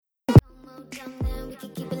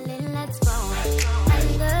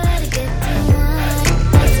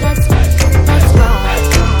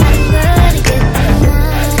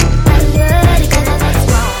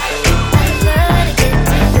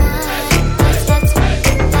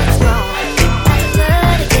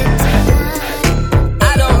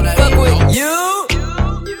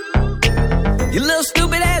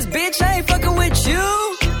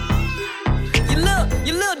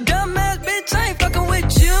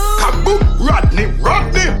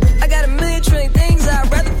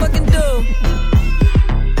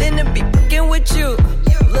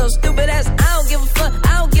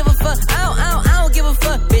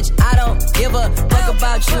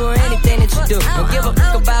Don't give a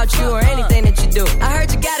fuck about you or anything that you do. I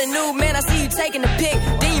heard you got a new man, I see you taking a pic.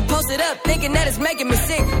 Then you post it up thinking that it's making me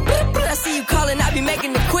sick. I see you calling, I be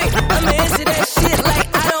making it quick. I'ma answer that shit like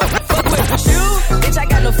I don't fuck with you. Bitch, I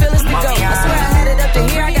got no feelings to go. I swear I had it up to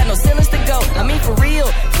here, I got no ceilings to go. I mean for real,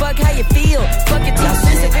 fuck how you feel. Fuck your 2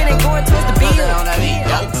 cents if it ain't going towards the bill.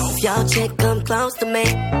 If your chick come close to me,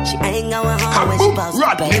 she ain't going home when she supposed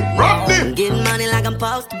to pay. I'm getting money like I'm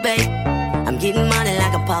supposed to pay. I'm getting money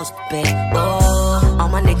like I'm supposed to pay. Oh, all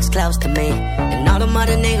my niggas close to me, and all the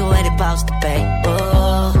mother niggas where they supposed to pay.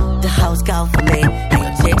 Oh, the hoes go for me, and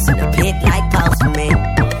your chicks in the pit like post for me.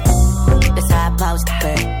 That's how I'm supposed to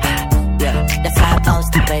pay. Yeah, that's how I'm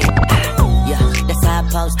supposed to pay. Yeah, that's how I'm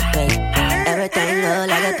supposed to pay. Everything look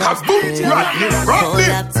like it's supposed to be.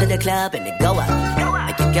 Pull up to the club and it go up.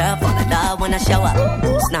 Make your girl fall in love when I show up.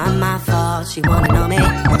 It's not my fault, she wanna know me.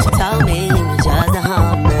 She told me you was just a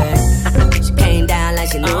homie. She came down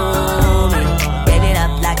like she knew me. Gave it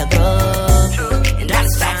up like a groove. And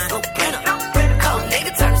that's facts, no printer. Cold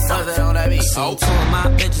nigga turn the sun on that beat. So two of my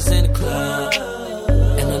bitches in the club,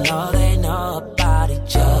 and I know they know about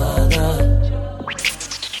each other.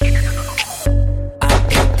 I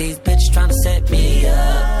think these bitches tryna set me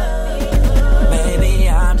up. Maybe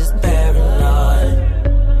I'm just paranoid.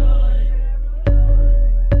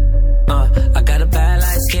 I got a bad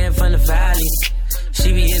light skin from the valley.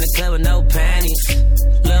 She be in the club with no panties.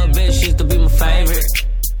 Little bitch used to be my favorite,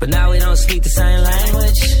 but now we don't speak the same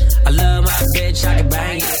language. I love my bitch, I can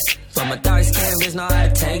bang it, but my dark skin bitch know how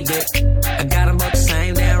to take it. I got them both the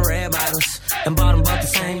same damn red bottoms, and bought them both the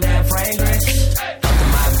same damn fragrance. Both of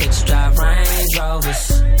my bitches drive Range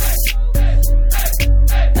Rovers.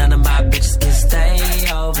 None of my bitches can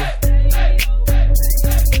stay over.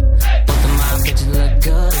 Both of my bitches look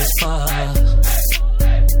good as fuck.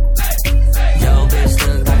 Yo, bitch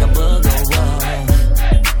look like a booger wolf.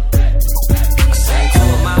 I say two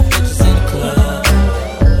of my bitches in the club,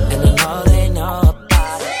 and I know they know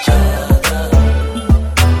about each other.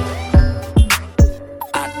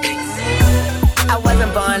 I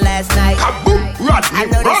wasn't born last night. I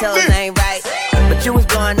know these hoes ain't right, but you was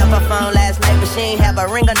blowing up her phone last night, but she ain't have a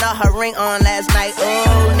ring or not her ring on last night.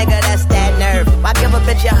 Ooh, nigga, that's that nerve. Why give a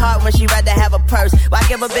bitch your heart when she rather have a purse? Why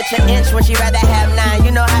give a bitch an inch when she rather have 9?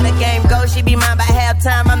 You know how the game goes, she be mine by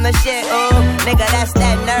halftime, I'm the shit. Ooh, nigga, that's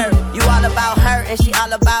that nerve. You all about her and she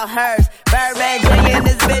all about hers. Birdman Jr. in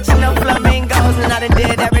this bitch, no flamingos, and I done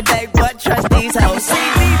did everything but trust these hoes.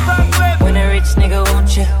 When a rich nigga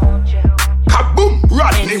want you, kaboom,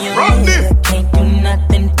 Rodney, Rodney. Can't do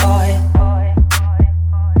nothing for you.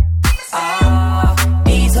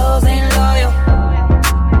 These hoes ain't loyal.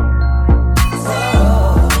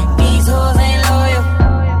 These hoes ain't loyal.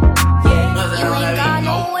 Yeah. You ain't got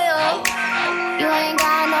no will. You ain't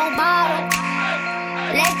got no bottle.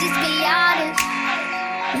 Let's just be honest.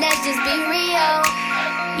 Let's just be real.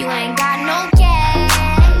 You ain't got no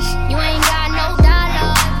cash. You ain't got no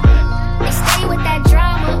dollar. They stay with that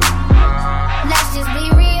drama. Let's just be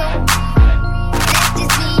real. Let's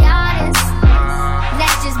just be honest.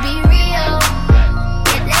 Let's just be real.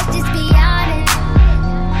 Yeah, let's just be honest.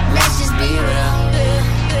 Let's just be real.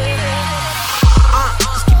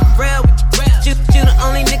 Just keep it real with you. You the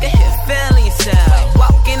only nigga here feeling yourself.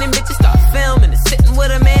 Walk in and bitches start filming and sitting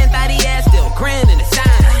with a man, thought he ass still grinning and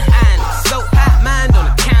signing. So hot, mind on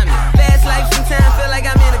the counter. Fast life sometimes feel like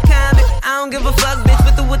I'm in a comic. I don't give a fuck, bitch,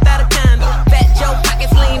 with or without a condom. Fat Joe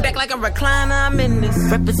pockets lean back like a recliner. I'm in this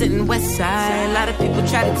representing West Side. A lot of people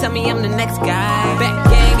try to tell me I'm the next guy. Back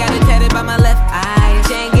gang got it tatted by my left eye.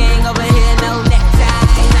 Chain gang over here, no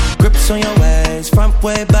necktie. Grips on your ways, front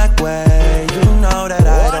way, back way. You know that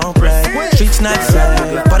I don't play. Streets not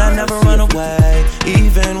safe, but I never run away,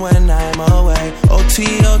 even when I'm away.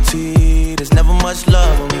 OT, OT, there's never much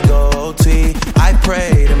love when we go OT. I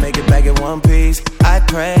pray to make it back in one piece. I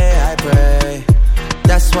pray, I pray.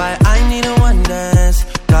 That's why I need a one dance.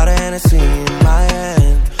 Got a Hennessy in my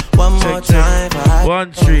hand. One more time for I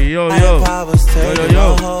 1 3, yo, yo. Yo,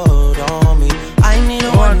 yo, hold on me. I need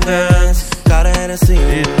a one dance. Got a Hennessy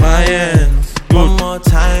in my hands. One more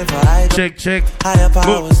time for I check. Higher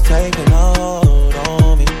powers taking a hold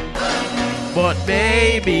on me. But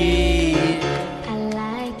baby, I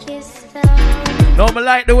like your style. no, me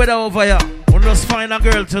like the weather over here. We'll just find a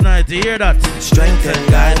girl tonight, you hear that? Strength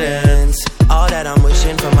and guidance, all that I'm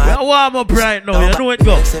wishing for my. We're warm up right now, you know it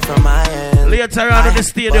go. Later on in the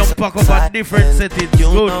stadium, pack up a different setting.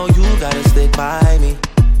 You know you gotta stick by me.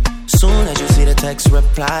 Soon as you see the text,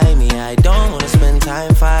 reply me. I don't wanna spend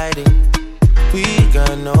time fighting. We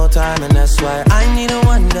got no time, and that's why I need a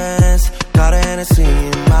one dance. Got a Hennessy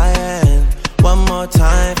in my hand. One more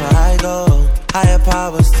time before I go. Higher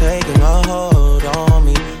powers taking a hold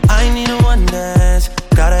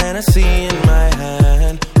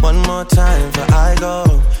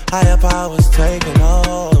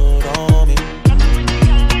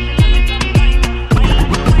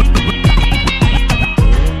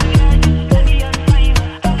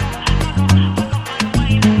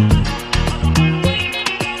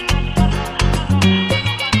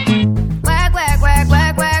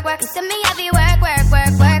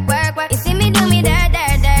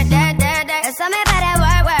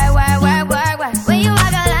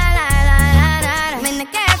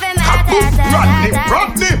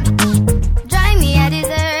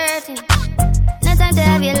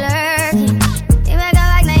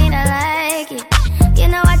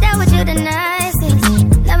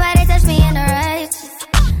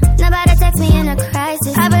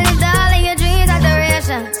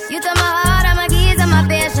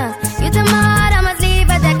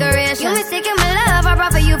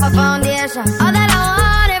All that I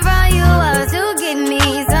wanted from you was to give me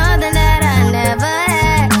something that I never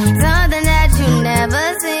had, something that you never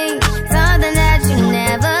seen, something that you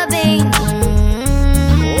never been.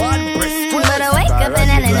 But I wake up and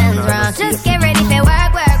nothing's wrong. Just get ready for work.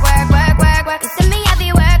 You see me have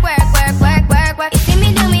you work. You see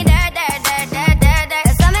me do me dirt.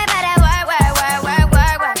 There's something about that work.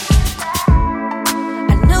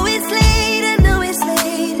 I know it's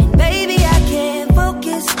late, baby, I can't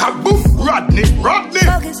focus. Kaboom, Rodney.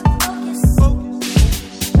 Focus.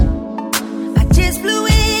 I just flew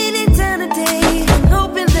in eternity,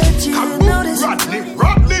 hoping that you notice.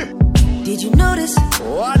 Rodney. Did you notice? I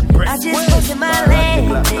just spoke in my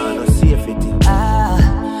language.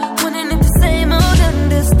 Wondering if the same old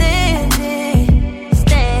understanding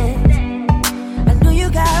stands. I know you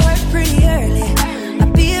got work pretty early.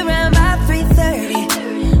 I'll be around by 3:30.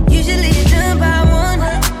 Usually you're done by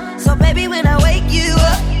 1. So baby, when I wake you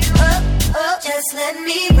up, just let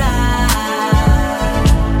me ride.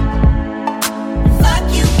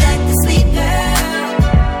 Fuck you back to sleep, girl.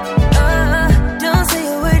 Don't say a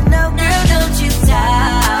word, no, girl, don't you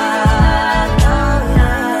stop.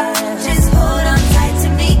 Just hold on tight to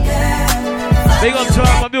me, girl. Big up to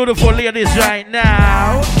all my beautiful ladies right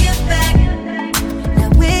now. Get back. Now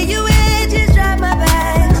where you at, just drive my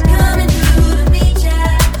back. I'm coming through to meet ya.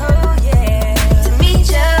 Oh yeah, to meet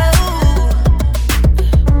ya.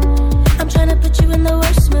 I'm trying to put you in the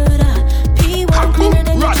worst mood. P1 cleaner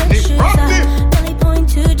than your church shoes. Belly point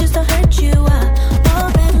 2 just to hurt you. All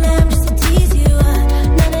red lamb just to tease you.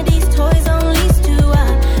 None of these toys on lease to.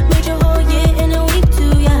 Made your whole year in a week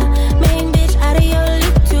too. Main bitch out of your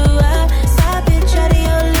league too. Side bitch out of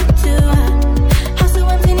your league too. House of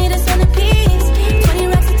ones, you need a centerpiece. 20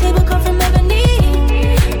 racks a table come from ebony.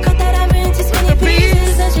 Cut that ivory into skinny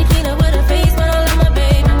pieces. And she clean up with her face, but I love my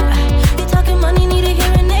baby. You talking money, need a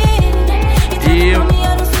hearing aid. You talking on me, I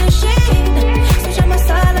don't see a shade. Switch on my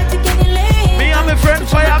side, like to get it laid. Me and my friend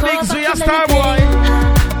Fiyah Mix, we a star boy.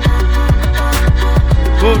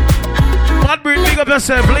 Good. Madbridge, big up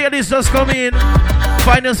yourself. Ladies, just come in.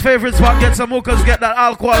 Find your favorite spot, get some hookers, get that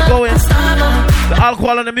alcohol going. The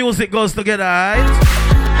alcohol and the music goes together, alright?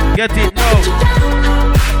 Get it now.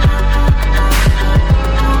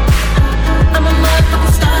 I'm a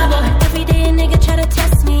motherfucking star boy. Every day a nigga try to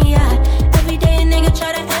test me, every day a nigga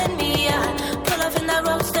try to end me, pull off in that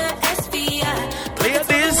roadster SV,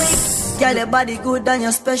 Ladies. Girl, your body good and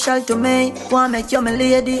you're special to me. Wanna make you my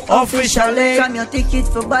lady officially. From your ticket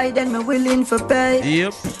for buy, then me willing for pay.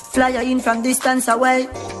 Yep. Fly you in from distance away.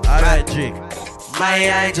 Alright, Jake.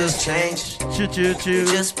 My eye just changed. Choo.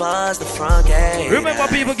 Just buzz the front gate. Remember,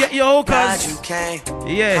 people, get your hookers. You came.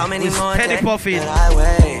 Yeah, How many with more Penny days Puffin. that I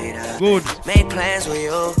wait? Good. Made plans with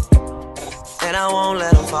you, and I won't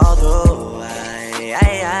let them fall through.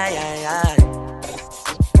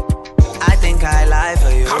 I think I lie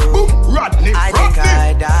for you. Rodney. I think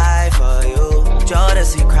I die for you.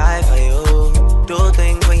 Jodeci cry for you. Do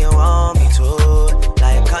things when you want me to.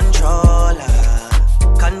 Like controller.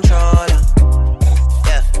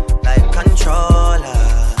 Yeah, like controller.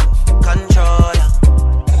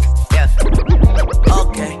 Yeah.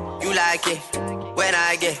 Okay, you like it when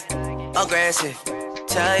I get aggressive.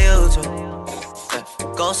 Tell you to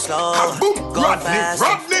go slow, go fast.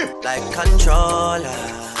 Like controller.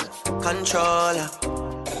 Yeah,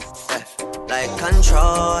 like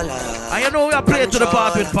controller. And you know we are playing to the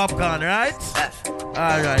part with popcorn, right?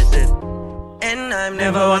 Alright then. And I'm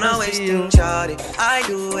never wanna waste you, shawty. I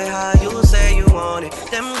do it how you say you want it.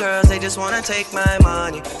 Them girls, they just wanna take my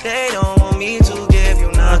money. They don't want me to give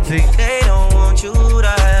you nothing. They don't want you to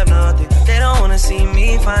have nothing. They don't wanna see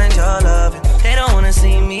me find your loving. They don't wanna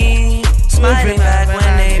see me smiling back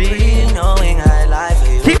when they breathe, knowing I lie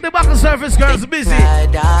for you. Keep the back of surface girls busy.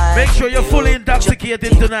 Make sure you're fully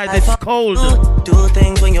intoxicated tonight. It's cold. Do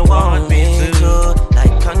things when you want me to.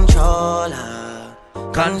 Like controller.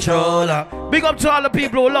 Big up to all the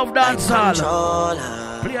people who love dancehall.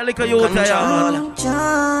 Play a little youth man.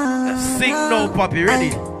 Sing now, Poppy. Ready?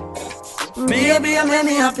 Baby, you make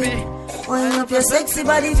me happy. Wind up your sexy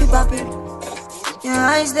body fi pop it. Your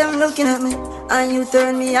eyes them looking at me, and you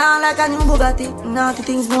turn me on like a new Bugatti. Naughty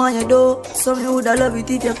things more you do. So me woulda love it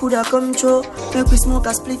if you coulda come true. Make we smoke a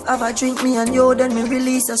spliff, have a drink, me and you. Then me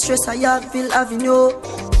release the stress I have, feel having you.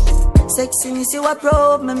 Sexiness you a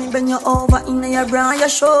probe, me bend you over in your bra, your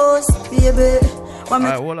shoes, baby.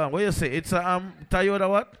 Alright, hold on. What you say? It's a Toyota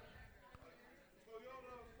what?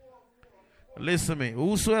 Listen to me.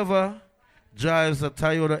 Whosoever drives a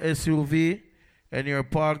Toyota SUV and you're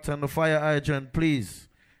parked on the fire hydrant, please,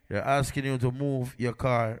 they're asking you to move your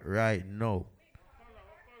car right now.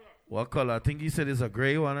 What color? I think he said it's a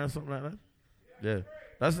gray one or something like that. Yeah.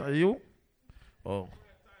 That's you? Oh.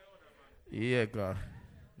 Yeah, God.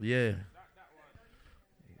 Yeah.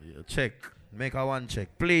 Check. Make a one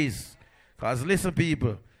check. Please. Because listen,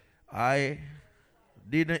 people. I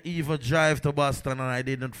didn't even drive to Boston and I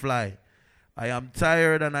didn't fly. I am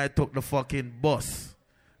tired and I took the fucking bus.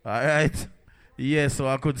 Alright? Yeah, so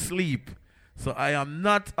I could sleep. So I am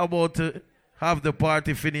not about to have the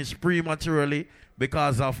party finish prematurely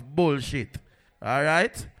because of bullshit.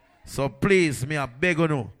 Alright? So please, me I beg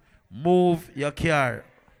you, move your car.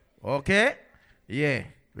 Okay? Yeah,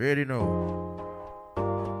 ready now.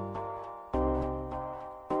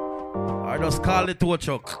 I just call the tow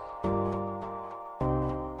truck.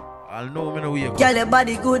 I'll know me no way. Girl, your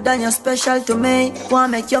body good and you're special to me.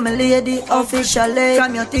 Wanna make you my lady officially.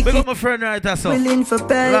 From your ticket, big up my friend right there, so. Willing for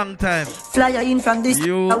pay. Long time. Fly you in from this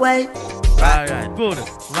away. Alright, good.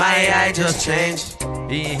 My eye just changed.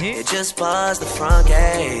 It just buzzed the front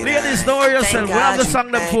gate. Ladies, don't worry yourself. We have the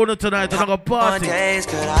song them phone tonight. We're going to party. Days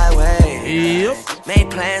could I wait? Yep. Made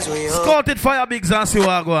plans with you. Scouted Fire Big and see what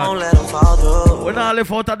I go on. Don't let them fall through. We're not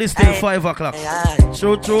left out of this till 5 o'clock.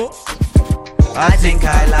 True. I think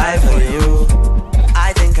I lie for you.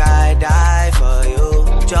 I think I die for you.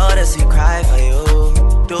 Jodeci cry for you.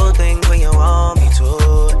 Do things when you want me to.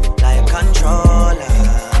 Like controller.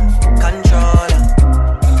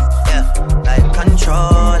 Yeah, like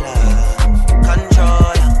controller.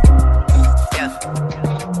 Yeah.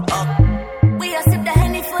 Oh. We are sip the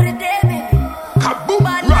Henny for the day, baby. Kaboom,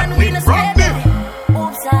 Rodney, Rodney.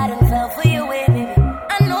 Oops, I done fell for your way, baby.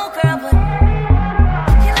 I know, girl, but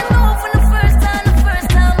you don't know from the first time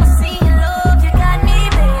I seen your love, you got me,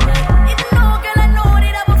 baby. Even though, girl, I know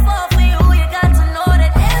that I would fall for you, you got to know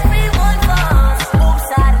that everyone falls. Oops,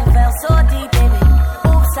 I done fell so deep, baby.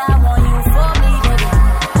 Oops, I want you for me, baby.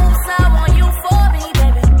 Oops, I want you for me,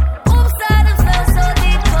 baby. Oops, I done fell so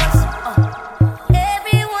deep, cause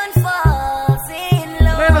everyone falls in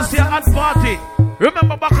love. Let us see a hot party.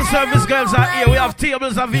 Remember, buckle service girls are here. We have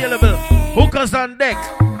tables available. Hookers on deck.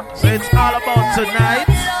 So it's all about tonight.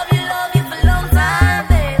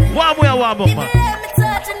 One more, man.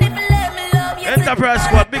 Enterprise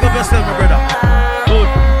Squad, big up yourself, my brother. Good.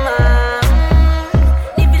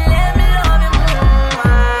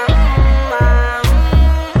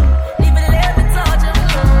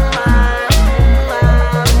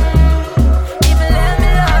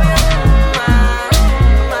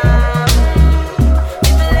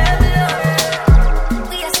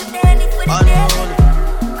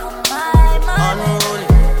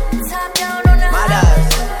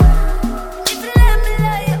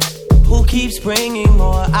 Bringing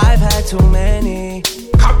more, I've had too many.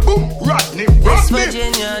 Kaboom, Rodney, West Rodney.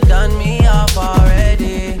 Virginia done me off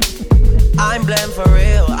already. I'm blamed for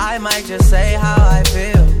real, I might just say how I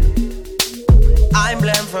feel. I'm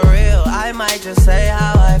blamed for real, I might just say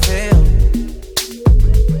how I feel.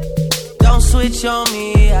 Don't switch on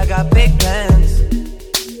me, I got big plans.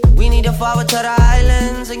 We need to forward to the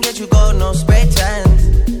islands and get you gold, no spray tans.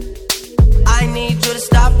 I need you to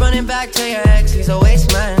stop running back to your ex, he's a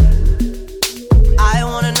waste man. I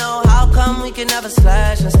wanna know how come we can never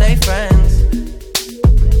slash and stay friends.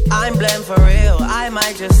 I'm blamed for real, I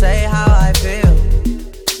might just say how I feel.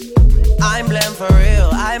 I'm blamed for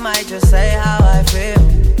real, I might just say how I feel.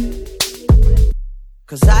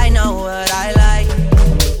 Cause I know what I like,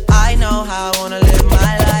 I know how I wanna live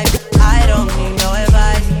my life. I don't need no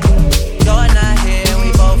advice, you're not here,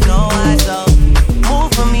 we both know why. So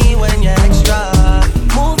move for me when you're extra,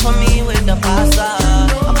 move for me with the pasta.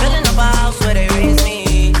 I'm filling up a house where they raise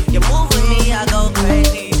me. You move with me, I go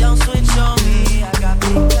crazy. Don't switch on me, I got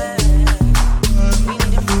big plans.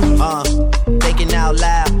 Thinking out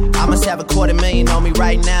loud, I must have $250,000 on me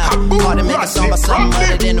right now. Hard to make a song about something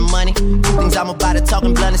other than the money. Two things I'm about to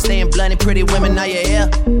talking blunt and staying blunt. Pretty women, are you here?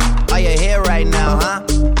 Are you here right now, huh?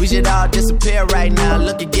 We should all disappear right now.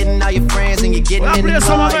 Look, you're getting all your friends and you're getting in the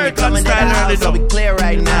car. You're coming to the house, so we clear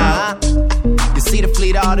right now, huh? You see the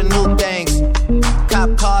fleet, all the new things.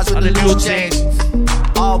 Cop cars with the new change.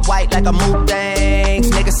 All white like a mood things.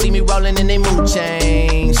 Niggas see me rolling and they mood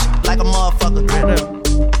change. Like a motherfucker.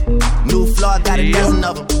 New floor, got a dozen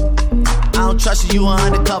of them. I don't trust you, you are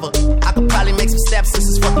undercover. I could probably make some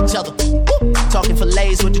stepsisters fuck each other. Woo! Talking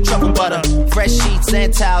fillets with the truffle butter. Fresh sheets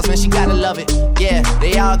and towels, man, she gotta love it. Yeah,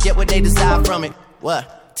 they all get what they desire from it.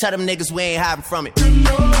 What? Tell them niggas we ain't hiding from it.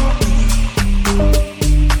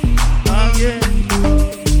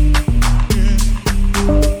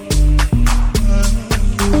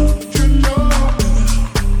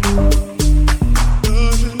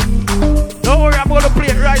 Don't worry, I'm gonna play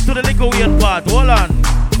it right to the liquor weird part. Hold on.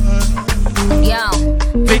 Yo,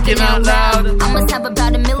 thinking out loud. I must have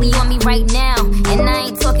about $1 million on me right now. And I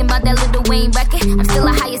ain't talking about that Lil Wayne record. I'm still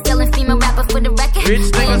a highest selling female rapper for the record.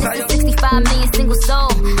 And this is 65 million single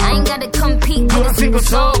soul. I ain't gotta compete with a single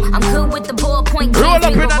soul. I'm good with the ballpoint. Roll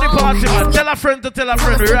up in the party, man. Tell a friend to tell a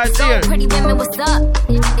friend. We're right here. Pretty women, what's up?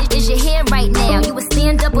 Is your hair right now? You a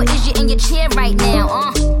stand up or is you in your chair right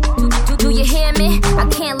now? Do you hear me? I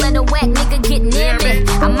can't let a whack nigga get near me.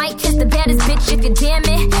 I might kiss the baddest bitch if you damn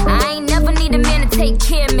it. I ain't never need a man to take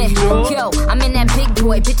care of me. Yo, I'm in that big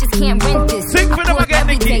boy, bitches can't rent this. Sing for them again,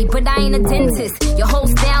 Nikki. But I ain't a dentist. Your whole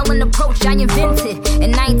style and approach I invented.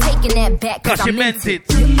 And I ain't taking that back cause I meant it.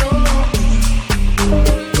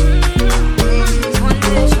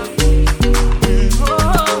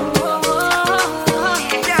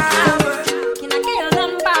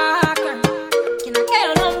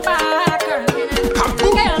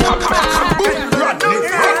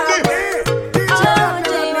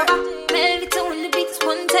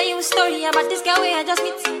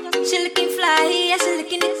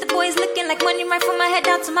 Like money right from my head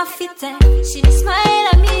down to my feet. And she just smile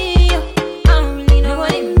at me. I don't really know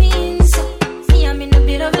what it means. See, I'm in a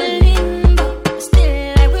bit of a limbo. But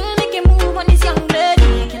still, I will make a move on this young blood.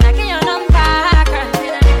 Can I get your number, girl?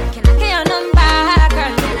 Can I get your number,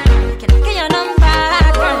 girl? Can I get your number,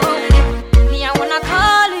 girl? Me, I wanna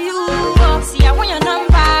call you. See, I want your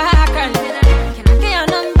number, girl. Can I get your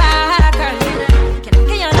number, girl? Can I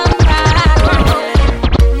get your number, girl?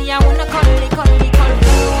 Me, I wanna call you.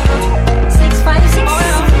 656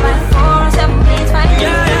 547 855.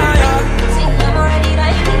 See, I'm already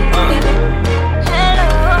like hello.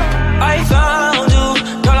 I found you,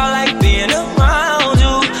 girl. I like being around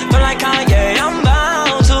you. Feel like Kanye, I'm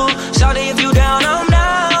bound to. Shawty, if you down, I'm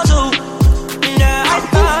down too. Yeah, I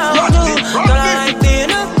found you, girl. I like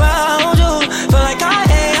being around you. Feel like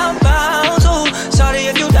Kanye, I'm bound to. Shawty,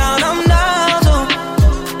 if you down, I'm down too.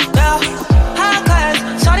 Yeah, high class,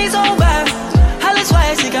 Shawty's so bad. Hella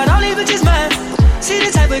swag, she got all these bitches mad. See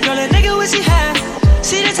the type of girl a nigga wish he had.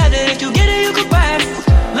 See the type that if you get it, you could buy.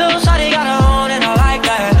 Little shawty got her own and I like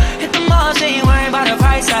that. Hit the mall, she ain't worried about the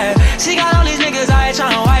price tag. She got all these niggas out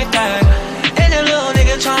tryna wipe that. And the little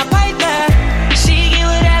nigga tryna fight that. She get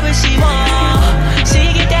whatever she want. She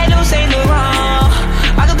get that new Saint Laurent.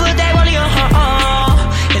 I can put that rollie on her arm.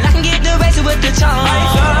 And I can get the rest with the charm. I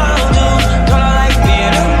found you, girl, I like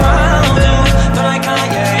being around you. Feel like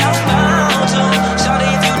Kanye, I'm bound to. Shawty,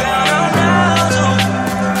 if you down, I'm down to.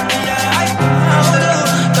 Yeah, I found you,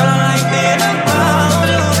 girl, I like being around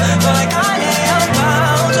you. Feel like Kanye, I'm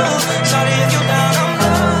bound to. Shawty, if you down, I'm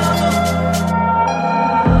down to.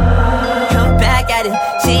 Come back at it.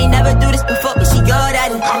 She ain't never do this before, but she good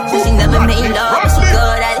at it. So she never made love, but she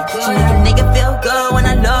good at it. She make a nigga feel good when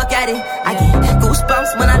I look at it. I get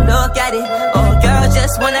goosebumps when I look at it. Oh, girl,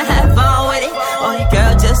 just wanna have fun with it. Oh,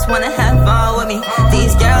 girl, just wanna have fun with me.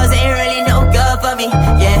 These girls ain't really no good for me.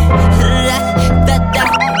 Yeah. Da, da, da,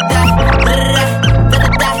 da, da, da, da, da,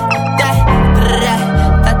 da,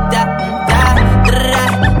 da,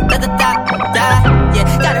 da, da, da, da. Yeah,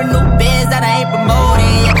 got a new biz that I ain't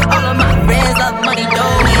promoting. Yeah, all of my friends love money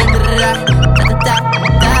doing.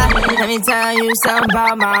 Let me tell you something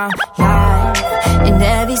about my life. In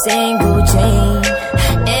every single chain,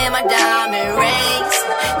 in my diamond rings,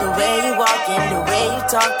 the way you walking, the way you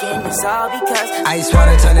talking, it's all because ice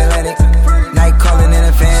water turn Atlantic, night calling in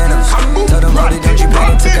a phantom. Told them, Brody, don't you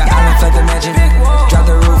bring it to the island, flat the mansion. Drop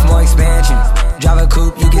the roof, more expansion. Drive a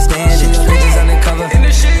coupe, you can stand it. Bitches undercover,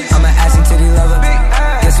 I'm an ass and titty lover.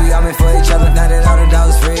 Guess we all meant for each other, now that all the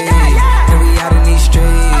dogs free. And we out in these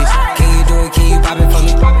streets. Can you do it, can you pop it for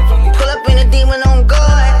me? Pull up in a demon on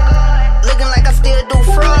guard, looking like I still do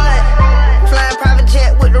fraud. Flying private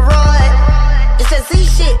jet with the rod. It's that Z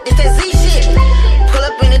shit, it's that Z shit. Pull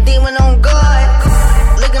up in a demon on guard,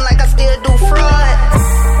 looking like I still do fraud.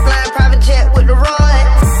 Flying private jet with the rod.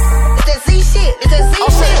 It's that Z shit, it's that Z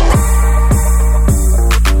shit.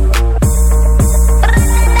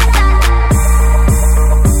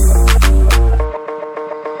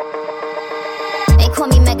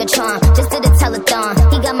 Just did a telethon.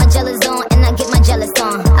 He got my jealous on, and I get my jealous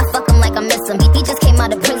on. I fuck him like I miss him. He just came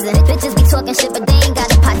out of prison. Bitches be talking shit, but they ain't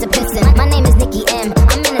got a pot to piss in. My name is Nicki M.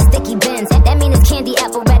 I'm in a sticky Benz. That mean it's candy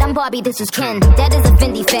apple red. I'm Barbie, this is Ken. That is a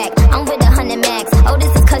Fendi fact. I'm with 100 max. Oh,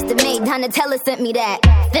 this is custom made. Donatella sent me that.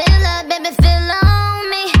 Fill up, baby, fill on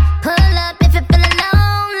me. Pull up if you're feeling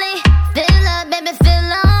lonely. Fill up, baby,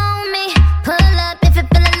 fill on me. Pull up if you're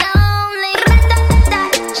feeling lonely.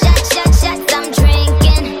 Shot, shot, shots, I'm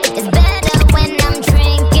drinking. It's better when I'm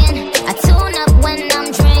drinking. I tune up when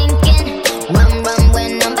I'm drinking. Rum, rum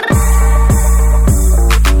when I'm.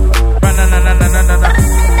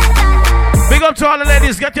 Big up to all the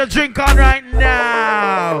ladies, get your drink on right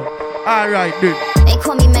now. Alright. Alright, dude. They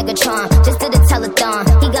call me Megatron, just did a telethon.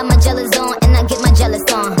 He got my jealous on, and I get my jealous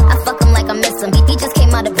on. I fuck him like I miss him. He just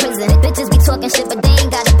came out of prison. Bitches be talking shit, but they ain't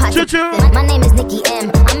got a pocket. My name is Nikki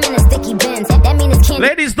M. I'm in a sticky Benz. That mean it's candy.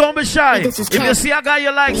 Ladies, don't be shy. If you see a guy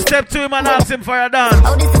you like, step to him and ask him for a dance.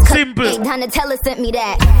 Oh, this is simple. Donatella sent me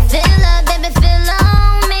that. Fill up, baby, fill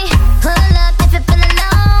on me. Pull up if you're feeling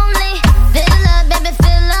lonely. Fill up, baby,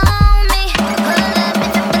 fill on me. Pull up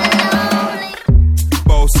if you're feeling lonely.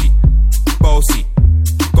 Bossy,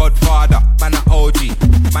 Godfather, man a OG,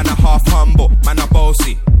 man a half humble, man a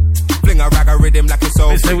bossy. Fling a rag a rhythm like it's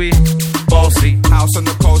all free. Bossy, house on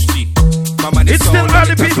the coast G. It's still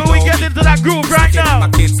early, people. We get into that groove right now. My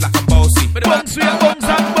kids like I'm bossy. Bounce with bounce and bounce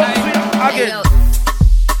with again.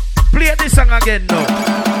 Play this song again now.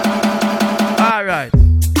 Alright.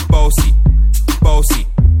 Bossy,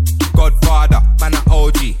 Godfather, man a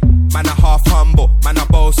OG, man a half humble, man a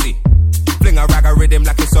bossy. Fling a rag a rhythm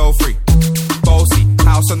like it's all free. Bossy,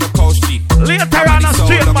 house on the coast G. Later on a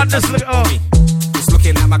straight madness. Just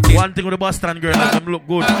looking at my kids. One thing with the Boston girl, let them look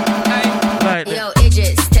good. Right. Yo,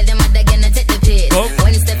 Idris, tell them what they're gonna take the piss.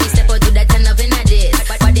 When step out to that turn up in a dish.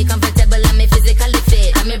 Body comfortable, I'm physically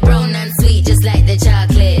fit. I'm brown and sweet, just like the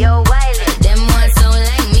chocolate. Yo, Wiley, them ones sound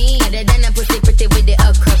like me. Other than a pretty with the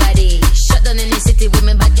upper body. Shut down in the city with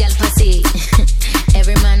me bad girl pussy.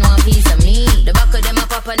 Every man want piece of me. The back of them a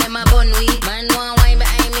pop and them a bun weed. Man want wine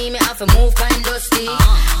behind me have to move kind dusty.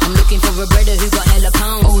 I'm looking for a brother who got hella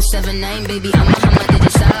pounds. 079, baby, I'm a hammer to the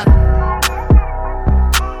shop.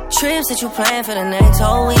 Trips that you plan for the next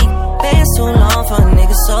whole week. Been too long for a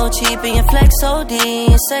nigga so cheap. And your flex OD,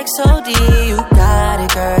 your sex OD. You got it,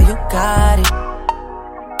 girl, you got it.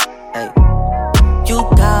 Hey. You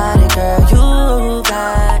got it, girl, you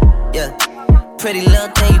got it. Yeah. Pretty little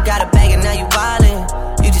thing, you got a bag and now you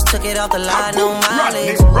wildin'. You just took it off the line, no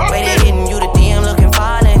mileage. Way they hitting you, the DM looking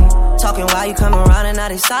violent. Talking while you come around and now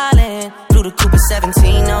they silent. Blue the Cooper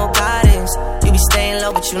 17, no guidance. You be staying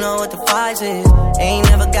low, but you know what the vibes is. Ain't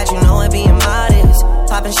never got you know it being modest.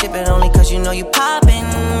 Poppin' shit, but only cause you know you poppin',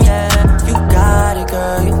 yeah. You got it,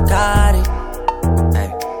 girl, you got it. Hey.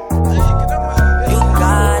 You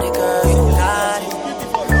got it, girl, you got it.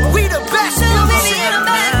 We the best,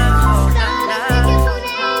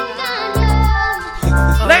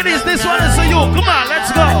 Ladies, this one is for you. Come on,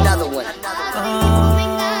 let's go. Another one.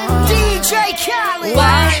 DJ Khaled.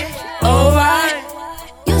 Why? Oh, why?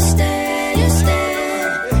 You stay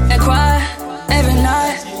and cry every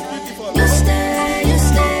night. You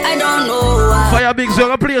stay. I don't know why. Fire Big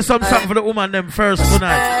Zora, play some song for the woman them first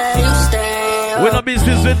tonight. You stay. We're no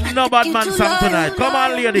business with no bad man song tonight. Come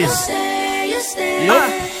on, ladies. You stay.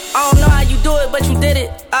 I don't know how you do it, but you did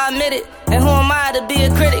it. I admit it. And who am I to be a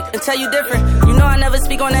critic and tell you different? You know I never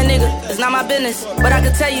speak on that nigga. It's not my business. But I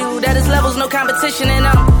can tell you that his levels no competition and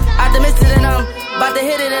optimistic and about to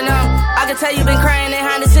hit it and I can tell you been crying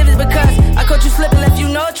behind the civics because I caught you slipping, left you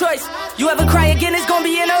no choice. You ever cry again, it's gonna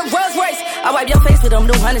be in a Rolls Royce. I wipe your face with them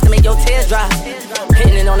new hundreds to make your tears dry.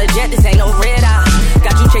 Hitting it on the jet, this ain't no red eye.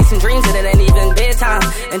 Got you chasing dreams and it ain't even bedtime.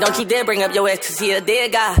 And don't you dare bring up your ex cause he a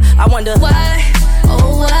dead guy. I wonder why,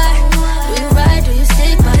 oh why? Do you ride, do you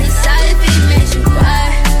stick by his side if he makes you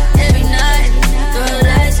cry every night? Girl,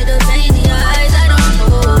 I see the pain in your eyes, I don't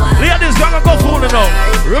know why. Ladies, gonna go full now.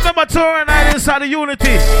 Remember tomorrow night inside the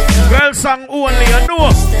Unity. Girl song only, you know.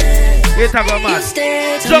 Get a go, man.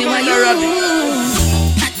 Juggle in the run.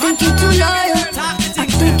 I think you too loyal. I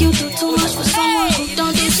think you do too much for someone who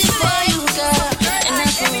don't do shit for you, girl. And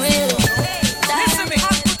that's for real.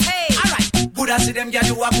 Buddha see them, ya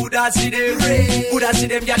do a Buddha see them. Buddha see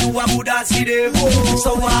them, ya do a Buddha see them.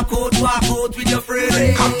 So walk out with your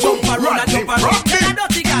friend. Come jump around and jump around. Then I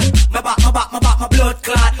don't think my blood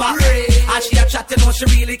clot back. And she a chat, you know she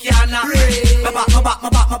really can't knock. My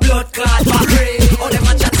blood clot back. Oh, them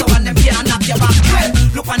a chat so and them can't knock your back.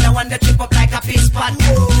 Look on the one that trip up like a piece pot.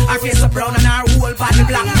 Her face so brown and her whole body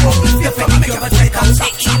black. You feel me, you're take up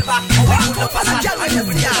some heel back. Oh, we pull up as a girl,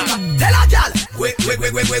 tell a girl. Wait.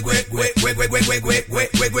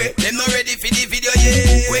 Them not ready for the video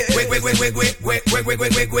yet. Wait.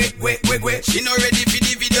 She not ready for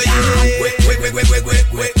the video yet. Wait. Them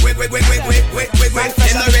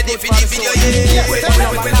not ready for the video yet. Wait. Them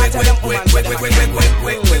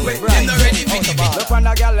not ready for the video. Look on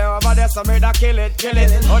the girl over there, so me da kill it.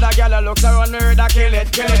 Other girl looks around me, da kill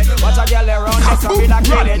it. Watch a girl around there, so me da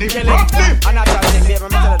kill it. And I tell you, baby, me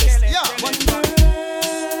tell you this.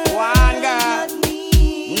 One girl,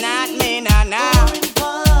 not me, nah.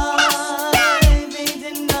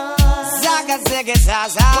 Ziggy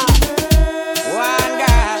Zaza. One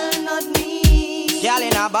girl, girl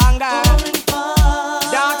in a banger.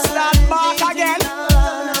 Dark start back again.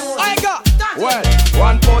 I go. Well,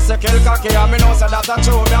 one post a kill cocky, and me know say that a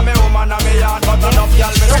true. Me a me woman and me yard, but enough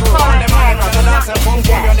y'all me screw. And them man rather than say boom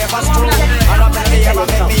boom, you never screw. And nothing me ever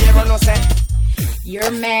make me ever no say.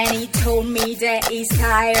 Your man, he told me that he's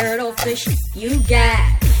tired of the shit you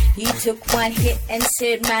got. He took one hit and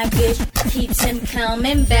said my bitch keeps him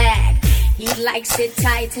coming back. He likes it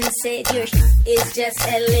tight and said your shit is just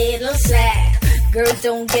a little slack. Girl,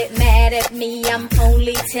 don't get mad at me, I'm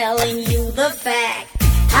only telling you the fact.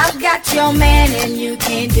 I've got your man and you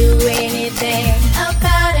can't do anything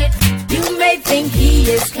about it. You may think he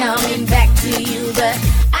is coming back to you, but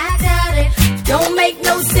I doubt it. Don't make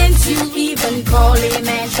no sense you even call him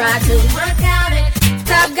and try to work out it.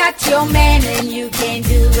 I've got your man and you can't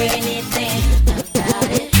do anything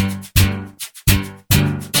about it.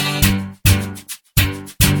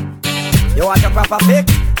 You want a proper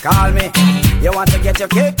fix? Call me. You want to get your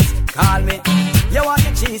kicks? Call me. You want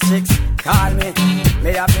your cheese chicks? Call me.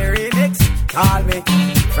 Me have the remix? Call me.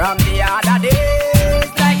 From the other days,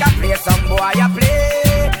 like I play some boy I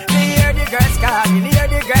play. Me hear the girls calling, hear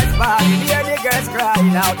the girls bawling, hear the girls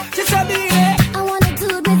crying out. She said, "Baby, I want a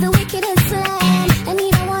dude with the wickedest slang. I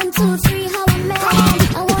need a 1, 2, 3, how a man.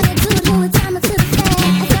 I want a dude who would time it to the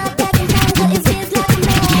fan. I got back in time, but his ears like a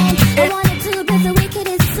man. I want a dude with the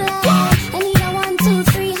wickedest slang. I need a 1, 2,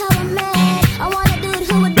 3, how a man. I want a dude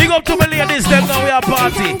who would. Big up to my ladies, them now we are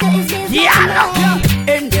party. Yeah.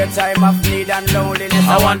 In their time of need and loneliness,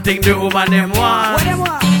 I want thing the woman them want. What them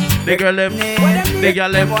want? The girl them, the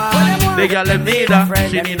girl them, the girl them need her.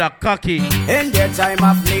 She need a cocky. In their time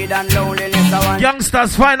of need and loneliness, I want.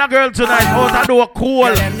 Youngsters find a girl tonight out of door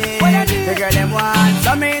cool. The girl them want.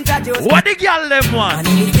 Some introduce. What the girl them want? My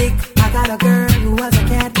name is Dick. I got a girl who was a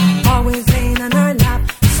cat, always laying on her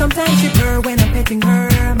lap. Sometimes she purr when I'm petting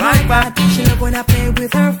her. My bad, she love when I play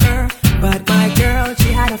with her fur. But my girl,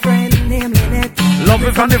 she had a friend named Lynette. Love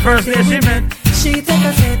me from the first day she met. She take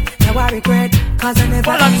a sip, now I regret, cause I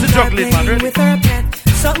never playing with her pet.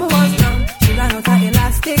 Something was wrong, she ran out of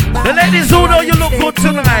elastic band. The ladies who know you look good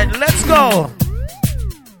tonight, let's go.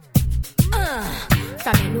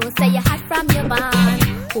 From you know say you hot from your band.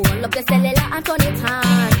 Hold up your cellular and turn it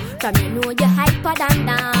on. From you know you hyper than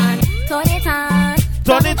Dan. Turn it on,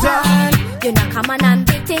 turn it on. You know come on and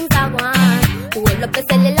big things I want. Hold up your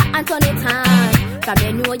cellular and turn it on. From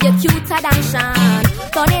you know you're cuter than Sean.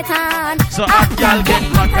 Turn it on. So hot girl get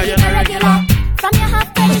mad cause you're not regular. From your hot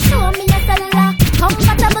girl show me your cellular.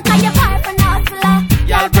 Comfortable cause you're far from the hustler.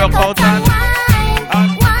 Y'all broke out and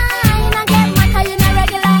wine and get mad cause you're not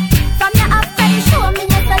regular. From your hot girl show me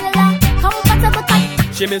your cellular. Comfortable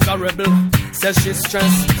cause she miserable, says she's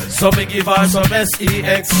stressed. So me give her some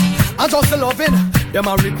sex. I just loving them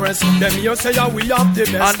a request. Them here say we have the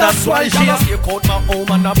best. And that's why she a stick out my home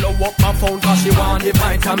and I blow up my phone cause she want the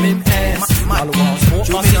vitamin S.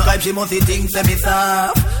 She must hype, she must think say me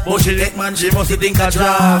soft. But she take man, she must think a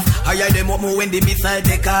draft. I hear them up more when the missile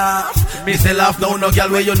take off. Me say laugh now, no girl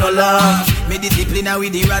where you no laugh. Me discipline now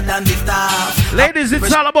with the rod and the staff. Ladies,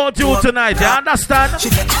 it's all about you tonight, you understand?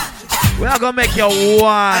 We are gonna make you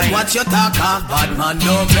wine. And what you talk of, bad man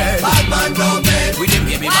no bed. Bad man no bed. With them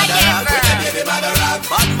baby mother rock, with them baby mother rock.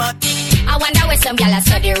 Bad man. I wonder where some gyal a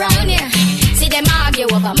study round here. See them argue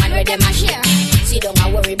over man where them a share. See don't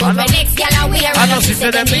a worry about where next gyal a wear. I know she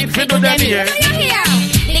said them need to do them here. You hear?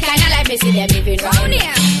 The kind of life me see them living round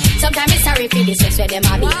here. Sometimes it's sorry for the sex where them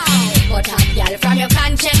a be. But hot gyal from your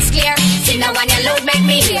conscience clear. See now when your load make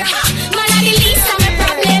me hear. Man a the least of my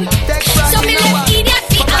problem. So me left idiot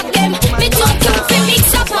fi have them. Me too cute fi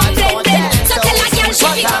mix up and blend them. So tell a gyal she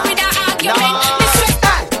pick up with her argument.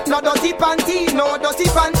 No dirty panty, no dirty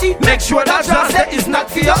panty. Make sure that draws there is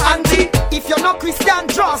not for your auntie. If you're not Christian,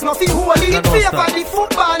 draws nothing holy. In favor the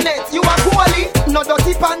football net, you are holy. No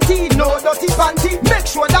dirty panty, no dirty panty. Make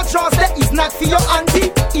sure that draws there is not for your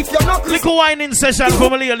auntie. If you're not Christian, little whining session for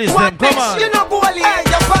my ladies, them. Come on. You know holy. Hey,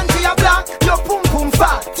 your panty are black, your pum pum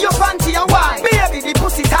fat, your panty are white. Baby, the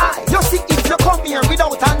pussy tight. You see if you come here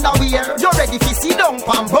without underwear, you're ready to see down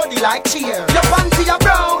pan body like cheer. Your panty are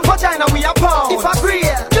brown, vagina we are pound. If I pray,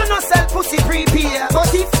 you no sell pussy prepare.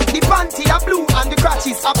 But if the panty are blue and the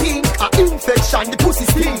crotches are pink, a infection the pussy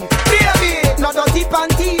stink. Baby, no dirty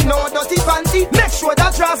panty, no dirty panty. Make sure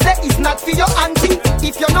that draws there is not for your auntie.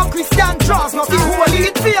 If you're not Christian, draws nothing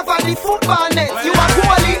holy. It favor the football net, you are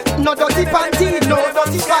holy. No dirty panty, no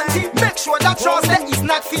dirty panty. Make sure that draws there is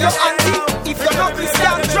not for your auntie. If you're not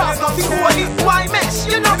Christian, draws nothing holy. Why mesh?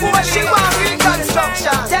 You know holy. She want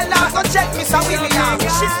reconstruction. Tell her go check Mr. William.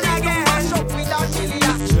 She's like a mash up with her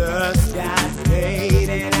William. Just got paid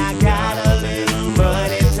and I got a little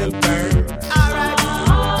money to burn. Alright.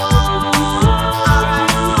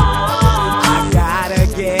 I gotta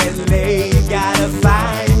get laid.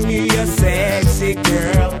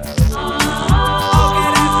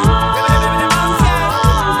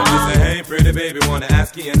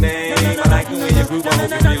 hope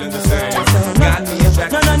you're feeling the same. Got me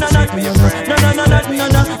attracted to shape me a friend.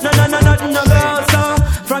 No go so.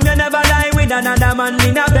 From you never lie with another man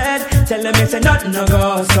in a bed. Tell them it's a nothing no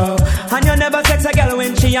go so. And you never sex a girl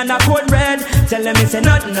when she on a cold red. Tell them it's a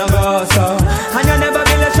nothing no go so. And you never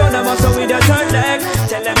build a shoulder muscle with your third leg.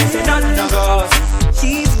 Tell them it's a nothing no go so.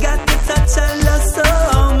 She's got the touch I love so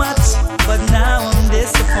much, but now I'm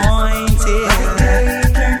disappointed.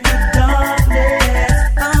 Turned to darkness.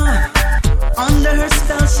 Under her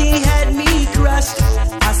spell she had me crushed.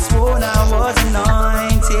 I swore I was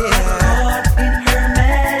anointed. Caught in her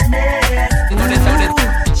madness.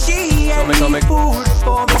 She had me food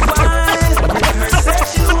for the wise. Her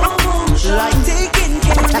sexual motion, like taking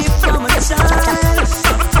candy from a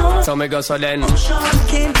child. So me go so then.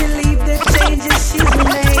 Can't believe the changes she's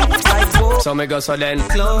made. So me go so then.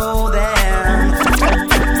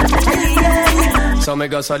 So me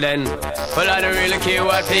go so then. Well, I don't really care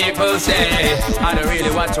what people say. I don't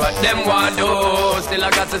really watch what them want do. Still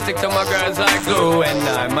I got to stick to my girls like glue. And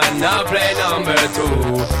I might not play number 2.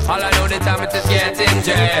 All I know the time it is getting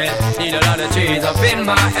jet. Need a lot of trees up in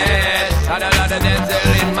my head. And a lot of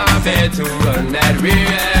dental in my bed to run that real.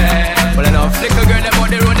 Well, I know flicker girl, them on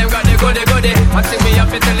the road, them got the goody. I see me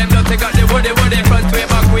up and tell them not they got the woody. Front way,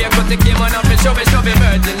 back way, cut the came on up and shove it.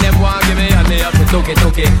 Virgin, them want give me and they up to took it.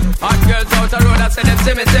 Hot girls out the road, I say them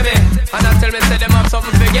see me. And I tell me, say them have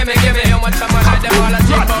something for give me. How much time I like them all, I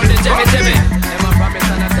check about the Jimmy. Them a promise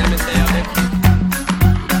and I tell me, say I'm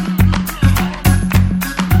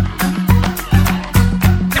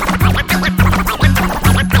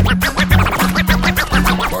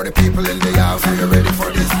For the people in the house, are you ready for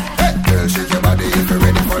this? Hey, girl, shake your body if you're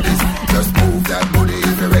ready for this. Just move that booty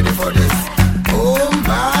if you're ready for this. Boom,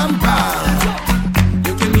 bam, bam.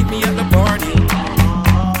 You can meet me at the party.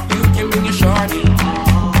 You can bring your shorty.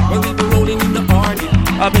 We'll be rolling in the party.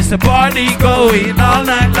 I miss the party going all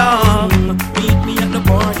night long. Meet me at the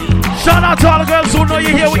party. Shout out to all the girls who know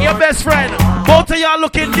you're here with your best friend. Both of y'all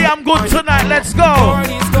looking damn good tonight. Let's go.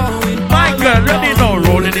 My girl, ready now.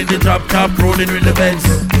 Rolling in the drop top, rolling in the Benz.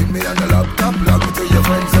 Take me on the laptop, log me to your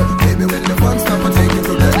friends. Baby, when the fun stop, I'll take you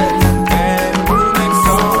to the end.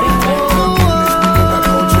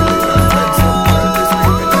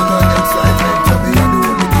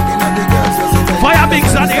 Fire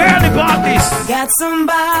Bigs on the early parties. Got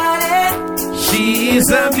somebody. She's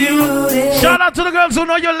a beauty. Shout out to the girls who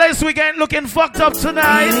know your lace weekend looking fucked up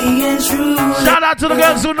tonight. Shout out to the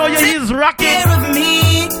girls who know your heels rocking.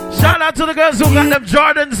 Shout out to the girls who got them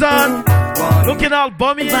Jordans on. Looking all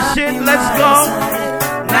bummy and shit. Let's go.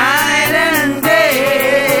 Night and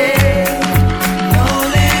day.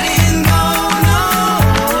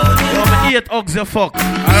 Yo, me 8 Uggs you fuck. Or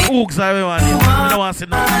Oogs everyone. I don't want to see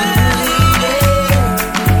nothing.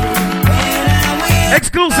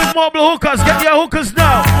 Exclusive mobile hookers, get your hookers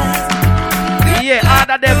now. Yeah,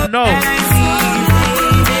 all of them know.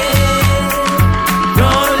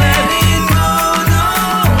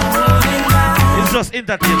 It's just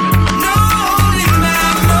entertainment.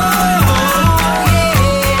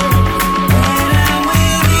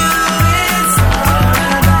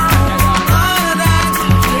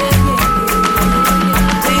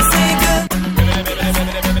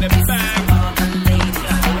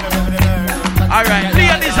 Alright, play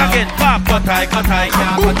this again. Pop, cut I.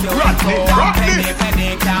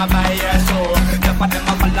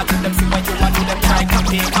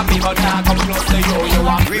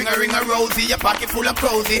 Ring a rosy, your pocket full of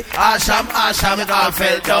prosy. Asham, it all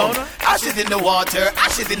fell down. Ashes in the water,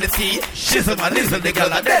 ashes in the sea. Shizzle and nizzle, the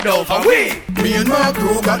girl are dead over we. Me and my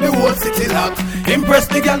crew got the whole city locked. Impress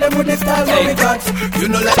the girl them with the style that we got. You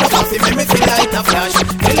know like the pussy, me see light a flash.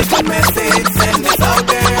 Telephone message, send this out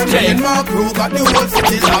there. Me and my crew got the whole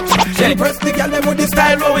city locked. Impress the girl them with the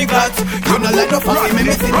style that we got. You know like the pussy,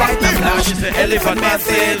 me see light a flash. Elephant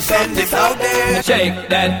message, send this out there. Shake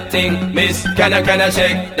that thing, miss. Can I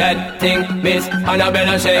shake that thing, miss?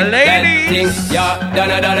 Annabella shake that thing. Yeah,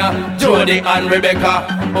 Donna, Jody and Rebecca.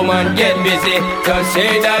 Woman, get busy. Just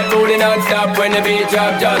shake that booty non-stop. When the beat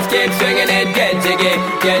drop, just keep swinging it. Get jiggy,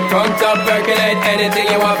 get drunk up, percolate. Anything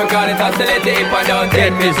you want, call it oscillate. If I don't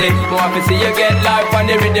get busy, more to see you get life on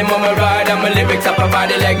the rhythm of my ride. And my lyrics up about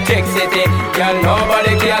electricity. Girl,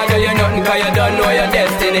 nobody can do you nothing, cause you don't know your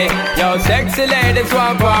destiny. Yo, sexy ladies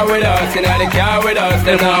want power with us. You know they car with us,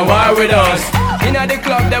 they not war with us. In the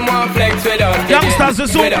club, them want flex with us. Youngsters, the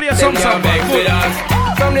soul play some song with us.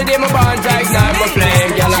 From the day my bonds, I ignite my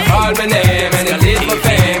flame. Girl, I call my name and it is my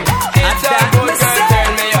fame. It's a good girl,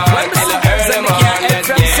 turn me on till I heard them on. Let's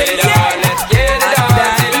get it on, let's get it on till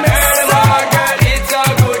I heard them on. Girl, it's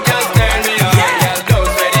all good, just turn me on. Girl, don't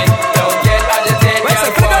sweat it, don't get agitated.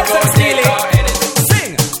 Girl, go steal it.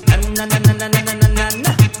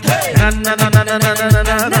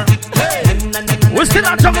 We still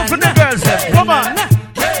not talking for the girls. Come on.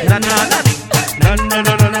 Na na na. Na na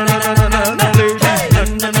na na na na na na. Ladies. Na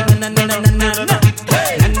na na na na na na na.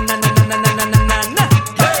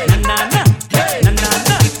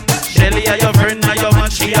 Shelly, are your friend? Are your man?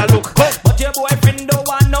 She a look. But your boyfriend don't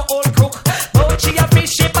want no old crook. But she a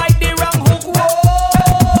fish, she bite the wrong hook. Whoa,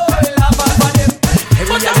 love her for them.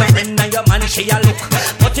 Every your friend and your man, she a look.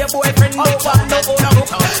 But your boyfriend don't want no old crook.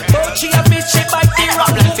 But she a fish, she bite the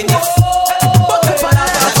wrong hook.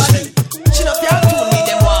 She not feel to me,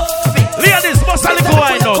 them want fit. Ladies, must have go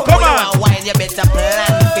wine now. Come on. Wine, you better plan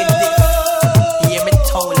for this. Hear me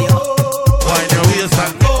tell you. Wine your waist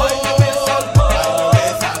and go.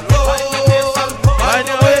 Wine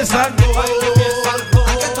your waist and go.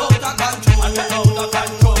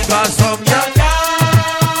 Got some young.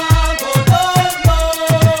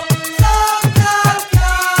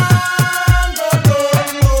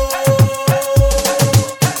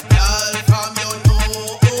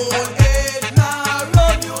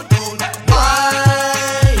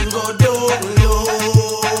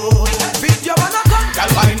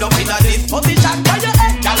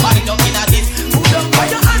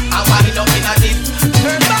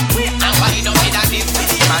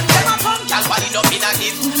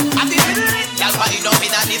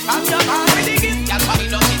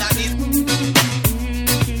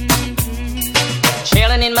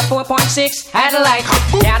 Chilling in my 4.6 had a light.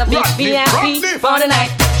 Got a big VIP for the night.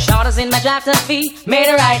 Shorters in my drive to feet, made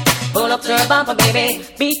her right. Pull up to her bumper, baby,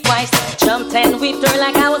 beat twice. Jumped and whipped her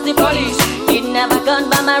like I was the police. Didn't have a gun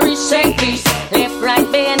by my wrist, shake piece. Left, right,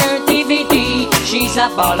 banner, DVD. She's a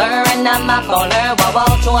baller and I'm a baller. Wow,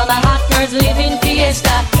 wow, two of my hot girls live in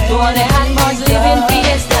Fiesta. Two of the hot boys live in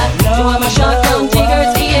Fiesta. Two of my short down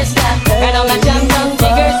jiggers, Fiesta. And all my jump down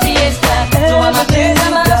jiggers, Fiesta. Two of my players,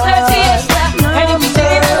 I'm a star, Fiesta. And if you say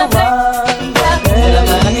it, I'm a play. Till I'm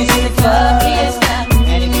gonna be in the club, Fiesta.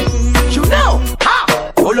 And if you know,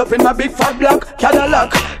 ha! Pull up in my big fat black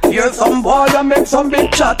Cadillac. Hear some boy and make some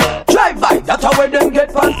big chat. Drive by, that's how them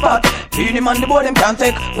get fat fat. Clean him on the board, them can't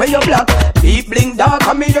take where you black. Deep bling dark,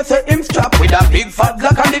 and me you say him strap. With a big fat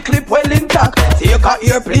black and the clip well intact. Take a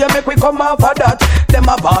airplay, make we come off of that. Them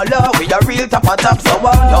a baller, we a real top of top. So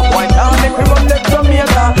no boy can't make we run left from here.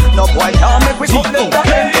 No boy can't make we come left from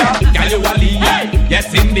here. Girl, you a lead,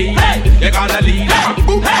 yes indeed. You're gonna lead.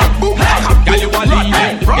 Girl, you a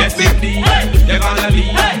lead, yes indeed. You're gonna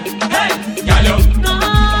lead. Girl, you.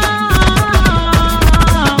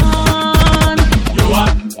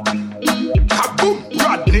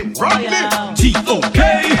 Rodney. G.O.K.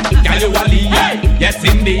 Girl, you a lead, yes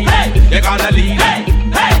indeed. You're gonna lead.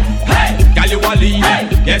 Girl, you a lead,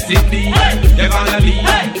 yes indeed. You're gonna lead.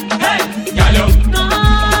 Girl, you.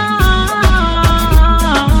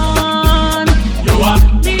 You a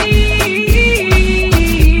lead.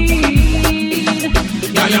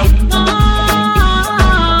 Girl, you.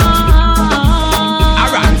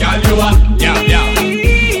 Alright, girl, you a. Yeah.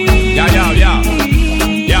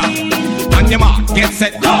 Get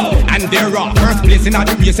set, go, and they're off. First place in all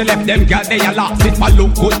the race, you left them girl, they are lost. It for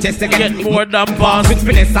look good, test to get more than boss. With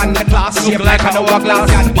finesse and the class, shape like an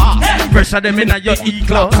hourglass and boss. Pressure them in at your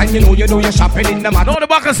E-class. And you know you're shopping in the mat. No, the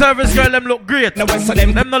back of service girl, them look great. No, so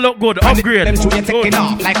them no look good, upgrade. Them two you taking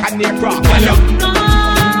off like an aircraft.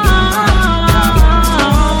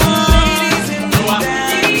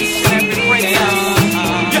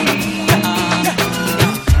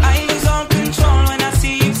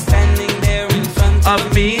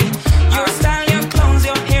 Of me, your style, your clothes,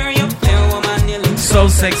 your hair, your hair, woman, you look so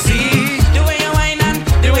sexy. The way you whine and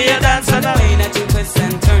the way you dance and the way that you twist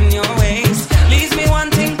and turn your waist. Leaves me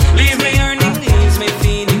wanting, leaves me yearning, leaves me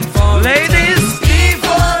feeling for ladies.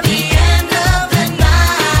 Before the end of the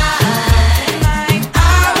night,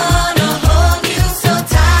 I wanna hold you so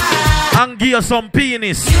tight. And give you some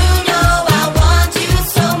penis. You know I want you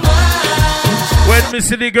so much. When me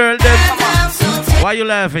see the girl then, why you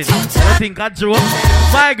laughing? You think I joke?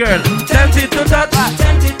 My girl, tempted to touch.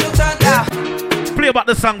 Play about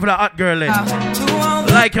the song for the hot girl then.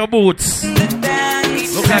 Like your boots.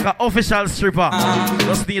 Look like an official stripper.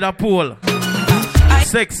 Just need a pole.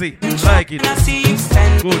 Sexy, like it.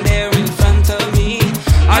 Good.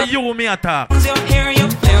 Are you me attack?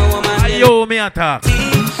 Are you me attack?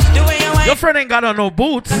 Your friend ain't got on no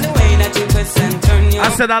boots.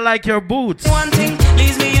 I said I like your boots.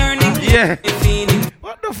 Yeah.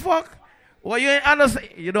 What the fuck? Well, you ain't understand.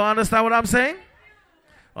 You don't understand what I'm saying?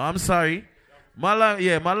 Oh, I'm sorry. My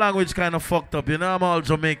language kind of fucked up. You know, I'm all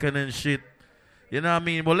Jamaican and shit. You know what I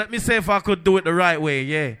mean? But let me say if I could do it the right way.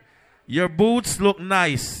 Yeah. Your boots look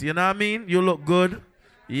nice. You know what I mean? You look good.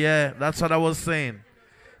 Yeah, that's what I was saying.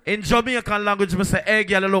 In Jamaican language, we say, hey,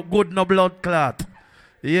 girl, you look good, no blood clot.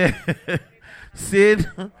 Yeah. See?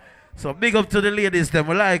 So big up to the ladies, them.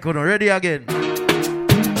 We like, you know. Ready again.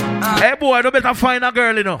 Hey, boy, you better find a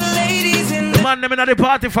girl, you know. The man, them in the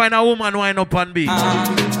party, find a woman, wind up and be.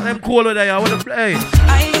 Them cool over there, what the play.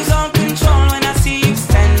 I lose all control when I see you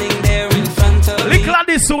standing there in front of me. Look like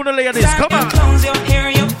this sooner, ladies. Come on. Close your hair,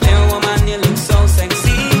 you fair woman, you look so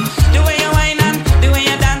sexy. The way you whine and the way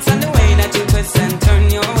you dance and the way that you twist and turn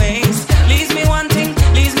your waist. Leaves me wanting,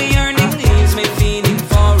 leaves me yearning, leaves me feeling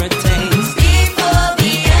for a taste. Before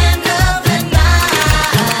the end of the night,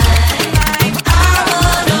 I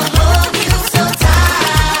wanna hold you so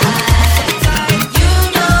tight. You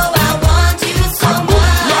know I want you so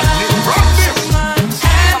much,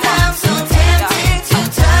 and I'm so tempted to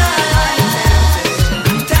touch.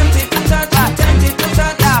 Tempted to touch, tempted to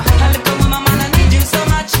touch. A little woman, man, I need you so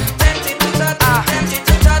much. Tempted to touch, tempted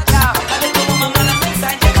to touch. A little woman, man, I'm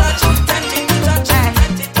inside your clutch. Tempted to touch,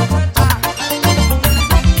 tempted to touch.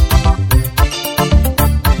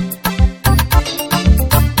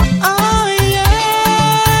 Oh yeah.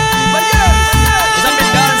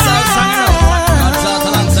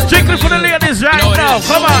 Jingle for the ladies right now.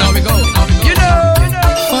 Come on. You know.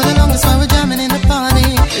 For the longest while we're jamming in the party,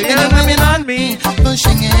 and the women on me,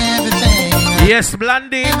 pushing everything. Yes,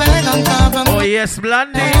 Blondie. Oh, yes,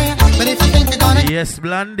 Blondie. But if you think you're gonna yes,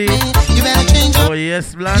 Blondie. you better change up. Oh,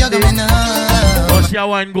 yes, Blondie. You're going up. Oh, she a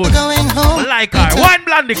wine good. Going home. Like her. Wine,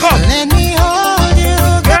 Blondie, come. Let me hold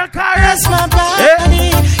you. Girl, caress my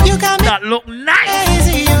body. You got me that look nice.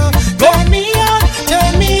 crazy. You turn me on,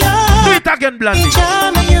 turn me on. Do it again, Blondie.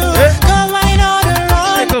 Charming you. Go wine on the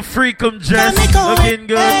run. Like a freakum dress. Got me going Looking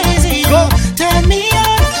good. crazy. Go. Turn me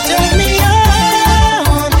on, turn me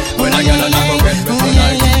on. When I get on, I go get me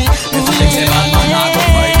tonight. If you think say bad man, I go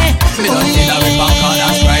fight. Me don't see that with back on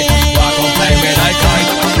that sprite. Walk up play when I cry.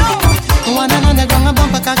 One on the ground, a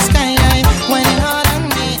bumper cock sky high. When it all on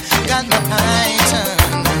me, got my python.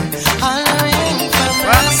 Hollering for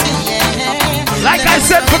mercy, yeah. Like I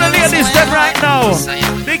said for the ladies, them right now.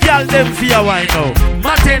 The girl, them Fiyah wine now.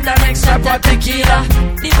 Martin, the next shot of tequila.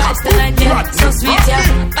 The vibes tonight, yeah, so sweet, yeah.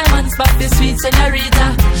 My man's back the sweet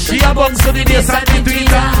señorita. She a bounce to the bass and the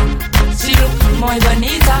tweeter. She look more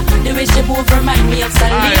bonita. The way she move remind me of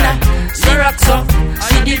Selena. She rocks up,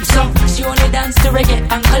 she dips up. She only dance to reggae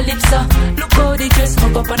and calypso. Look how the dress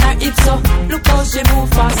hung up on her hips up. Look how she move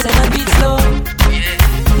fast, 7 beats slow.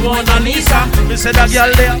 More bonita. Me say that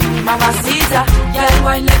girl there. Mama Caesar, girl,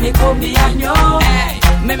 why let me come behind you? Hey,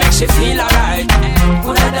 me make she feel alright.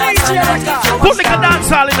 Put a dance all night. Put like a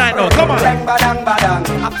dance all night now. Come on. Bang, badang, badang.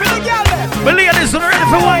 I feel the girl there. The ladies are ready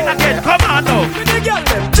for wine again. Come on now. Feel the girl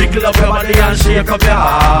there. Jiggle up your body and shake up your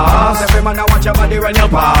ass. Every man I watch your body when you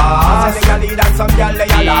pass. Any girl lead and some girl lay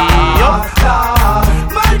a laugh.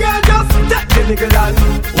 My girl just take the niggle and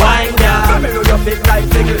wine girl. Let me know your feet like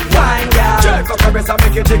jiggle. Wine girl. Jerk up your breast and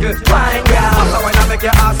make you jiggle. Wine girl. After wine I make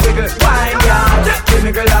your ass wiggle. Wine girl. Take the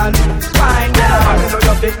niggle and wine girl. Let me know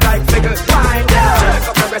your feet like jiggle. Wine girl. Jerk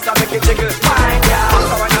up your breast and make you jiggle. Wine girl.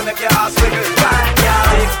 After wine I make your ass wiggle. Wine girl.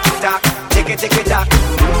 Tick tock, ticky tock.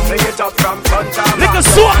 Make it up from front to back. Like a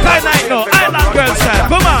soca night now. Island girl style.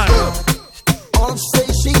 Come on. All say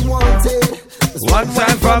she wanted. One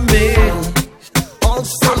time from me. All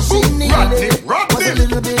say she needed. Was a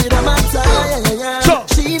little bit of my time. So.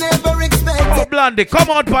 She never expected. Oh, Blondie. Come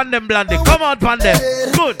out pan them, Blondie. Come out pan them.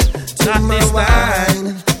 Good. Not this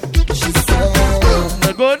time. She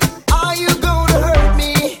said, good. are you gonna hurt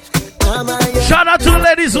me? Shout out to the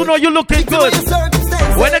ladies who know you looking good.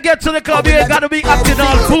 When you get to the club, you ain't gotta be acting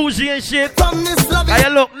all bougie and shit. And you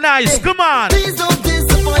look nice. Come on. Please don't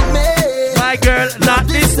disappoint me. My girl, not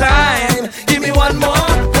this time. Give me one more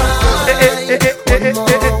wine.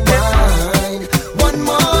 One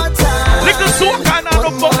more time. Little soul kind of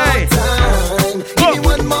look for hey. Give me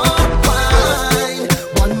one more wine.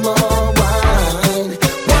 One more wine.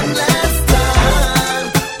 One last time.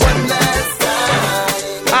 One last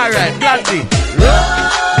time. Alright, Blondie.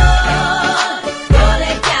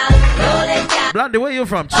 Blondie, where you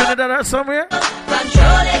from? Trinidad or somewhere?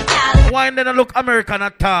 Why they don't look American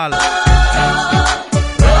at all?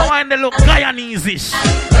 Why they look Guyanese-ish?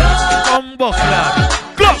 Buckler.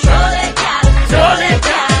 Go!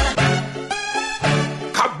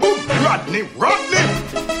 Kaboom! Rodney!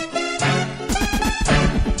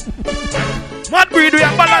 What breed we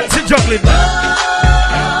are balancing juggling?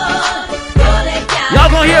 Y'all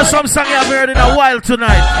gonna hear some song you haven't heard in a while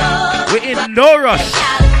tonight. We're in no rush.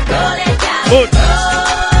 Good.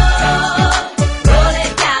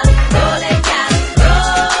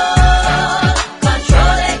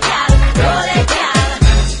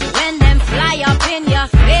 When them fly up in your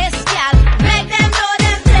face,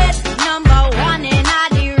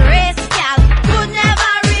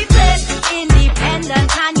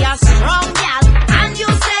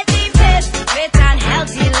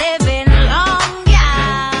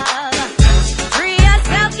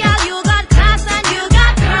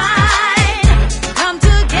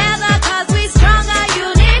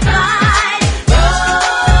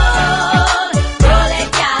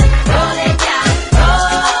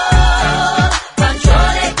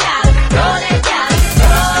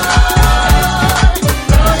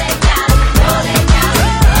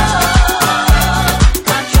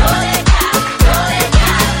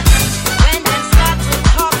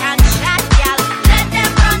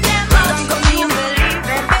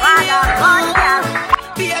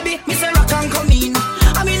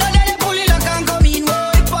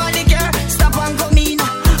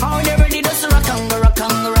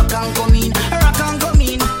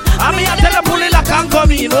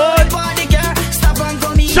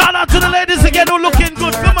 on out to the ladies again who looking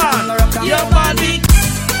good. Come on. Your body.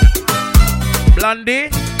 Blondie,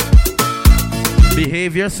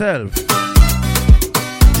 behave yourself.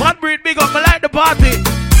 Mad breed, big up. I like the party.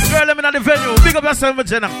 Girl, let me at the venue. Big up yourself,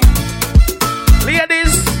 Jenna.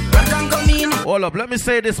 Ladies, hold up. Let me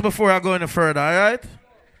say this before I go any further, alright?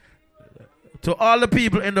 To all the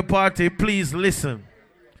people in the party, please listen.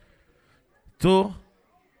 To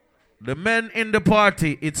the men in the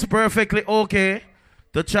party, it's perfectly okay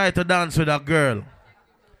to try to dance with a girl.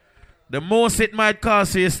 The most it might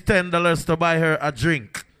cost you is $10 to buy her a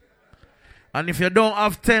drink. And if you don't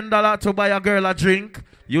have $10 to buy a girl a drink,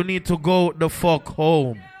 you need to go the fuck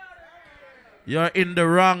home. You're in the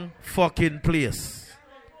wrong fucking place.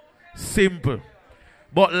 Simple.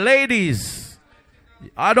 But ladies,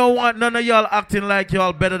 I don't want none of y'all acting like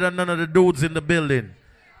y'all better than none of the dudes in the building.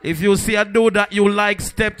 If you see a dude that you like,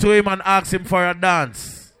 step to him and ask him for a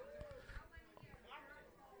dance.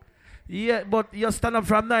 Yeah, but you stand up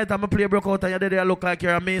from night and I play broke out and you're there look like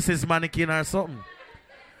you're a Macy's mannequin or something.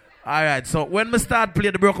 Alright, so when we start play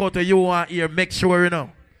the broke out you want here, make sure you know.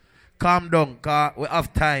 Calm down, cause we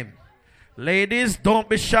have time. Ladies, don't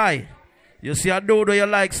be shy. You see a dude that you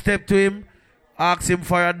like, step to him, ask him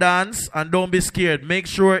for a dance, and don't be scared. Make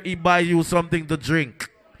sure he buy you something to drink.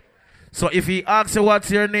 So if he asks you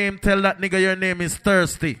what's your name, tell that nigga your name is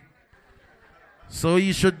Thirsty. So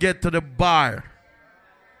he should get to the bar.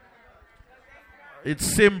 It's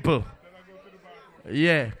simple.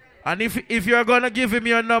 Yeah. And if you're going to give him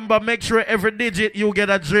your number, make sure every digit you get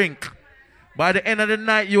a drink. By the end of the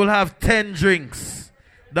night, you'll have 10 drinks.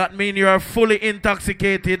 That means you are fully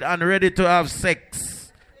intoxicated and ready to have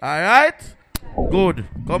sex. Alright? Good.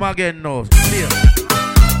 Come again now. Clear.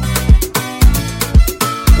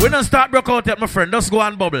 We don't start broke out yet, my friend. Just go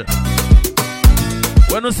and bubble.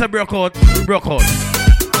 When we say broke out, we broke out.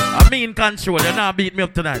 I'm in control. You're not beat me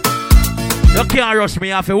up tonight. You can't rush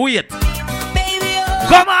me. I have to wait. Baby, oh.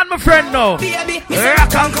 Come on, my friend, now. Baby, I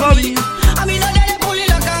can't come in. I mean, I pull it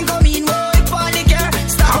like I'm coming. Boy, party car,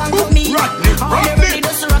 stop and come in. I'm ready to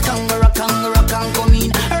rock and come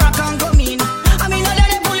in. Rock and come in. I mean,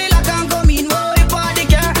 I pull it like I'm coming. Boy, party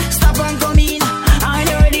car, stop and come in. I'm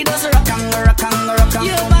ready to rock and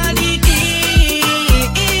your body king.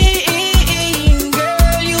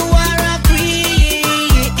 Girl, you are a queen.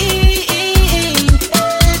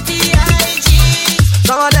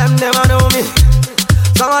 Some of them never know me.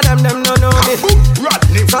 Some of them don't know me.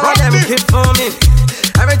 Some of them keep for me.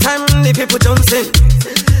 Every time the people jump in.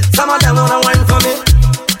 Some of them wanna wine for me.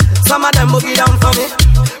 Some of them boogie down for me.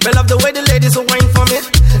 We love the way the ladies will wine for me.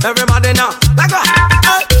 Everybody now, like a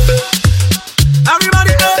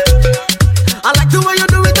everybody I like the way you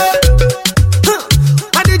do it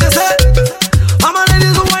What did you say? I'm a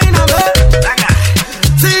ladies who wine on me.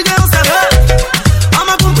 See girls step up.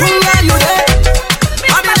 I'm a good bring you there.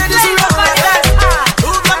 I'm the ladies who rock like that.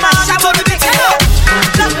 Move like my shop on the big head.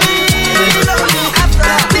 Love me.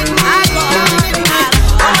 Big man.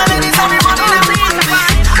 I'm a ladies everybody let me in the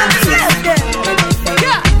fire.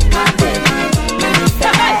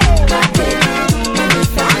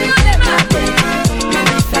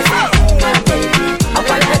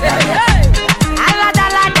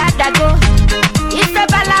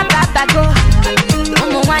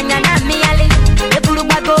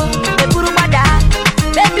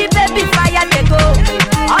 Baby, fire they go.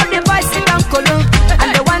 All the boys sit down colo, and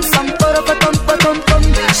they want some poro tom.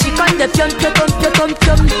 She got the pion.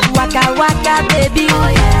 Waka waka baby,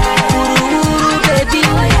 uru baby,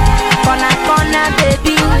 corner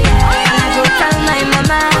baby. And I go tell my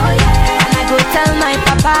mama, and I go tell my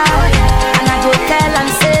papa, and I go tell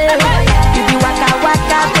and say, you be waka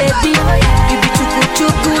baby, you be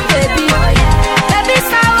chuku baby. Baby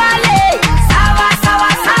sawale,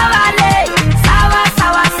 sawale.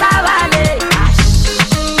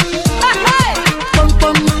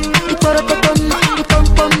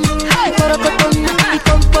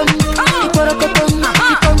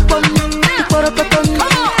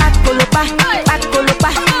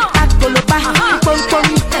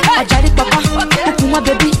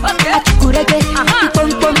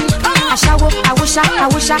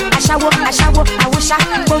 I wish I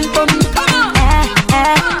boom boom.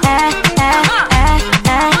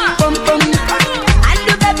 Boom boom. And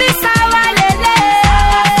the baby sawale.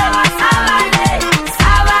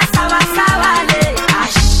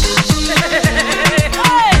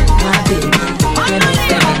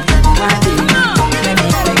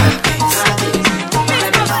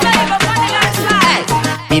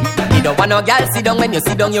 Me don't want no girl sit down. When you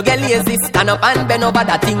sit down, you get lazy. Stand up and bend over.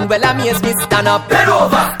 That thing well amaze me. Stand up, bend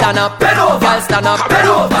over. Stand up, bend over. Girl, stand up, bend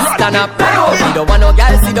over. Stand up, bend over. Me don't want no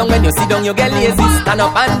girl sit down. When you sit down, you get lazy. Stand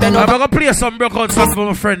up and bend over. I'm gonna play some breakout song for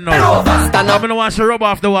my friend now. Stand up. I'm gonna want to rub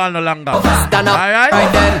off the wall no longer. Stand up. Alright?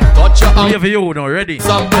 Right then. Touch your ankle. You know, ready?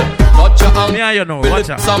 Sample. Touch your ankle. Yeah, you know. Watch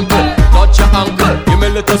out. Sample. Touch your ankle. Give me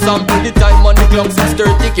a little sample. The time on the clock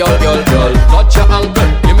 6:30. Girl. Touch your ankle.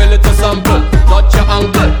 Give me a little sample. Touch your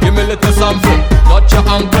ankle. Give me a little sample. Touch your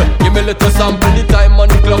ankle. Give me a little sample. The time on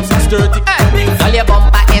the clock 6:30. Hey, girl, your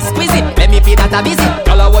bumper exquisite. Let me be that a visit.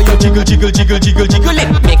 Girl, how you jiggle it.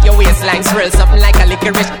 Make your waistline swirl something like a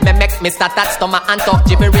licorice. Me make me start that stomach and talk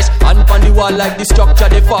gibberish. And on the wall like the structure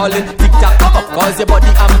they falling. Tick tock, come up, cause your body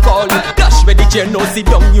I'm calling. Dash where the chair no sit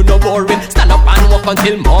down, you no boring. Stand up and walk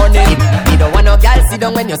until morning. Me don't want no girl sit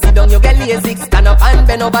down. When you sit down, you get lazy. Stand up and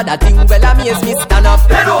bend over. That thing well amaze me. Stand up,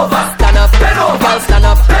 bend over. Stand up, bend over. Girl, stand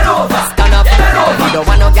up, bend over. Stand up, bend over. Me don't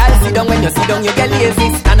want no girl sit down. When you sit down, you get lazy.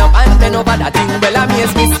 Stand up and bend over. That thing well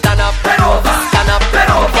amaze me. Stand up, bend over. Stand up,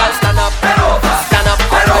 bend over. Girl, stand up, bend over. Stand up,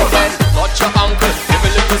 alright then. Touch your ankle, give me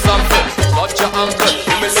a little sample. Touch your ankle,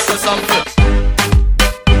 give me a little sample.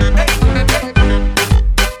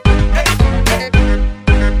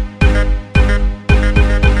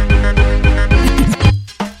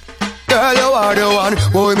 Girl, you are the one,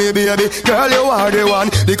 boy, me baby. Girl, you are the one.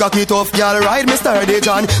 The cocky tough, girl, ride me sturdy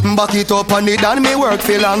John. Back it up on it and me work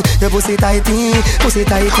for long. Your pussy tighty, pussy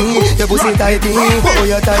tighty. Your pussy tighty, oh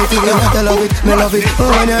you tighty. You love it, me love it.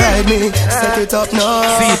 When you ride me, set it up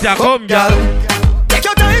now. See it, come, girl. Take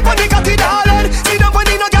your time on the cocky, darling. Sit up on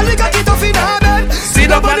it, no girl, the cocky tough in her bed.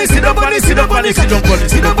 Sit up on it, sit up on it, sit up on it, sit up on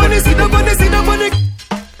it, sit up on it, sit up on it, sit up on it.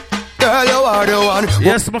 Girl, you are the one.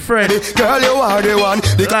 Yes, my friend. Girl, you are the one.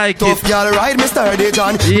 The like tough girl ride me sturdy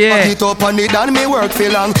John. Yeah. Back it up on it and me work for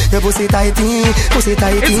long. Your pussy tighty, pussy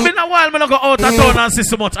tighty. It's been a while me not go out of town and see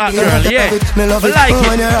so much hot girl. Yeah. Me love it like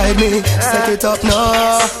when you ride me. Set it up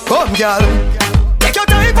now. Come, girl. Take your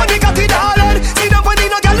time on the cocky, darling. Sit up on it,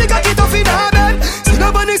 no girl, the cocky tough in her bed. Sit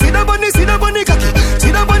up on it, sit up on it, sit up on the cocky.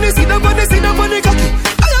 Sit up on it, sit up on it, sit up on the cocky.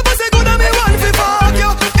 I your pussy good and me want to fuck you.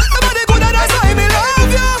 Everybody good and that's why me love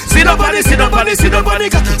you. Sit up on it, sit up on it, sit up on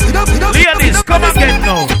it. Ladies, come again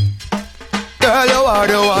now. Girl, you are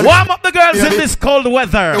the one. Warm up the girls in this cold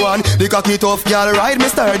weather. The cocky tough girl ride me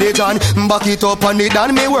sturdy John. Back it up on it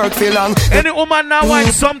and me work for long. Any woman now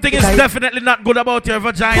wants something is definitely not good about your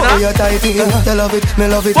vagina. Oh, you're tighty. You love it, me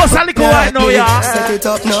love it. What's a little right now, yeah? Set it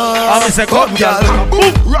up now. I'm say, come, girl.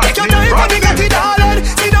 Take your time on the cocky, darling.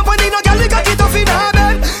 Sit up on it, no girl, the cocky tough in her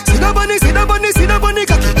bed. Sit up on it, sit up on it, sit up on the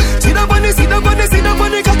cocky. Sit up on it, sit up on it, sit up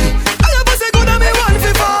on the cocky. I love you, say good and me want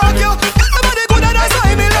to fuck you. Everybody good and that's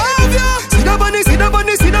why me love you. Sit up on it, sit up on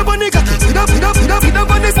it, sit up on the cocky. Sit up, sit up, sit up, sit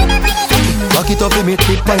up on it. Back it up with me,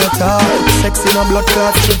 tip on your top. Sexy no blood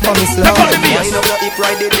clot, shit for me slow. Wind up your hip,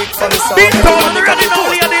 ride the dick for me soft. Big tone, ready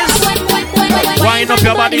now, ladies. Wind up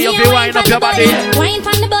your body, you feel wind up your body. Wine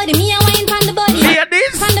from the body, me a wine from the body.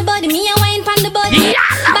 Ladies. From the body, me a wine from the body.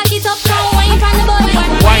 Back it up now, wine from the body.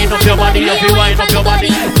 Wind up your body, you feel wind up your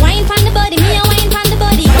body. Wine from the body, me a wine from the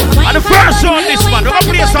body. And the first one, this man, we're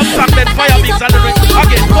gonna play some song, then Fiyah mix and the rest.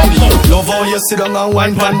 Again, come on. Love how you sit down and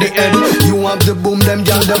wine from the head. You have the boom, them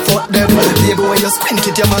gyal them fuck them. Baby, when you squint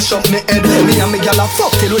it, you mash up me head. Me and me gyal a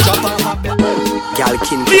fuck till we drop a gyal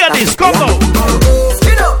king. Ladies, come on.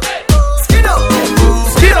 Skid up, skid up,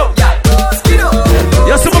 skid up, skid up.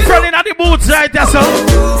 You see my friend in the boots right there, so.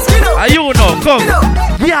 And you know, come.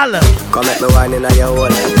 Gyal. Come make me wine in your hole.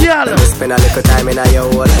 Gyal. Let me spend a little time in your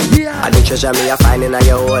hole. I the treasure me a find in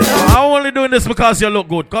your hole. I'm only doing this because you look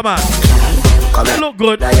good. Come on. You look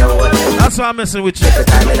good. That's why I'm messing with you.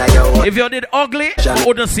 If you did ugly, I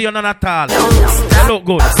wouldn't see you none at all. You look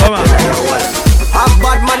good. Come on. Have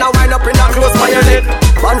bad man a wind up in a close by your head.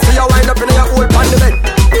 Man for your wind up in your old pan the bed.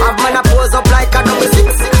 Have man a pose up like a double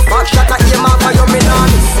six. Back shot a aim off for your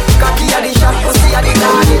minanis. Cocky a the shot, pussy a the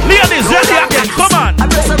daddy. Ladies, ready again. Come on. I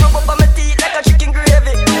press a rub up on my teeth like a chicken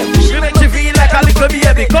gravy. She make you feel like a little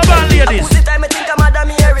baby. Come on, ladies. Pussy time I think I'm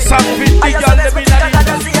Madam Mary. Something big girl, let me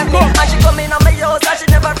know. And she come in on my house and she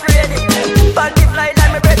never afraid it. Panty fly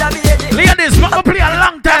like my brother baby. Ladies, we're gonna play a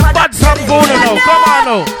long time bad song for now. Come on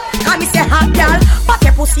now. And me say hot girl, pop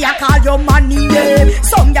your pussy and call your money name.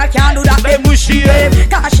 Some girl can't do that, them mushy name.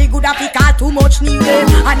 Cause she good at pick out too much name.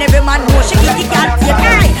 And every man know she get the girl take.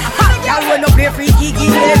 Hey, hot girl when no play freaky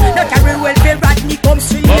game. No carry well feel Rodney come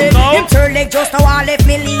straight. Him turn leg just now and left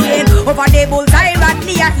me lean. Over the bullseye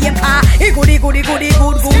Rodney at him car. He goody goody goody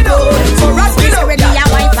good good good. So Rodney say when he a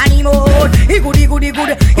wine funny mode. He goody goody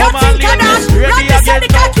good. You think of that? Rodney said the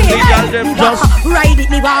cocky. Ride it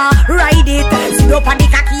me wa, ride it. Sit up on the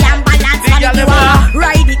cocky and ball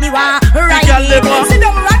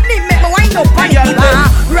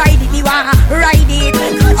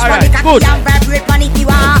good. Vibrate on it,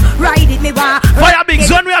 you are. Ride it, me war. Fire big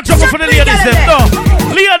zone, we are jumping for the ladies, them. No.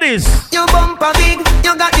 Ladies. You bumper big,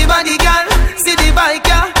 you got the body, girl. See the bike,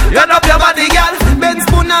 girl. You up your body, girl. Ben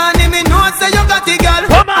spoon on him, me know say you got the girl.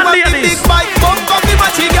 Come on, ladies. Big bike, bumper the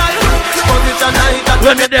matchy, girl. Position night, that's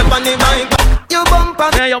when you dip on the bike. You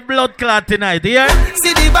bumper. Yeah, your blood clot tonight, yeah?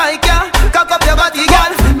 See the bike, girl. Cock up your body,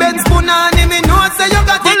 girl. Ben spoon on him, me know say you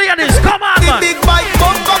got the ladies, come on, man. Big bike,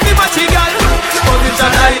 bumper the matchy, girl. Position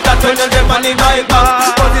night, that's when you dip on the bike.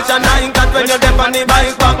 Position night, that's when you dip on the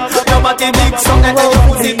bike. Your body big, so that you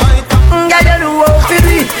pussy bike. Girl, you know how to do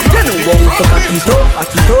it. You know how to back it up,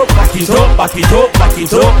 back it up, back it up, back it up, back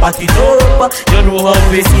it up, back it up. You know how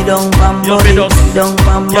to sit down, bam body, sit down,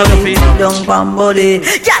 bam body, sit down, bam body.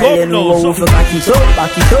 Girl, you know how to back it up,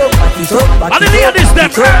 back it up, back it up, back it up. And the ladies,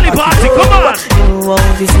 them early party, come on. You know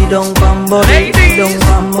how to sit down, bam body, sit down,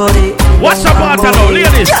 bam body. What's the party now,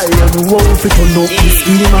 ladies? Girl, you know how to turn up the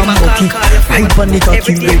steam and bucky. Right on the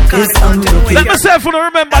cocky, breakfast and milky. Let myself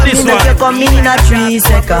remember this one. You come in a 3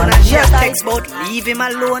 seconds. Just text about leave him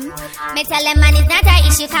alone. Me tell them man it's not a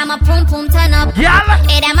issue, come a pum pum turn up. Yeah.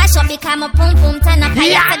 Hey, them a shop become a pum pum turn up.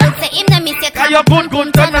 I have to say him the miss you come a pum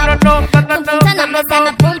pum turn up. Pum pum turn up, me say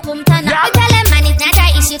me pum pum turn up. Me tell them man it's not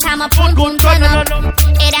a issue, come a pum pum turn up.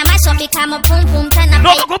 Hey, them a shop become a pum pum turn up.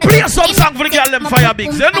 No, go play some song for the girl them Fire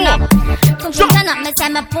Bigs, you know. Pum pum turn up, me say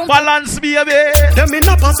me pum. Balance baby. Them in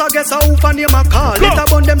a pass, I guess I hope and name a call. Let a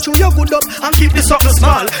bun them chew your good up and keep the something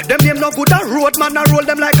small. Them name no good a road man, I roll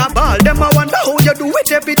them like a ball. Them a wonder how you do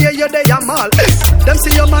it every day, you day a mall. Them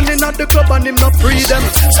see your man in at the club and him not free them.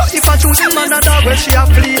 So if I choose him and a dog, well she a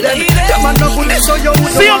flee them. Them a no good so you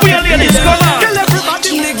would see how we are ladies, come on. Tell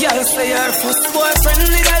everybody. The girl say her first boyfriend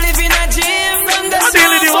did a live in a gym. From the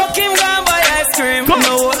fuck him gone buy ice cream.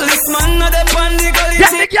 No, this man not the pan the gully.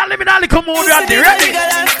 Yeah, the girl live in all the commode right there, ready?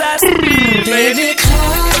 Baby, come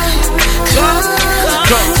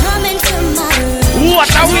into my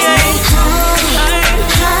what are we?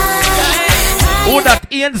 Oh, that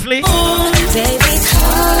Ainsley. baby,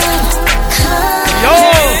 Yo.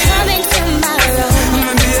 come into my room.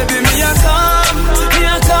 baby, me a come.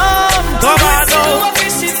 Come on, no.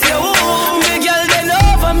 Me girl they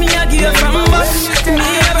love me a give from back. Me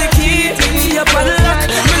have the key to your padlock.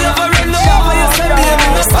 Me love her run over you say baby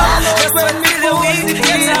no stop. Just when me the weed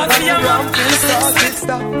get out of your mouth.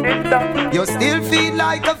 You still feel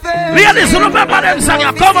like a fair. Ladies, remember them song,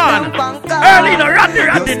 come on. Early, no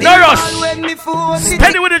randy, no rush.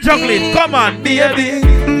 Steady with the juggling, come on, baby.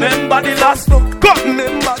 Remember the last fuck. Come.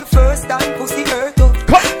 Remember the first time pussy hurt up.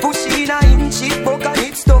 Push in a inch, it broke and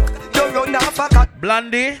it stuck. You run off a cat.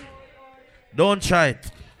 Blondie, don't try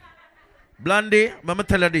it. Blondie, let me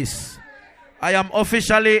tell you this. I am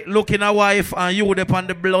officially looking a wife and you upon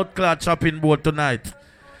the blood clot chopping board tonight.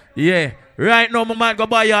 Yeah. Right now, I might go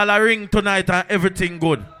buy y'all a ring tonight and everything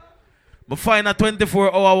good. I find a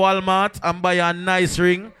 24-hour Walmart and buy a nice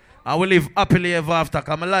ring. And we live happily ever after.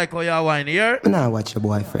 Cause I like how you wine here. Now watch your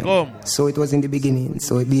boyfriend. Come. So it was in the beginning,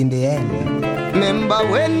 so it be in the end. Remember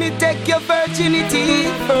when me take your virginity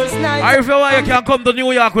first night. I feel why you can come to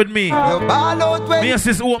New York with me. You ball out when me and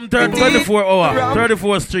sis open 24 hour,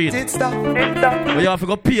 34th Street. But you have to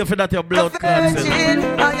go pay for that your blood clot.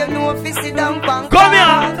 Come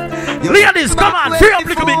here. Ladies, come on. Free up a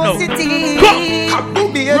little bit now. Come.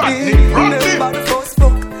 Remember the first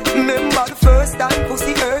fuck. Remember the first time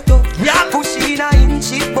pussy hurt up. Yeah. Push in a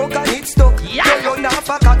inch, it broke and it stuck. Yeah. You run off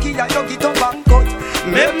a cocky and you get up and cut.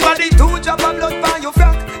 Remember the 2 drop of blood by your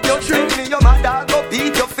frack. You tell me your mother go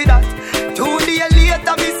beat you for that. 2 days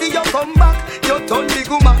later me see you come back. You turn big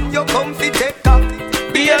woman, you come fi take up.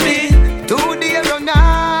 Baby, 2 days run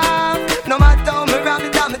off. No matter how me ram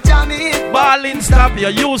it, I'm jamming. Balling stop, you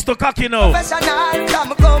used to cocky now. Professional,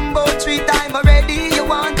 I'm combo 3 times already. You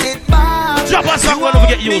want it back. Drop a song when we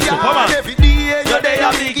get used to, come on. Every day you're there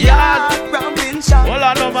a big yard. Rambling shot. Hold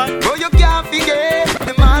on, no man. Bro, you can't forget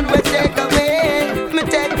the man will take away. Me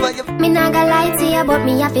take what you. Me not gonna lie to you, but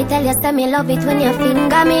me have to tell you, say me love it when you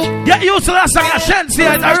finger me. Get used to that song, you shan't see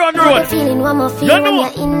it around the road. Feeling one more feel when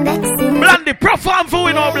you're indexing. Blondie, perform for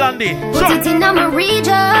we know Blondie. Put it in my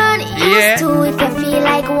region. Yeah. To if you feel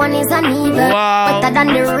like one is uneven. Wow. Better than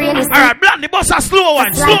the rain is. Alright, Blondie, boss a slow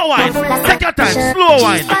wine, slow wine. Take your time, slow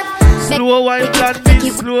wine. Slow wine, Blondie,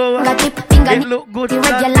 slow wine. It look good,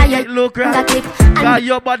 Blondie, it look right. Got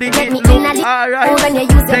your body, it look alright.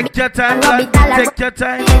 Take your time, Blondie, take your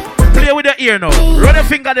time. Play with your ear now. Run your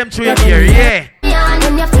finger them through your ear, yeah.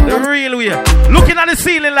 The real way. Looking at the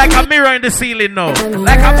ceiling like a mirror in the ceiling now.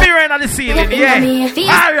 Like a mirror in the ceiling, yeah.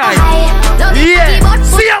 Alright. Yeah.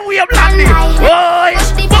 See how we are Blondie. Oh,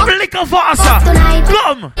 Come liquor faster.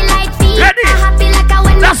 Come. Ready?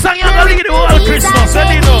 That song you're gonna lead the whole Christmas.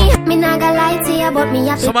 You know. Me not gonna lie to you, but me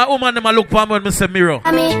happy. So my woman them a look for me when me say mirror.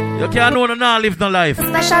 You can't know no live no life.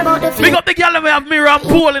 Special about the Big up the girl that have mirror and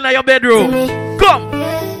pool in your bedroom. Come.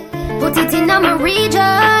 Put it in my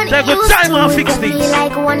region. Take good time and fix things.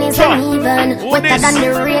 Like one is uneven. Wetter than the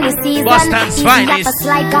rainy season. Boston's finest. Easy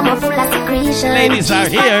like I'm full of secretion. Ladies are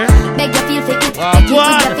here. Beg you feel fit it. Take it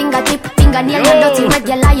with your fingertip. Fingernail and dirty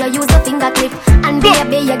regular. You use a finger clip. And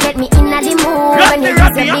baby, you get me in the mood. When you use a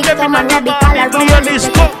big thumb and rub it all around my lips.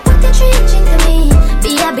 Put the trench into me.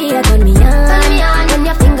 Be a turn me on. When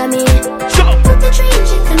you finger me. Put the trench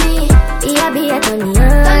into me. Be a turn me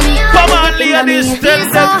on. Come on, ladies, tell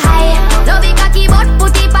them. Love it cocky but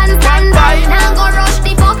put it on standby. Now go rush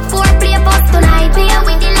the fuck for play post tonight. Play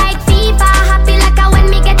with it like FIFA. Happy like a when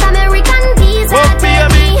me get American visa. Take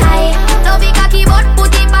me high. Love it cocky but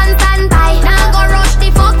put it on standby. Now go rush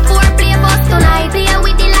the fuck for play post tonight. Play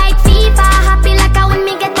with it like FIFA. Happy like a when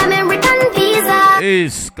me get American visa.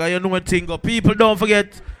 Yes, cause you know one thing. People don't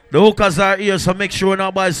forget the hookers are here, so make sure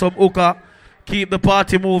now buy some hookah. Keep the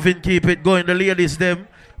party moving, keep it going. The ladies them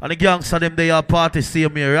and the gangster them they are party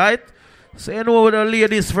same here, right? So you know the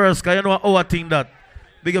ladies first, cause you know our thing that.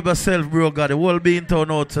 Big up yourself, bro. God, the whole be in town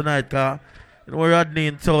out tonight, cause you know we're Rodney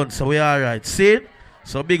in town, so we alright. See?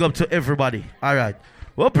 So big up to everybody. Alright.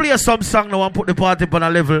 We'll play some song now and put the party on a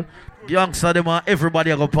level. Youngster them and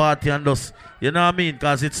everybody go party and us. You know what I mean?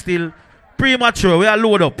 Cause it's still premature. We are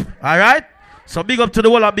load up. Alright? So big up to the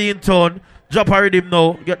whole of be in town. Drop a rhythm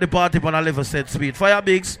now. Get the party on a level set speed. Fire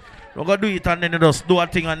bigs. We're gonna do it and then just do a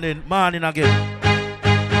thing and then morning again.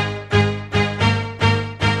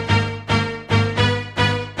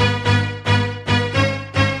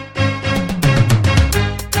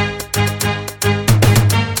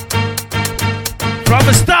 From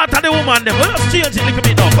the start of the woman, them. Let's change it a little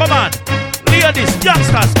bit now. Come on. Ladies,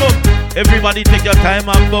 youngsters, come. Everybody take your time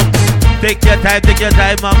and bounce. Take your time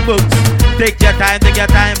and bounce. Take your time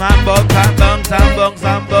and bounce and bounce and bounce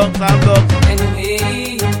and bounce and bounce.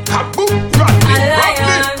 Anyway, kaboom, Rodney.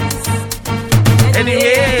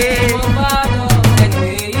 Anyway,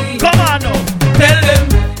 come on now. Tell them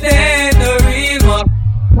they ain't the real one.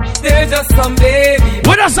 They're just some baby.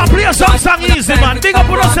 We just play some song easy, man. Big up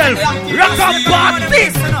on yourself. Rock up party.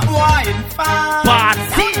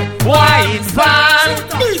 Wine fan.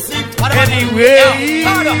 Anyway.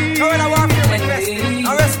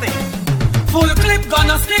 Full clip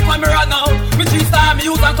gonna stick when me run out. Me 3-star me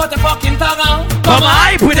use and cut the fucking tongue out. Come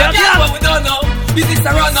on, put it yeah, but we don't know. This is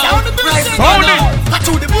a run out. Sound it. I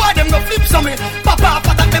chew the boy them go flip some me. Papa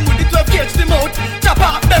attack them with the 12 gauge the mouth. Chop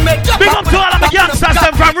off them head. Big up to all of the youngsters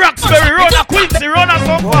them from Roxbury, run a Quincy, run a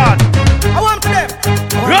Sunford. I want to them.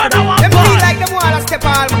 Run a one them feel like them wanna step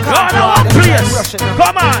on my car. Run a one place.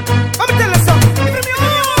 Come on. Let me tell you something.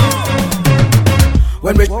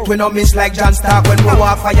 When we no miss like John Stark. When we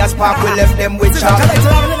walk fire spark, we left them with chalk.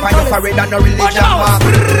 Find a parade and no religion mark.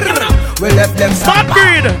 We left them stop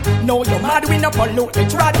greed. No, you're mad, we no pollute the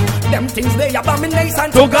trad. Them things they abomination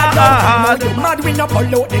to God. No, you're mad, we no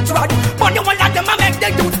pollute the trad. But you will let them make the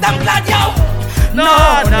dudes them glad, yo. No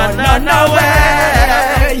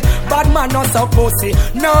way. Bad man no so pussy.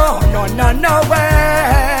 No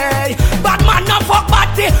way. Bad man no fuck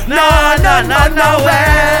body. No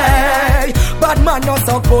way. Bad man no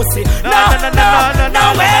so pussy. No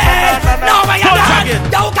way. No way.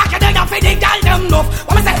 Yo, cocky they a feeding girl them tough.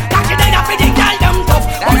 What me say? Cocky they a feeding girl them tough.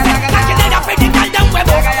 What me say? Cocky they a feeding girl them web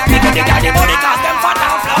off. Make the girl the body cause them fat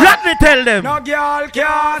and flat. Let me tell them. No girl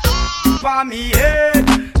can't for me head.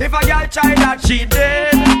 If a girl try that she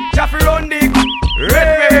dead. Just run the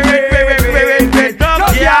red. No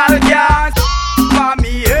girl can't for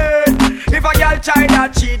me head. If a girl try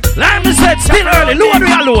that she dead. Like me said, still early. Load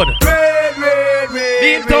we are load.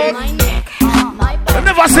 Deep down. I've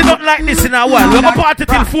never seen nothing like this in a while. We're going to party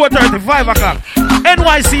till 4:30, 5 o'clock.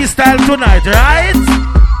 NYC style tonight, right?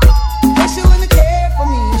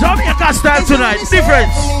 Jamaica style tonight.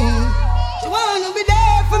 Difference. She wanna be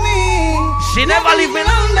there for me. She never leave me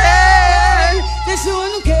alone. Say she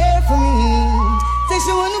wanna care for me. Say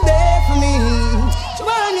she wanna be there for me. She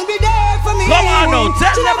wanna be there for me. Come on now,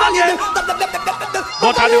 tell them again.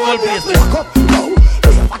 What are the whole place?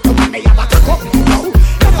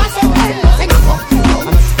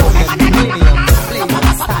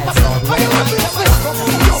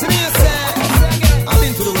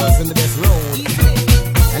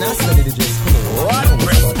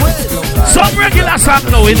 Some regular song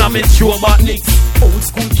now in a show about nicks. Old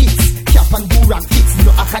school kids, cap and do rank fits,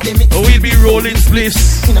 no academic. We'll be rolling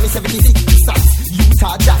spliffs. In a 76 stats,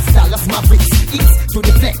 Utah Jazz, Dallas Mavericks, it's to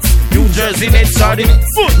the flex. New Jersey Nets are the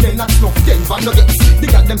foot. Then not snuff, then Van Nuggets. The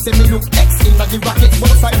girl them say me look X in the rocket.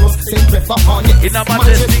 Both Cyrus, same prefer Hornet. In a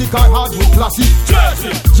Majestic car hardwood classy.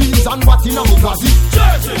 Jersey. Jeans and what in a me classy.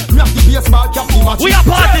 Jersey. Me have the baseball cap the match. We are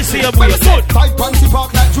party see a boy. Good. Five Fancy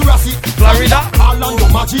Park like Jurassic. Florida. Orlando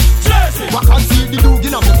Magic. Jersey. What can see the dog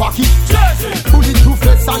in a me pocket. Jersey. Bulletproof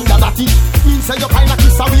vest and Galati. Mean say you kinda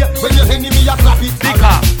kiss away when your enemy a clap it.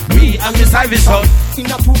 Because we and Miss Ivyson. In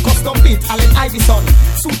a two custom beat, Allen Ivyson.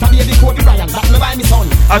 Suit a baby Kobe Bryant, that me buy me son.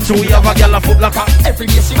 And so we have a girl a foot locker. Every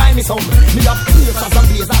day she buy me some. Me have blazers and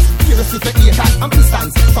blazers. Here's the haters and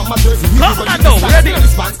pistons. From my jersey, me come on now, ready?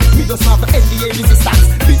 Me just have the NBA resistance.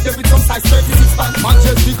 Beat them with some size 36 pants.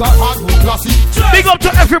 Manchester got hardwood classy. Big up to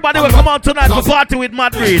everybody who come out tonight to party with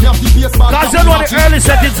Madrid. Cause you know the early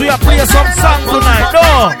settings we are playing some song tonight.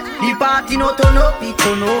 No. The party no turn up, it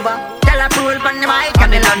turn over. Tell a pull on the mic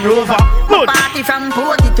and the Land Rover. Good. Party from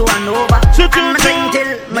 40 to Hanover. And me drink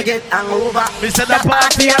till me get hangover. Me said the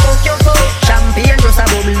party about your foot. Champagne just a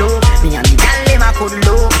bubble low. Me and the gal them a cuddle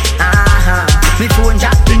low. Me phone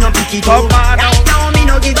jack, me no pick it up. Right now me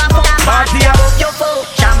no give a fuck. Party about your foot.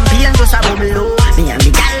 Champagne just a bubble low. Me and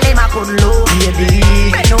the gal them a cuddle low. Baby,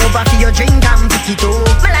 bend over for your drink and pick it up.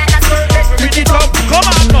 Me like that girl, pick it up. Come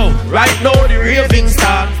on now. Right now the raving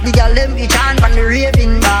star. The girl them be chant from the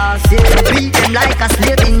raving bars. Beat them like a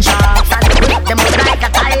slaving shark. And whip them up like a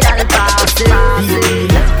tidal pass.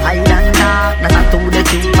 Island dark, not a to the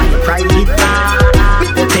tube by your private car. We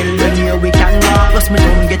go tell them here we can walk. Plus me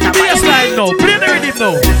don't get a baseline now, play the rhythm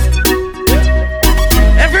now.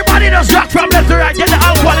 Everybody just rock from left to right. Get the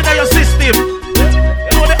alcohol in your system.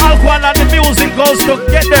 You know the alcohol and the music goes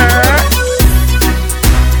together.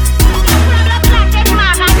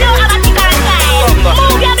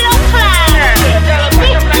 Move your blood flat.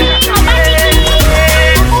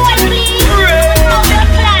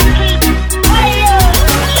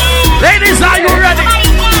 Ladies, are you ready?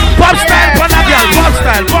 Pop style,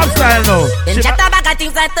 pop style now. Them chat about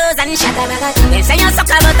things like toes and shit. They say you suck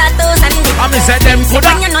about that toes and I mean say them good.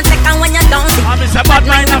 When you not second when you don't. I mean say bad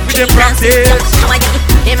mind after them practice.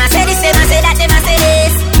 They must say this, they must say that, they must say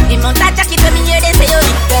this. The mount that jacket when me hear they say you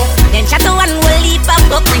hit. Them chat to one will leave a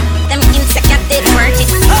book. Them insecure they merge it.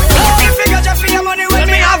 Figure just for your money when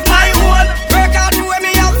me have my own. Work out to when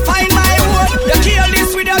me have find my own. You kill this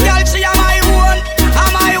with your girl, she am my own.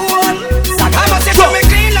 I'm my own. I must say me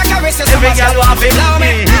clean like a racist. Every girl want to love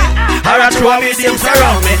me. Or a throw me them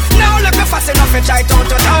surround me. Now look me fast enough and try to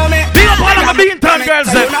tell me. Big up all of my Beantown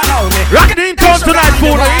girls. Rock the Beantown tonight,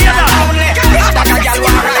 fool.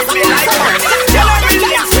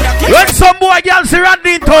 When some boy girls see Rock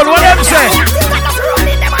the Beantown, what them say?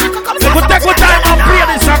 We could take our time and play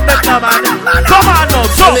this song now, man. Come on now,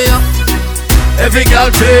 so every girl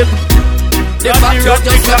trip. The back road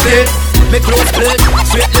just a bit. Me close plate,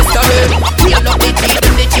 sweet Mr. Big. We love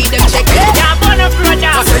the cheat, them check it. Yeah, man, a brother.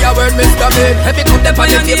 I say a word, Mr. Big. Every good them on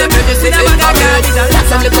the table, baby, sit in the bed.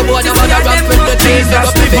 Some little boy, them on the rock with the cheese.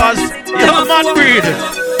 That's because you're a man breed.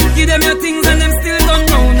 Give them your things and them still turn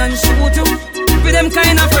round and shoot you. With them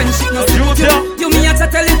kind of friendship, no shoot you. You me a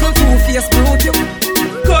chat a little two-face brute you.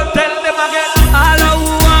 Go tell them again. All of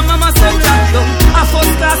who are mama some lock down. A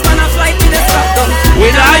first class man a flight with a strap down. We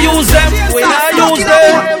not use them, we not use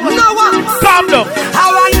them. No one. Calm down.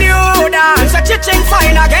 How a new dance, a chiching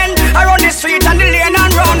fine again. Around the street and the lane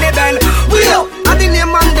and round the bend. We up, and the name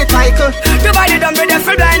and the title. Divided them with the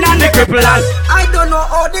full blind and the cripple. I don't know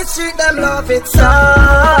how the street them love it so.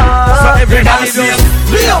 So everybody do.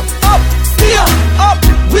 We up, we up,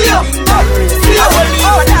 we up, we up, we up,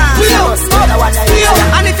 we up, we up.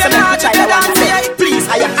 And if you're not to dance, please,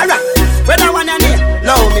 I am a rock. When I wanna near,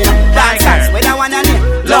 low me no. Dancers, when I wanna near,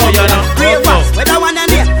 low you know. Ravers, when I wanna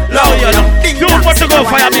near, low you know. You want to go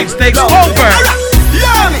for your mixtapes over.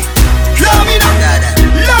 Love me, love me now,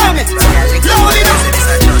 love me, love me now,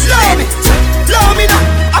 love me, love me now.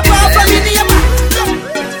 Apart from me,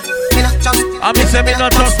 I mean say me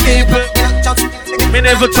not trust people. Me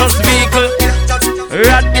never trust vehicle.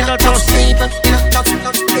 Rat me not trust people.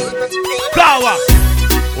 Flower.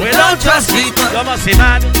 We don't trust people. You must see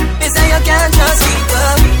man. Me say you can't trust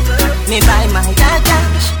people. Me buy my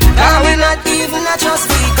cash. I will not even trust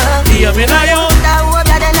people. Hear me now, yo.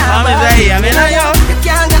 I'm in the hear me now, yo. You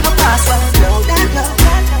can't get a password. No, that.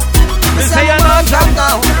 Me say you don't trust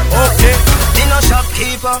now. Okay. Me no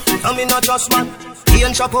shopkeeper. And me no trust man. He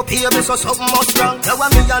and shop up here, so something must wrong. Now I'm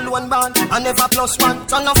me alone band, I never plus one.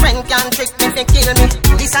 So no friend can trick me, they kill me.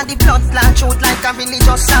 This and the blood plant shoot like a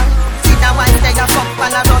religious song. See the wife, they a fuck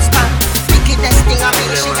when I just bang. Wickedest thing I mean,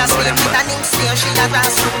 she a sleep with a ning steel, she a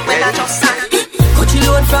grass when I just sang. Cut you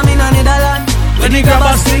load from in a Netherland. When the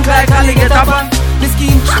grabbers sink like alligator pan. The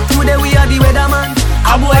scheme hot to the weatherman.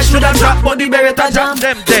 A boy should have dropped, but the Beretta jam.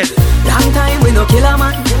 Them dead. Long time we no kill a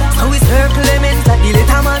man. Now we circle elements like the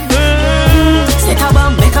little man. Set a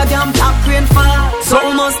bomb, make a damn top rain fall. So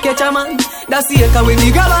almost catch a man. That's the echo when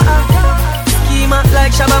we grab a schema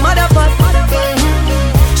like Shabba motherfucker.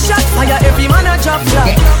 Shot fire, every man a drop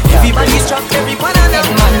flag. Everybody's trapped, every man a drop.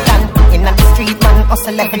 Man can in the street, man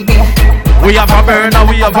hustle every day. We have a burner,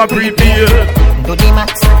 we have a prepare. Do the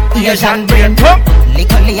max, Asian brain.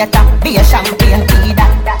 Little later, be a champagne tea that.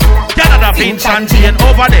 Canada Finch and Jane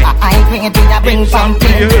over there. I grade me a bring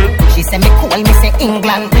champagne. She say me cool, me say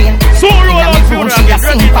England rain. So roll out through she a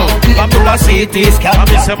sing pumpkin. Babula CT scan. I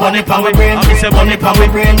miss a money power brain. I miss a money power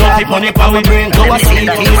brain. Dirty money power brain. Go a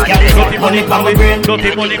CT scan. Dirty money power brain.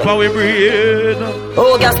 Dirty money power brain.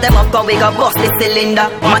 Oh, gas them up, cause we got bust the cylinder.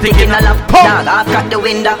 Matic in a lap, dog, I've got the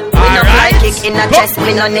window. We no fly kick in a chest,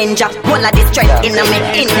 we no ninja. All of the strength in a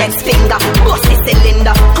mid index finger. Bust the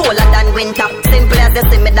cylinder, colder than winter. Simple as the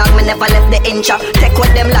see me dog, me never left the inch. Take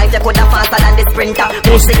with them life, you coulda faster than the sprinter.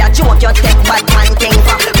 Pussy a joke, you take bad man thing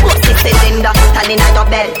for. Bust the cylinder, standing at your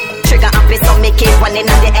bed. Trigger happy, so me keep one in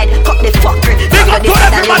the head. Cut the fucker. Big up to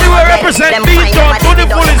everybody we represent Beaton. To the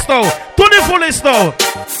fullest now. To the fullest now.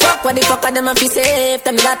 Fuck what the fuck are them a fi safe.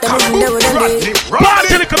 Tell me that them in there with them day.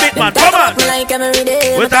 Party the commitment, come on. Like every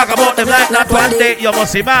day. We talk about them like not one day. You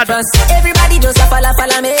must see mad. Everybody just a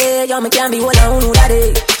follow me. Yo, me can't be one on who that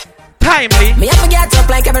day. Timely. Me have to get up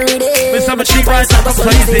like every day. With some cheap price up so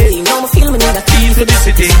easy. Now me feel me need a keys to the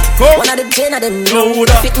city. One of the gen of them know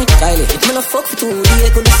that fit me. Kylie, if me no fuck for 2 days,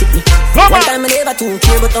 could be sick me. One time me never too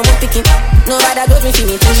care, but I'm picking. Nobody got me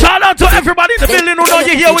feeling. Shout out to everybody in the building who know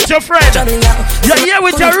you're here with your friend. You're here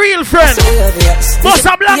with your real friend. Bust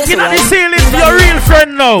a blank in the ceiling for your real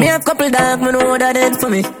friend now. Me have couple dog, me know that dead for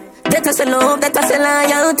me. That I say love, that I say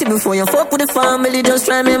loyalty. Before you fuck with the family, just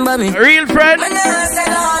try remember me. Real friend. I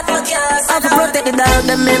have to protect the dog,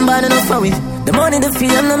 them member enough for it. The money, the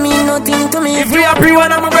fame, no mean nothing to me. If we are free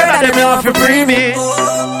one of my brother, then you have to free me.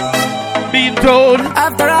 Being told.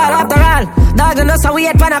 After all, dog and us, we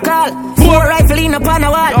had pan a call. 4 rifle in upon a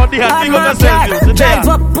wall. Hard man car. Drive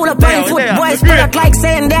up, pull up on foot. Boys pull up like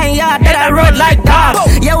saying, damn, yeah, that I rode like dog.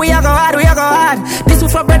 Yeah, we are go hard. This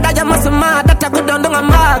was for bread that you must mad. That I could done a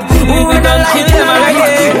mag. Who don't kill them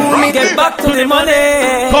already? Who me get back to the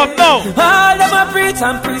money? Come now. All them a preach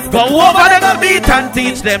and preach. Go over them a beat and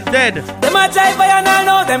teach them dead. Them a jive and I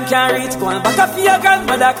know them can't reach. Go on back up for your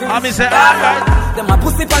grandmother. I me say, alright. Them a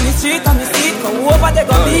pussy on the street and the street. Go over they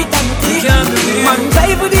go beat and teach. Man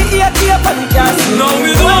jive with the ear to your panic. No,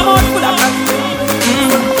 we do a mouth full of cat.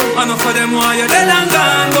 I know for them why you're dead and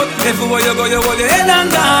gone. But everywhere you go, you hold your head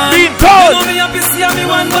and gone. Be told. You know me happy see me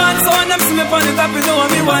one band. So when them see me on the top, you know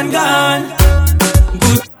me one gone.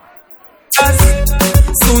 Good.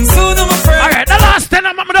 Soon, my friend. Alright, the last 10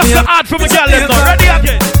 I'm gonna have to add from a girl. Let's go. Ready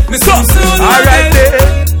again. So, alright,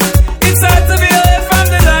 it's hard to be away from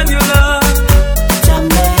the land you love.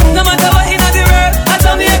 No matter what in the world, I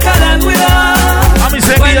Jamaica land we love. I'm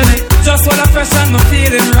saying, just when I'm fresh and I'm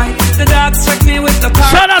feeling right. The dogs check me with the car.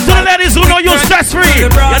 Shout out to the ladies who know you stress free. You're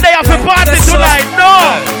there for party tonight. No.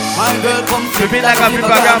 My girl come flip it like a flip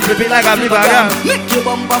around, flip it like a flip around. Make your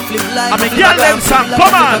bumper flip like I mean, girl, them song,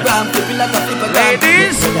 come on.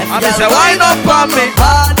 Ladies, I mean, say, wine up on me.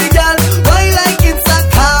 Party girl, why like it's a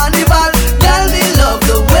carnival? Girl, me love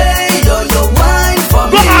the way you wine for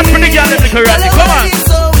me. Go on for the girl in the karate, come on.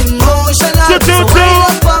 So emotional, so wine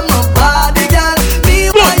up on my body, girl.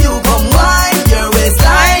 Me why you come wine your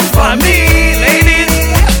waistline for me, ladies.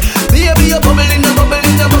 Baby, you're bubbling, baby.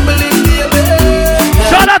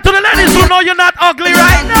 Shout out to the ladies who know you're not ugly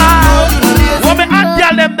right now. What me and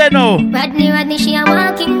tell them they know. Rodney, she a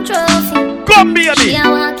walking trophy. Come baby. She a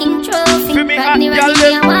walking trophy. For me Rodney, and tell she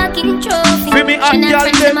a them. walking trophy. For me and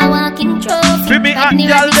tell them. a walking trophy. For me and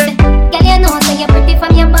tell them. Girl, you know say you're pretty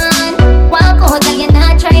from your band. Walk out, girl, you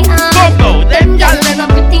not try hard. Go, them girl, they go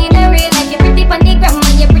pretty in a real life. You're pretty from the ground,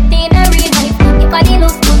 and you're pretty in a real life. Your body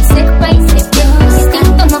look good, step by step. You skin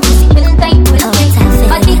turn up, pussy will tight, will tight.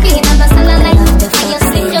 Body clean and a salad. And your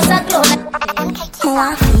skin just a glow.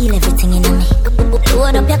 I feel everything in me.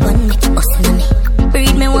 Load up your gun, make it bust in me.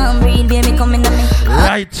 Breed me one, breed, baby, come in me.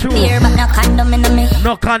 Right true. Beer, but no condom in me.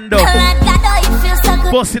 No condom. God, oh, you feel so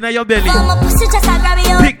good. Bust in your belly. My pussy just a grab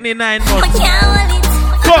you. Pick me 9 months. I can't hold it.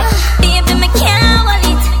 Go. Baby, me can't hold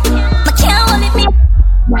it. I can't hold it.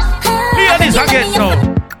 Hear this again, so.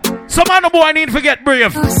 Some man no boy need to get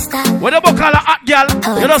brave. When the book call a hot girl,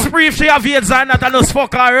 you just brief she have AIDS or not and just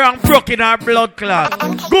fuck her around, broke in her blood clot.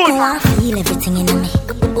 Good. I feel everything in me.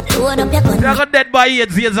 Load up your gun. You're dead by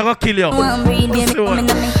AIDS, AIDS are gonna kill you.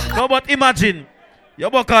 No, but imagine. You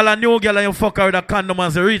book call a new girl and you fuck her with a condom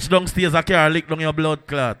as you reach downstairs a car lick down your blood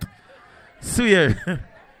clot. Swear.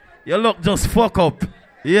 You look just fuck up.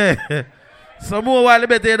 Yeah. So more while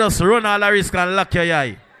better you just run all the risk and lock your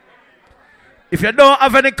eye. If you don't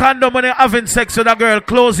have any condom when you're having sex with a girl,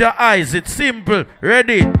 close your eyes. It's simple.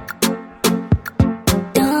 Ready?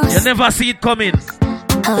 You never see it coming.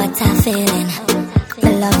 What a feeling.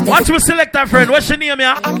 Watch me select a friend. What's your name,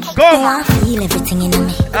 yeah? Go. I feel everything in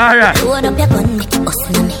me. Alright. Load up your gun, make it bust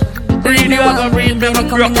in me. Breathe, you are gonna breathe, make me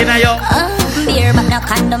rock in you. Beer, but no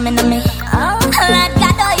condom in me. Lord God,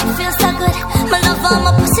 oh, you feel so good. My love for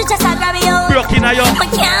my pussy, just I grab you. Rock in you.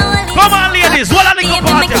 Come on, ladies. What are the good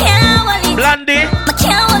party? Blondie.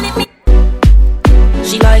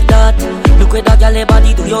 She like that. Look with that girl,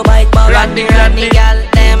 body do your bike back. Blondie, girl,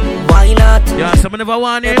 them. Why not? Yeah, someone never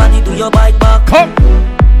want it. Body do your bike back. Come.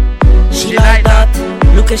 She like that.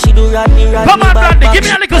 Look at she do Rodney. Come on, Blondie, give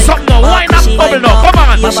me a little something now. Why not bubble now? Come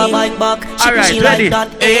on. Bike back. Alright, she ready.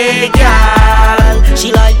 Like that. Hey, girl.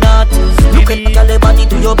 She like that. Look at that girl, body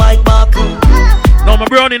do your bike back. No, my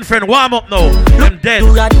browning friend, warm up now. I'm dead.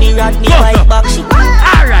 Do Rodney, bike back.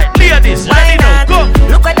 Alright, ladies, ready now. Go.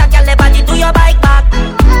 Look at that girl, body do your bike back.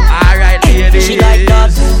 Alright, ladies. She like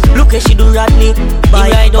that. Look at she do Rodney.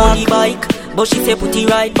 Bike ride on the bike. But she say put it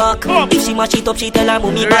right back. If she mash it up, she tell her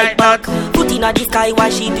mommy right back. Put in at the sky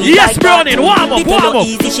while she do it yes, like browning, warm up, warm up.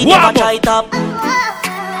 Easy, she warm never try it up.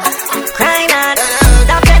 Cry not.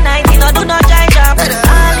 Stop the night, you know do not try job.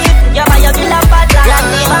 All it, you buy your bill of bad luck. Rock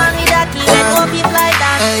me on with that key, let go people like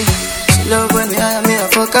that. Hey, she love when me have me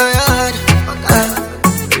a fuck her hard.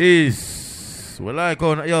 Is well like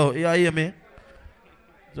on yo, you hear me?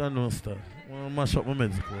 John no start. I mash up my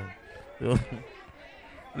meds. Yo.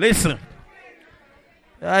 Listen.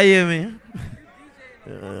 You hear me?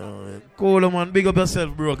 Cool man, big up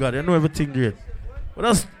yourself, bro. God, you know everything great. But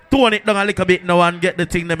just tone it down a little bit now and get the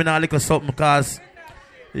thing them in a little something because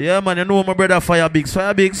yeah man, you know my brother Fire Bigs, so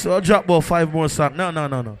I'll drop about 5 more songs.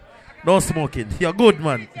 No. Don't smoke it. You're good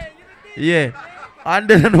man. Yeah. And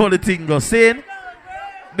then you know the thing goes. Saying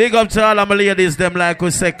big up to all of my ladies, them like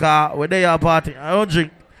we say, where they are partying. I don't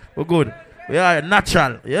drink. We're good. We are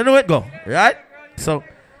natural. You know it go. Right? So,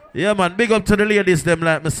 yeah, man. Big up to the ladies, them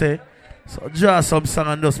like me say. So, just some song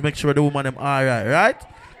and just make sure the woman them alright. Right?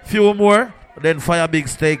 Few more. Then Fire Big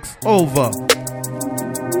takes over. Oh,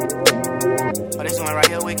 this one right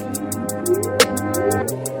here, Wick.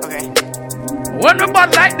 Okay. When we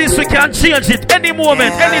bad like this, we can change it any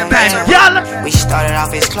moment, anytime. Y'all. We started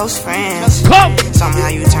off as close friends. Come. Somehow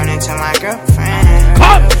you turned into my girlfriend.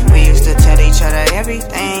 Come. We used to tell each other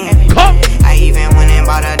everything. Come. I even went and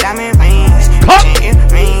bought her diamond rings. Come.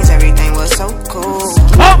 Earrings, everything was so cool.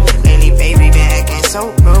 Come. Lately, baby, been acting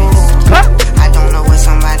so rude. Come. I don't know what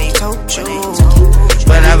somebody told you,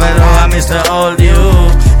 but I know I miss to hold you.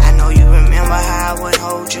 I know you remember how I would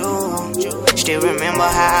hold you. Still remember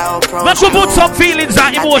how I approached let's put some feelings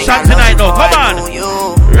and emotions tonight now. Come on.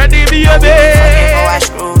 Ready, baby.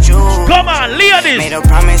 Come on, ladies. Made a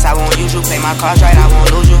promise I won't use you. Play my cards right, I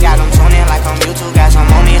won't lose you. Got them tuning like I'm YouTube. Got some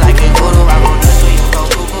on me like a voodoo. I won't lose you. Go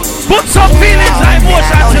cuckoo. Put some feelings and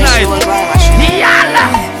emotions tonight. Yalla.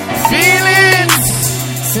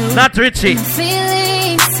 Feelings. Not Richie.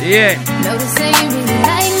 Yeah. Notice that you really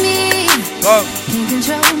like me. Come. Can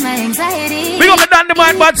control my anxiety. We gonna done the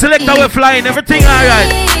man bad selector, we're flying, everything alright.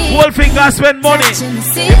 Whole finger spend money.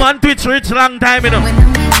 The man Twitch rich long time, you know.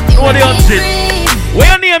 What the shit? Where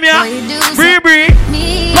your name, yeah? Bree.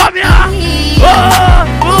 Come here. Come.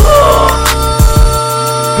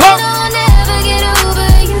 I'll never get over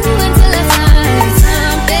you until I find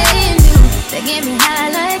something new that get me high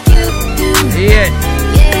like you do. Yeah.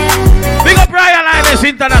 Big up Royal Islands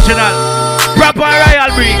International. Proper Royal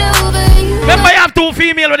Bree. Remember you have 2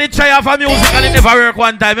 female when they try out for music and it never work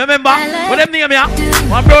one time. Remember? What them name here?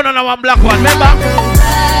 One brown and one black one. Remember?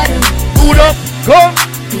 Good up. Come.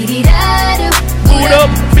 Good up.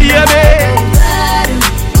 Baby.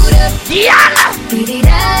 Yeah.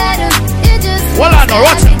 Well, I know.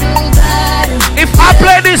 Watch it. If I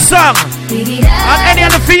play this song and any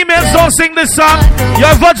of the females don't sing this song,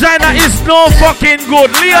 your vagina is no fucking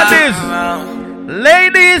good.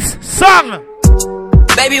 Ladies, song.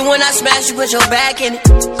 Baby, when I smash you, put your back in it.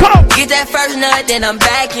 Come. Get that first nut, then I'm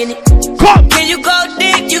back in it. Come. Can you go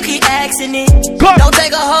dick? You keep asking it. Come. Don't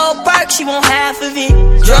take a whole perk, she want half of it.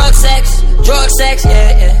 Drug sex,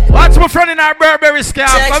 yeah. Watch my friend in our Burberry scam.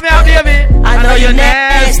 Come here, baby. I know you're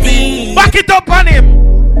nasty. Back it up on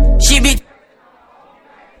him. She be.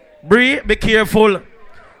 Bree, be careful.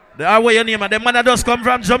 The way your name, the man that does come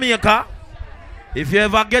from Jamaica. If you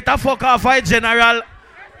ever get a fuck off a general,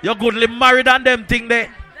 you're goodly married on them thing there.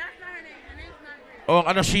 Oh,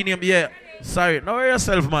 and she name, yeah. Sorry, not worry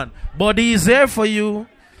yourself, man. Body is there for you,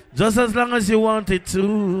 just as long as you want it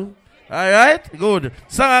to. Alright? Good.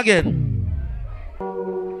 Sing again. You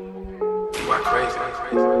are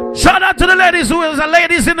crazy. Shout out to the ladies who is the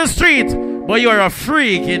ladies in the street, but you are a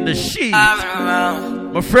freak in the sheet.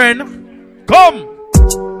 My friend, come.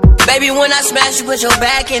 Baby, when I smash you, put your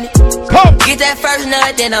back in it. Come. Get that first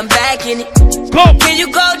nut, then I'm back in it. Come. Can you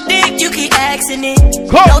go dick? You keep asking it.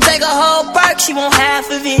 Come. Don't take a whole perk, she want half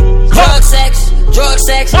of it. Drug sex.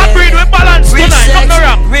 What breed with balance rich tonight? sex, No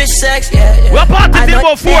wrong. rich sex, yeah. We're partying till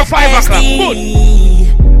about 4 or 5 o'clock. Good.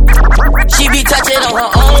 She be touching on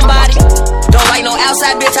her own body. Don't like no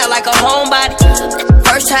outside bitch, I like a homebody.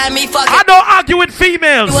 First time me fucking. I don't argue with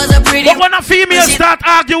females. But when a female start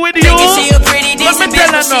arguing with you, let me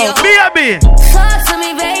tell her no. Baby. Talk to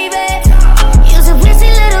me, baby. You're so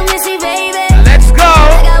pretty little missy, baby. Let's go.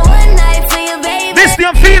 I got one night for you, baby. This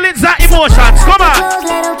them feelings and emotions. Come on.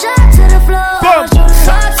 Come.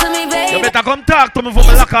 Talk to me, baby. You better come talk to me for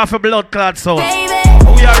me lock off a blood clot sound. Baby.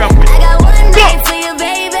 We are up with. I got one night for you,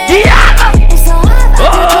 baby. Yeah. It's so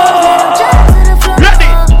hot. Ready.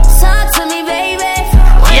 Talk to me, baby.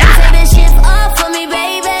 Yeah. Take this shit off for me,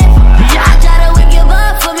 baby. Yeah. I try to whip your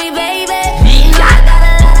butt for me, baby. You know I got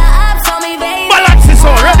a lot of ops on me, baby. Balance is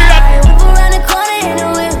all ready. Whip around the corner, hit a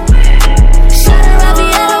whip. Shut her up,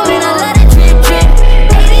 and I let it drip, drip.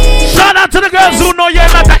 Shout out to the girls who know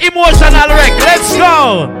you're not an emotional wreck. Let's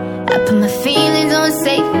go. I put my feelings on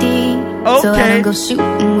safety. Okay. So I don't go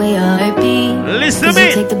shooting where your heart be. Listen to Cause you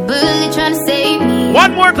me. take the bullet trying to save me.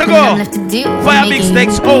 One more to Then go. I'm left to deal with Fire making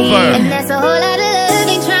mix takes you over. bleed. And that's a whole lot of love,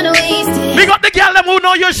 ain't trying to waste it. We got the girl them who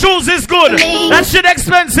know your shoes is good. That shit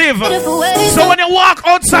expensive. So when you walk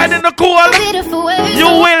outside in the cold, you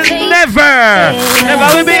will never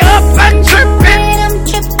will be up and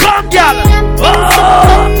tripping. Come, girl.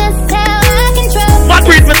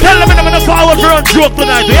 Madrid, me tell them I'm gonna forward for a joke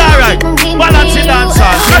tonight. We alright. Balance it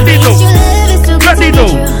dancers. Ready to. Ready to.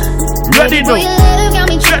 Ready to.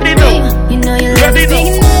 Ready to. Ready to.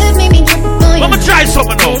 I'ma try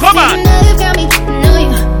something now. Come on.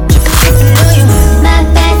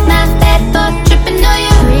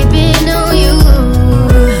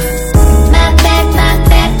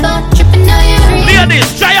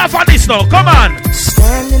 Ladies, try off on this now. Come on.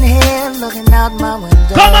 Standing here looking out my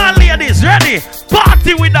window. Come on, ladies, ready?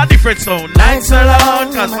 Party with a different sound. Nights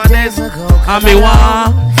alone, cause my days and me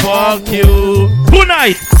want fuck you. Good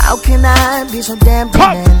night. How can I be so damn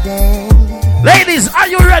demanding? Ladies, are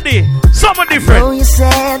you ready? Something different. You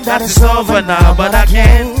said that it's over now, but I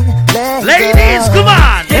can't. Ladies, come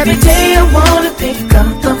on. Every day I wanna pick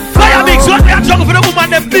up the phone. Fire mix, what they are talking for the woman,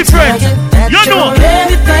 them different. You know.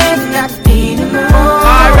 Everything I need and more.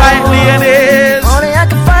 Alright, ladies. Only I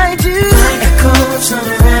can find you. Echoes on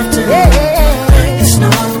the rafter. Like the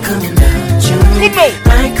snow coming down June.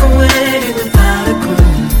 Like a wedding without a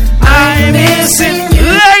groom. I'm missing you.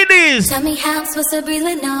 Ladies. Tell me how I'm supposed to breathe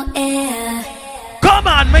with no air. Come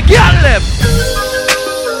on, me girl them.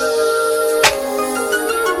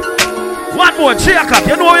 One more, 3 o'clock.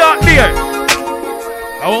 You know you're there.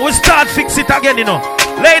 And when we start, fix it again, you know.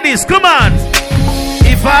 Ladies, come on.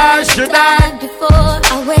 If I should die before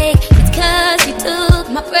I wake, it's cause you took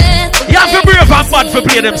my breath away. you have to brave and bad for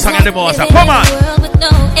play them song in the most. Come on.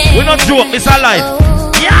 We not joke, it's alive.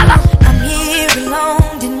 Yeah. I'm here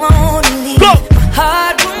alone, didn't want to leave. Go. My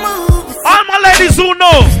heart will move. All my ladies who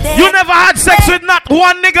know you never had sex with not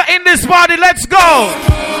one nigga in this party, let's go.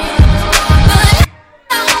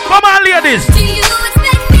 Come on, ladies. Do you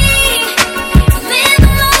expect me to live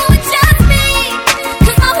alone with just me?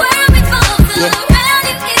 Cause my world revolves around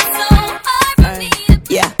you. It's so hard for me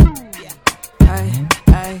to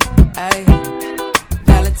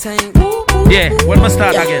Valentine. Yeah, when we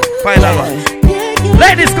start again. Final one.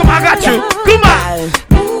 Ladies, come on, I got you. Come on.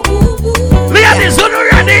 Ladies, are you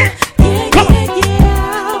ready? Come on.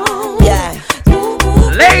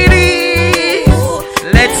 Ladies,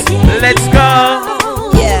 let's go.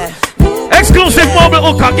 Exclusive mobile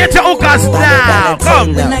hooker. Get your hookers now.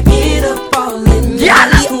 Come. When I get up all in the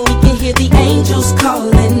night, when we can hear the angels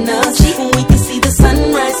calling us, when we can see the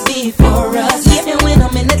sunrise before us, and when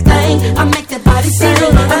I'm in that thing, I make that body sing.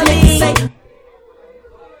 I make it say.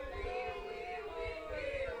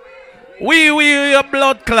 We a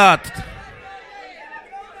blood clot.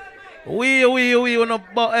 We no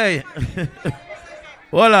hey.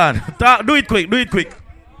 Hold on. Do it quick.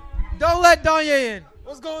 Don't let Danya in.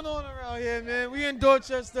 What's going on around here, man? We in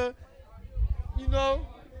Dorchester. You know,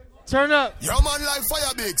 turn up. Yo, man, like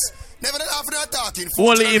Fire Bigs. Never that after that talking.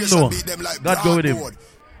 Only him know. God go with him.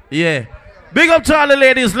 Yeah. Big up to all the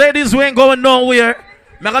ladies. Ladies, we ain't going nowhere.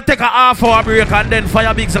 I'm gonna take a half-hour break and then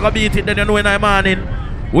Fiyah Biggs are gonna beat it. Then you know in the morning,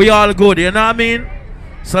 we all good. You know what I mean?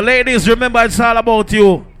 So ladies, remember it's all about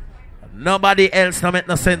you. Nobody else no make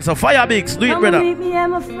no sense. So Fiyah Biggs, do it, brother. Meet me at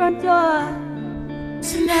my front door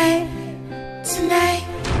tonight.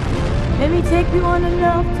 Let me take you on a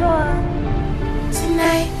love tour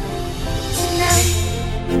tonight.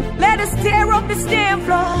 Let us tear up the stand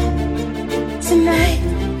floor tonight.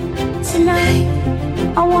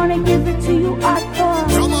 I wanna give it to you hardcore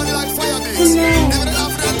tonight.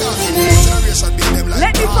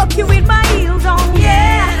 Let me fuck you with my heels on,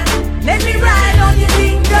 yeah. Let me ride on your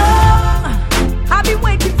ding dong. I've been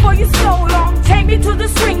waiting for you so long. Take me to the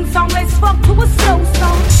swing song. Let's fuck to a slow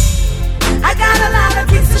song. I got a lot of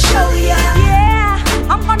things to show ya. Yeah,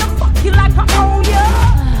 I'm gonna fuck you like I own ya.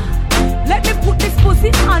 Let me put this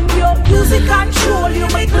pussy on you. Music control you.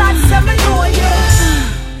 Make like 7 lawyers.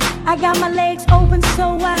 I got my legs open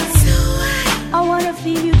so wide. I wanna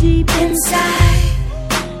feel you deep inside.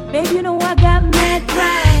 Baby, you know I got mad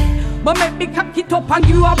pride. But make me cock it up and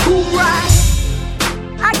you a boom ride.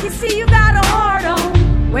 I can see you got a heart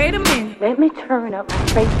on. Wait a minute. Let me turn up my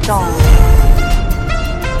face on.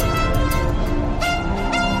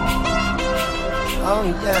 Oh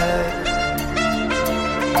yeah.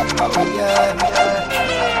 Oh yeah.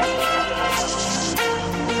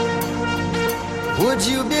 Would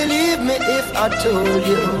you believe me if I told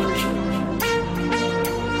you?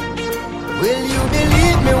 Will you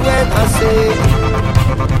believe me when I say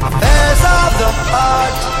affairs of the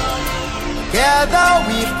heart, together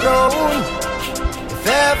we've grown, if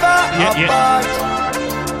ever apart.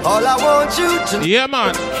 All I want you to know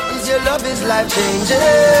man. is your love is life changing.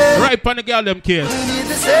 Right on the girl them case. We need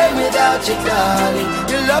the same without you, darling.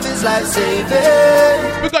 Your love is life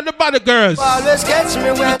saving. We got the body girls. Always catch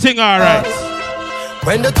me when the thing alright.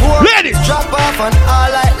 When the tour drop off and all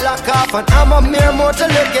light lock off and I'm a mere mortal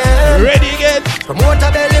again. Ready again.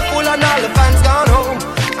 Promoter belly full and all the fans gone home.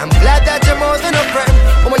 I'm glad that you're more than a friend.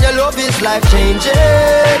 But when your love is life changing,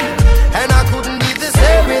 and I couldn't be the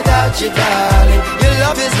same without you, darling. Your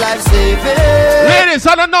love is life saving. Ladies,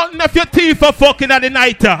 I don't know nothing if your teeth are fucking at the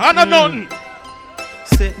night. I don't know nothing.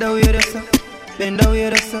 Sit down with us, bend down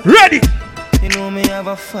with us. Ready. You know me have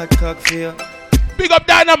a fat cock for you. Big up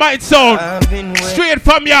Dynamite sound. Straight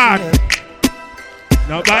from yard.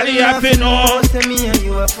 Nobody have to know.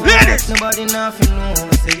 Ladies. Nobody nothing know.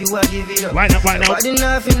 Say you a give it up. Why not? Nobody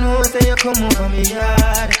nothing know. Say you come over me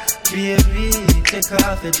yard. Baby, take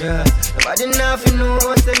off your dress. Nobody nothing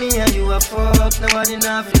know. Say me and you a fuck. Nobody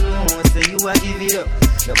nothing know. Say you a give it up.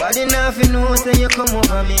 Nobody nothing know. Say you come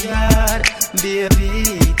over me yard.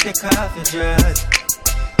 Baby, take off your dress.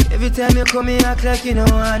 Every time you come here, act like you know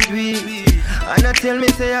want to do it. And I tell me,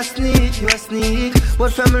 say I sneak, you a sneak.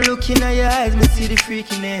 But from looking at your eyes, me see the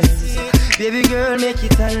freakiness. Baby girl, make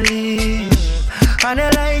it unleash. And I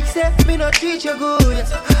like, say, me not treat you good.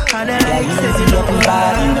 And I like, say, you look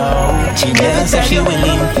bad, no. She never said she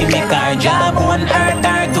willing to make her job. One hurt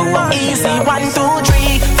her to easy. 1, 2,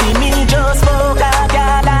 3. See me just fuck a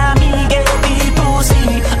girl and me get the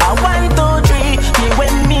pussy. 1, 2, 3. Me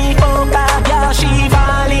when me fuck a girl, she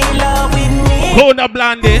fall in love with me. Kona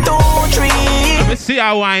Blondie. 2, 3. Let me see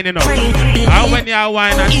her whining up. And when you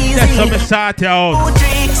whine, that's how me start you out.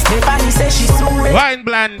 Stephanie says she's so ready. Wine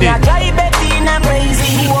Blondie. I drive Bettina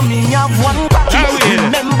crazy. Oh, me have one pack.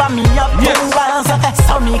 Remember me have 2 walls.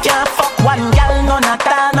 So me can't fuck one girl, none at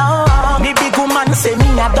all. Me big woman say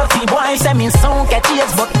me a dirty boy. Say me sound catch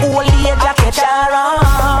ears, but old age I catch her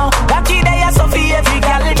on. That kid there so for every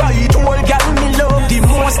girl. Try it old girl, me love the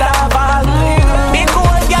most of all. Big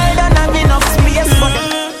old girl don't have enough space, but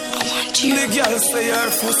the girl say her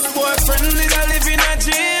first boyfriend is a live in a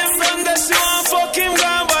gym. From that she want fuck him, go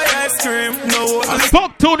and buy ice cream. No, I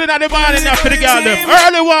fuck 2 in the morning after the girl them.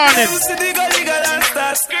 Early warning. And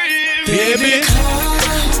start screaming. Baby.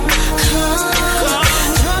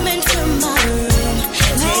 Come into my room.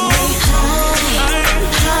 Take me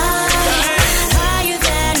higher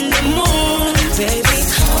than the moon. Baby,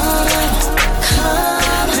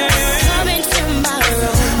 come into my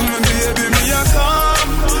room. Baby, me a come.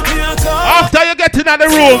 After you get in the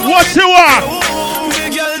room, what you want? The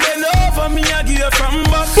girl bend over me, I give her from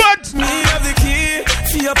back. But me have the key,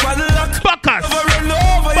 see your padlock. Backers. Run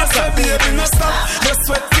over, you say baby no stop. Just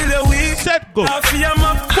sweat till you're weak. Set go. I feel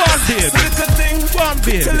my one baby. Little thing, one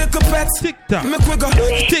baby. Till little pet. Tick tock. Make we go.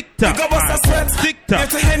 Tick tock. Go bust a sweat. Tick tock. Get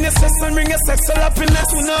to hand your sex and bring your sexual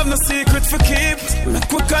happiness. We don't have no secret for keep.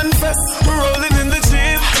 Make we confess. We're rolling in the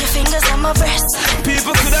jeep. Your fingers on my breast.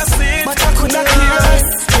 People could have seen, but I could not hear us.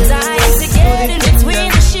 Cause I used to get in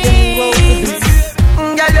between the sheets.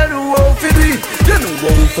 Girl, you know how to do it. You know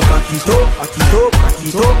how to back it up, back it up, back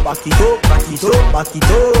it up, back it up, back it up, back it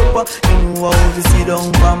up. You know how to sit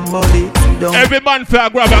down, bambody. Every man for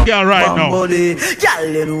grab a girl right now. Girl,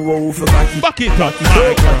 you know how to back it up, my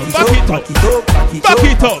girl. Back it up, back it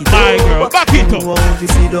up, my girl. Back it up,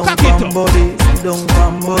 back it up.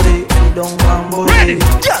 Ready?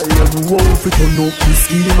 Girl, you know how to turn up the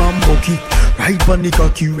skin and bucket. Right on the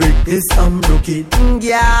cocky, this I'm looking.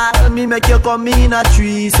 Girl, me make you come in a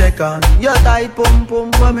 3 seconds. Your tight pum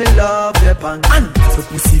pum when me love your pants. And so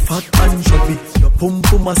pussy fat and chubby. Your pum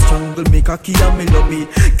pum a strangle me cocky and me love it.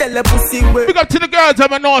 Tell the pussy where. Big up to the girls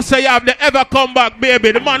that I know say you have the ever come back,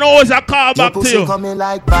 baby. The man always a call back to you. Your pussy coming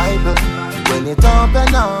like Bible. When it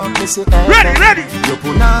open up, me see ready. You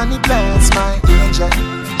put on the bless my angel.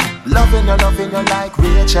 Loving you like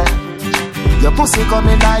Rachel. Your pussy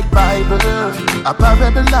coming like Bible. A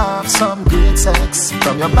parable of some great sex.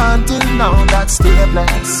 From your band till now that's still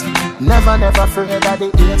blessed. Never afraid of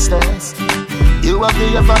the 8 stairs. You have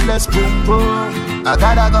the ever blessed boom boom. I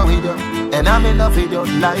gotta go with you, and I'm in love with you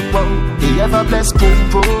like wow. The ever blessed boom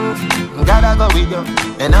boom. Gotta go with you,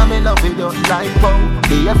 and I'm in love with you like wow.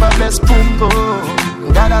 The ever blessed boom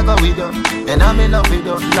boom. Gotta go with you, and I'm in love with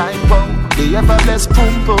you like wow. The ever blessed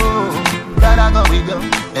boom boom. Gotta go with you,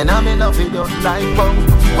 and I'm in love with you like wow.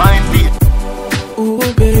 Wine beat. Oh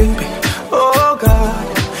baby, oh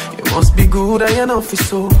God, you must be good and you know for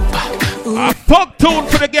so bad. A fuck tune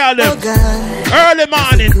for the girl them. Early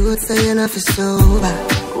morning. Good so you know for so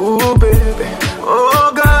bad. Oh baby,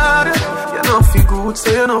 oh God, you know for good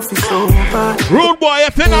so you know for so bad. Rude boy,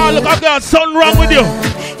 if you know look at girl, something wrong with you.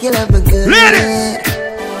 You love me good. Ladies.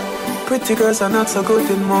 Pretty girls are not so good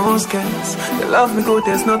in most cases. You love me good,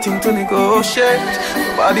 there's nothing to negotiate.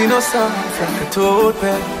 Body no soft like a toad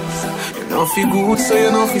paste. You know feel good, so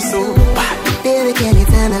you know feel so bad. Baby, can you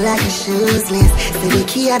tell me like a shoeless? Say the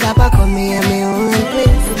key at the back of me and my own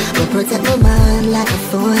place. But protect my mind like a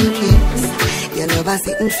phone case. You know by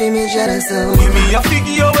sitting for me, jealous so. Give me a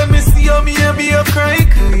figure when me see you, me and be a cry.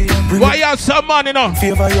 Why you have some money now?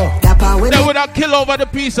 Favor you. They would have killed over the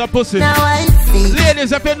piece of pussy. Now I see.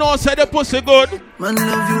 Ladies, if you know say the pussy good. Man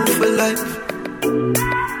love you for life.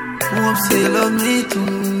 Hope say you love me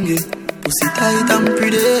too. Yeah. Pussy tight and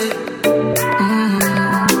pretty.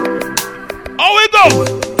 How we go?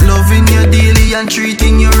 Loving you daily and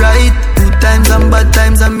treating you right. Good times and bad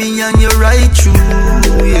times and me and you right true.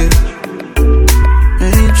 Yeah.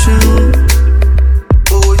 Ain't true.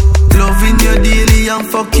 Loving you daily and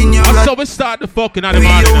fucking you right. So we start the fucking at the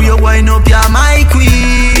morning. You wind up, you're my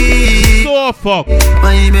queen. So fuck.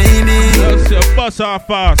 My baby. Yes, you bust off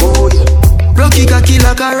fast. Rocky cocky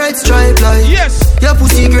like a red stripe like. Yes. Your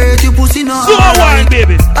pussy great, your pussy not. So wine,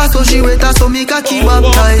 baby. I saw she wet, I saw me cocky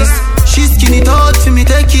baptized. She skin it out for me,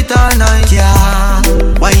 take it all night. Yeah.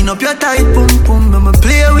 Wind up your tight pum pum, I'ma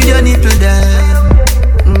play with your nipple then.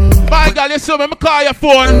 My girl, you see me, I call your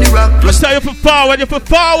phone. I say you for forward, you for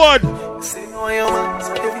forward.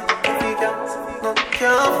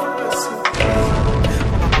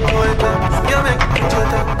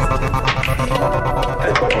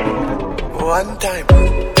 One time.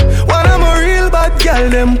 When I'm a real bad girl,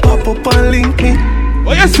 them pop up and link me.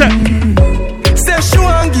 What you say? Say she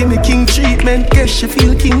want give me king treatment, guess she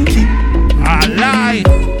feel kinky. I lie.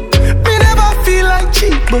 Me never feel like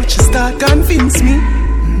cheap, but she start convince me.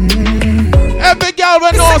 Every girl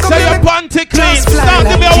will know say your panty clean. Start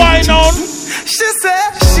give me a wine on. She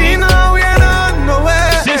said she know we don't know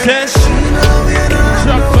where. She said she know we don't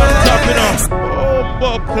know where. Top it up. Oh,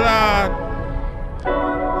 bucklad.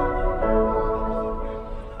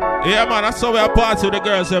 Yeah, man, that's how we are party with the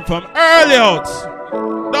girls from early out.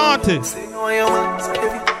 Don't it?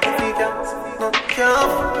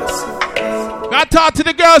 Gotta talk to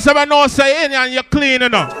the girls that I know say in and you're clean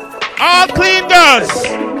enough. All clean girls.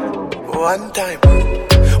 One time.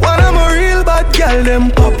 When I'm a real bad girl,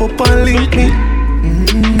 them pop up and link me.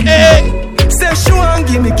 Hey. Say she want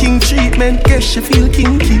give me king treatment, guess she feel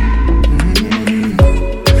kinky.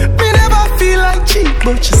 Me never feel like cheap,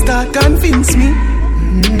 but she start convince me.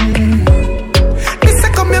 Me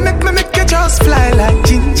say come here, make you just fly like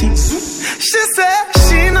Gingy. She say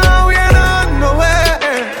she know we don't know where.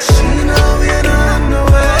 She know we don't know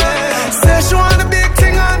where. Say she want a big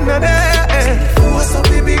thing under there. What's up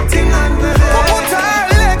the big thing under there? Put her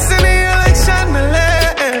legs in the election.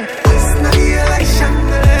 It's not the election.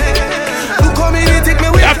 Who come in and take me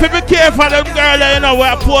with? You have to be careful them girl, you know,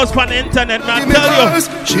 where I post on the internet, man. Tell you.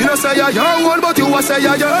 She don't say you're young one, but you will say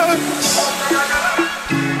you're young.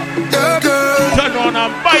 Turn on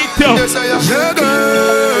and bite you. Yes, I am. Yeah,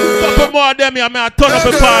 girl. Couple more of them here, I turn up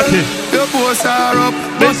a party. Your boss are up.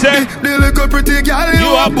 They say, the little pretty girl, you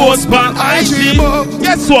a boss pan IG.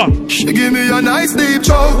 Guess what? She give me a nice deep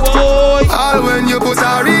choke. All when you put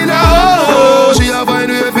her in a she a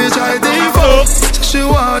find way fi try to fuck. She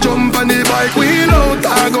want jump on the bike wheel out.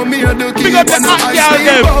 I go me a the key and I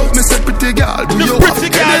sleep out. Me say pretty girl, do you have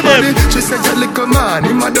anybody? She said a little man,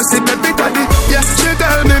 him a just see baby daddy. Yeah, she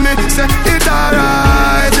tell me say it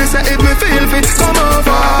alright. She say if me feel fit, come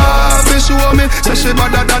over. She show me, say she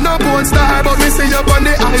better than a porn star. But me see you on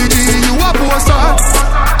the IG, you a porn star.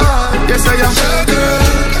 Yes I am.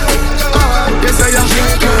 Yes I am.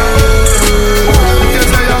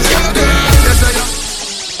 Yes I am. Yes I am.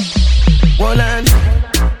 Wallan,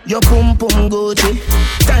 your pum pum Gucci,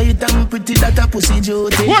 tight and pretty that a pussy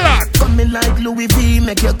duty. Coming like Louis V,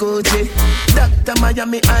 make your Gucci. Dr.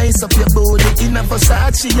 Miami, ice up your body. In a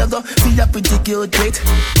Versace, you go feel a pretty cute it.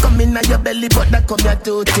 Coming at your belly, but that come your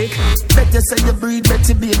too thick. Better say you breathe,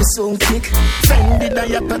 better baby so kick. Fendi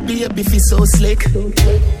diaper, baby feel so slick.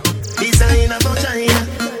 Designer vagina,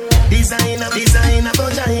 designer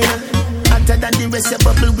vagina. Hotter than the rest, you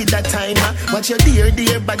bubble with that timer. Watch your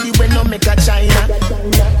dear body when no make a China.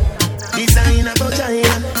 Designer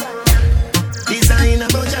vagina, designer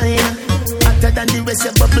vagina. Hotter than the rest,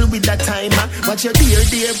 you bubble with that timer. Watch your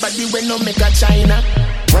dear body when no make a China.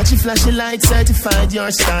 Watch you flashing light, certified your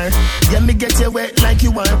star. Yeah, me get you wet like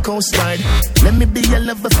you are Coast Guard. Let me be your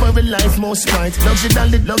lover for a life most part. Love you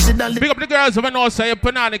darling. Big up the girls who know say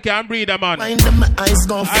Panani can't breathe a man. Mind them, my eyes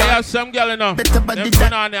gone far. I have some girl enough. Them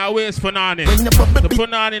Panani, I waste Panani. The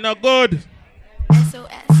Panani not good.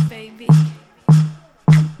 SOS, baby.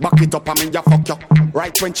 Back it up and me ya fuck you.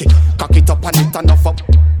 Right when chick, cock it up and it a nuff up.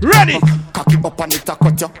 Ready? Cock it up and it a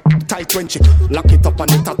cut you. Tight when chick, lock it up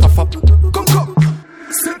and it a tough up. Come.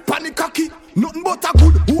 Sit panic cocky, nothing but a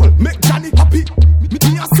good hole. Make Johnny happy.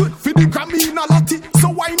 Me a sweat for the Grammy in a lottie. So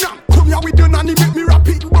why not? Come here with your nanny, make me rap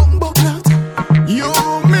it. Bumbo clout. You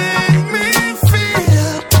make me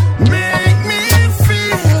feel.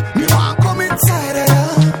 Me want come inside of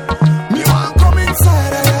you. Me want come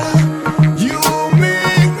inside of you. You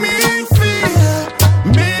make me feel.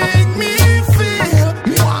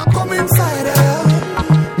 Me want come inside of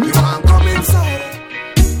you. Me want come inside of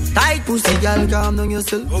you. Tight pussy, girl, calm down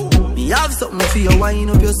yourself. Me have something for you, wind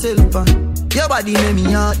up yourself. Your body make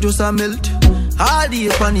me heart just a melt. All the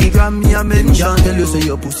panigram me a mention. Tell you say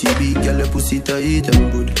your pussy big, girl, your pussy tight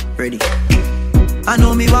and good. Ready? I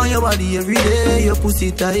know me want your body every day. Your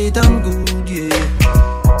pussy tight and good,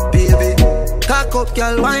 yeah. Baby, cock up,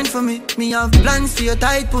 girl, wine for me. Me have plans for your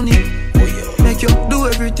tight pony. Make you do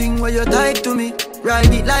everything while you're tight to me.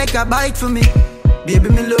 Ride it like a bike for me. Baby,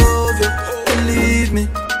 me love you, believe me.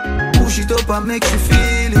 Push it up and make you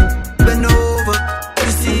feel it. Bend over,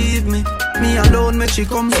 receive me. Me alone make she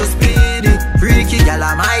come so speedy. Freaky girl,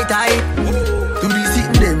 I'm my type. To be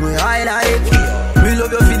sitting them where I like. Me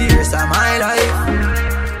love you for the rest of my life.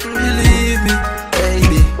 Believe me,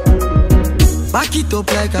 baby. Back it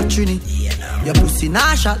up like a trini. Your pussy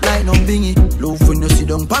nah shot like no bingy. Love when you sit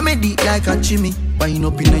down pa me deep like a chimney. Wind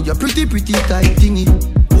up in your pretty tight thingy.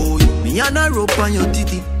 Oh, me and a rope on your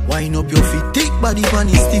titty. Wind up your feet, thick body pan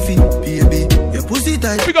is stiffy. Baby, your pussy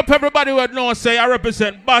tight. Pick up everybody who know say I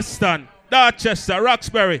represent Boston, Dorchester,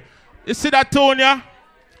 Roxbury. You see that tune, yeah?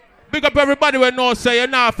 Big up everybody who know say you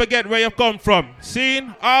not forget where you come from. See?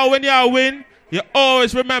 When you win, you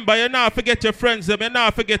always remember you not forget your friends, you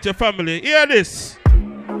not forget your family. Hear this.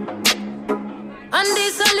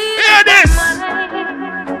 Hear this.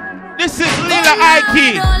 This is Lila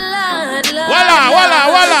Ike. Walla.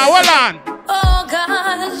 Oh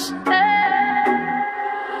gosh.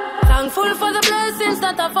 Thankful for the blessings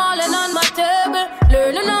that are falling on my table.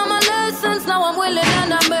 Learning all my lessons, now I'm willing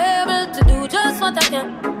and I'm able to do just what I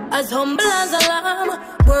can. As humble as a lamb,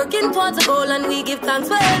 working towards a goal, and we give thanks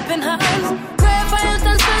for helping hands. Pray for health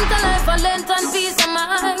and strength and life, and length and peace of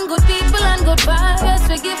mind. Good people and good vibes,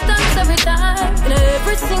 we give thanks every time. In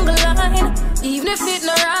every single line, even if it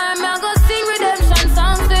no rhyme, I go sing redemption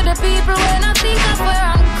songs to the people when I think of where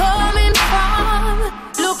I'm coming from.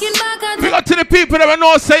 Looking back at we got to the people that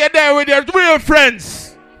know say you're there with your real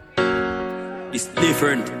friends. It's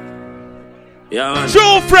different. Yeah, man.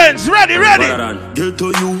 True friends, ready. Get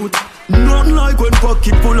to youth. Nothing like when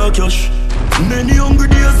pocket full of cash. Many hungry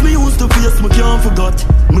days me used to face, me can't forget.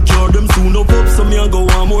 Me cure them soon up, so me a go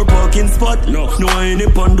one more parking spot. No I ain't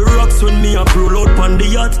up on the rocks when me a roll out on the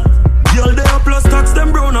yacht. Girl they a plus tax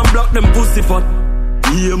them brown and black them pussy fat.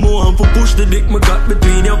 Yeah, more and for push the dick me got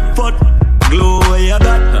between your foot. Glow where you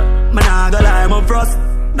got, man I go lie, my frost.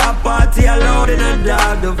 That party alone in the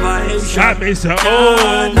dark, the vibe. That means oh.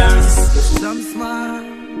 Some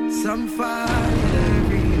smile, some fight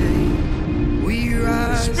every day. We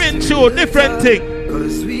rise. Spin to a different thing.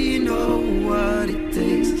 Cause we know what it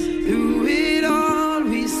takes. Through it all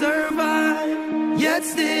we survive. Yet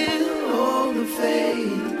still hold the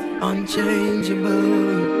faith.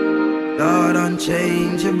 Unchangeable. Lord,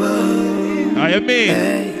 unchangeable. How you mean?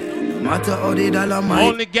 Hey. No matter how the dollar might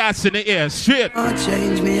only gas in the air, straight.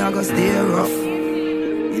 Change me, I go stay rough.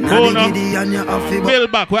 Hold on. Build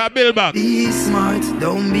back, where build back? Be smart,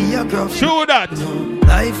 don't be a gruff. Show that.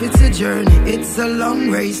 Life, it's a journey, it's a long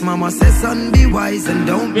race. Mama says, son, be wise and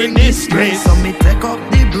don't bring disgrace. So me take up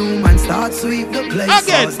the broom and start sweep the place.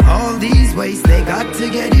 Again. All these ways, they got to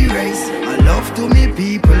get erased. I love to me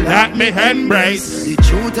people that me embrace. The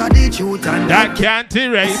truth are the truth and that can't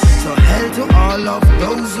erase. So hell to all of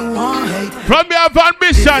those who want hate. From your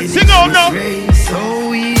ambition, sing out now. So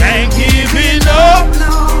we ain't giving up.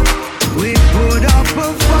 We put up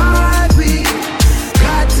a fight, we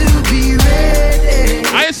got to be ready.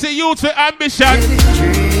 I see youth with ambition.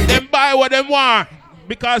 Them buy what them want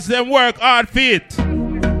because them work hard for it.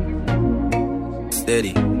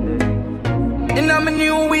 Steady. In my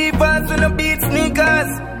new weavers and the beat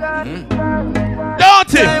sneakers.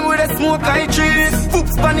 Don't it? Time with a smoke I trees.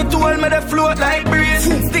 Foops on the tool, me they float like breeze.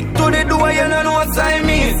 Stick to the door, you know what I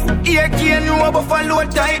mean. Here can you up for low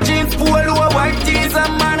tight jeans, polo white tees,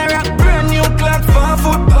 and man a rock brand new clocks for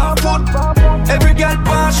foot. Every girl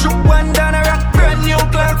pass shoot one down a rock brand new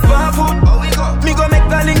clocks for foot. Me go make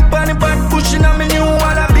a link on the back pushing on me new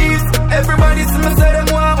wallabies. Everybody see me say them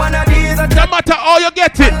want one of these. No matter how you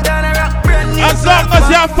get it, as long as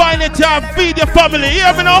you find it, you feed your family. You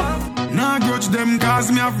hear me now? Nah grudge them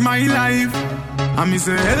cause me have my life. And me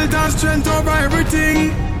say health and strength over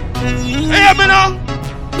everything. Hear me now?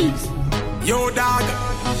 Yo dog,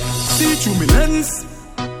 see through me lens.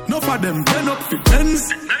 No for them turn up for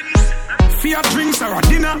tens. Fiyah drinks or a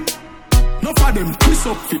dinner. No for them twist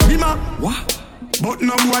up for dimmer. What? But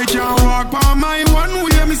no boy can walk by my one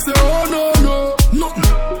way. Me say oh no, nothing.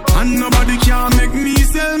 And nobody can make me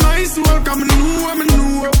sell my soul. Cause me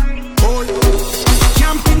know. Oh yeah.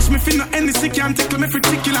 Can't pinch me fin no NC, can't tickle me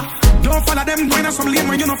particular. Don't follow them going on some lane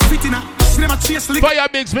when you're not fit in a. Never chase lick. Fiyah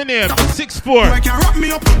Biggs, my name, 6'4". I can wrap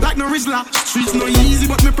me up like no Rizzler. Streets no easy,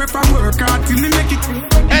 but me prefer work hard till me make it.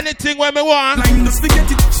 Anything when me want, line just forget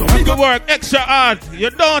it. So me go work extra hard. You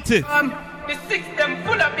don't it? The system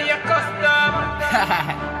full of be a custom.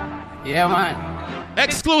 Yeah, man.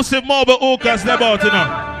 Exclusive mobile hookers they about to know.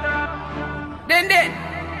 Then,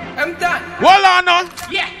 I'm done. Well on now.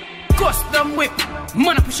 Yeah. Custom whip,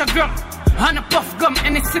 man a push a gram. And a puff gum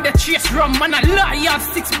and it's in the chase rum. Man a lion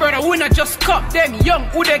 6 brother winner just cup. Them young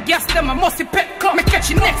who they gas them a musty pet cup. Me catch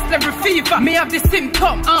next level fever, me have the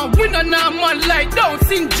symptom. And winner now man like down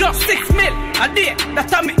sin just 6 mil a day.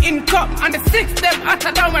 That's how me income. And the 6 them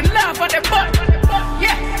hotter down and laugh at the butt.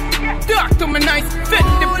 Yeah. Talk to me nice, fit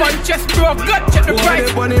the punches, bro. Got check the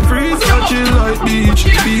price. When it freeze, touching like beach.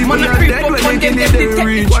 People are dead when they get in the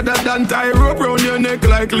reach. What that done tie rope round your neck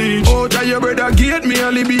like leech. Oh, tell your brother get me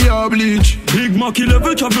only be a bleach. Big Mackie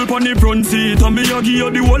level travel on the front seat. And me a give you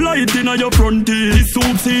the whole light in your front teeth. This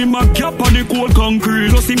soup see my cap on the cold concrete.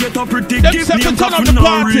 Plus him get a pretty gift me a coffin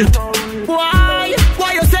and rate.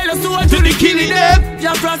 Why you sell us to the killing them?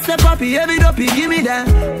 Just trust the puppy, heavy duppy, give me them.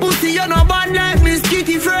 Pussy, you no bad like me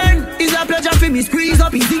skitty friend. It's a pleasure for me squeeze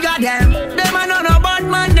up his digger them. Them are not a bad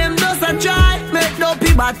man, them just a try. Make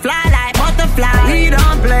duppy but fly like butterfly. We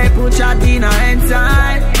don't play, put your dinner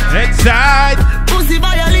inside. Inside. Pussy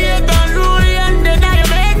violate and rule and then I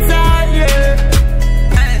am inside,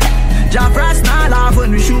 yeah. Jah Frost now laugh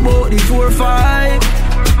when we shoot out the 4-5.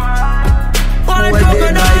 Well,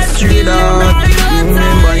 they nice street dog. You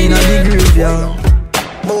remember in the graveyard.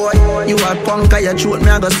 Boy, you a punk and you throat me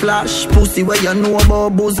a go slash. Pussy where you know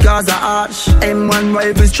about booze cause a ash. M1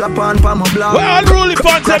 rifle strap on for my block. Well, unruly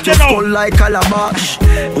concept you know. Like calabash.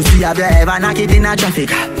 Pussy have you ever knock it in a traffic?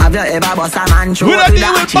 Have you ever bust a man through? We don't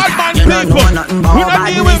deal with bad man people. We don't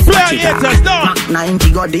deal with player haters, no. Mac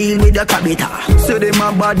 90 go deal with the cabita. Say them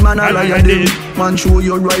a bad man a liar them. Man show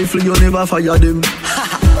your rifle you never fire them.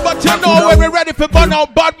 But you know when we ready for burn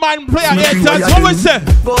out bad man player haters, what we say?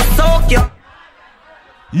 Go soak you.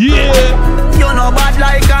 Yeah. You know bad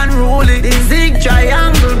like unruly. The zig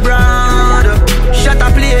triangle brand. Shut a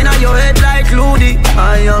plane on your head like Looney.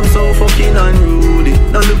 I am so fucking unruly.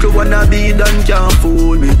 Now look at what I be done can't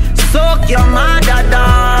fool me. Suck your mother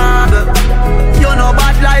dog. You know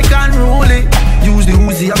bad like unruly. use the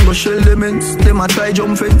Uzi and go shell them ends. Them a try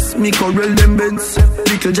jump fence, me corral them bends.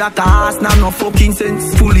 Little jackass, now no fucking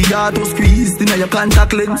sense. Fully auto squeeze, inna your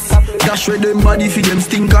contact lens. Dash with them body for them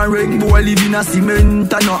stink and wreck. Boy live in a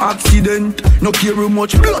cement and no accident. No care how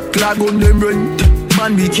much blood clog on them rent.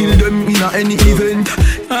 Man we kill them in a any event.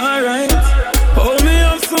 Alright, hold me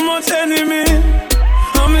up so much enemy.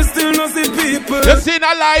 I'm still not see people. You seen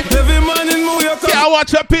a life. Every man in Moya can't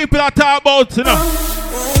watch what people are talking about, you know.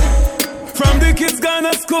 From the kids gone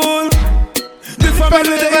to school, the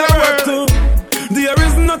family they gotta work too. There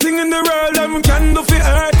is nothing in the world that can do for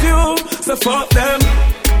hurt you. So fuck them.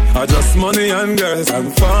 I just money and girls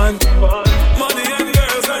and fun. Money and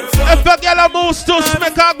girls and fun. If a girl a move stush,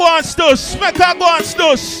 make her go and stush. Make her go and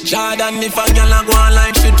stush. Jordan, if a girl a go and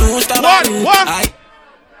like she too stubborn. What?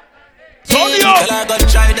 Tony up. Girl I go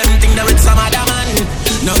try them thing that with some other man.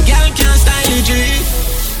 No girl can style the G.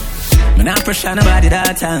 Man, I pressure nobody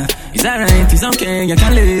that time. It's alright, it's okay, you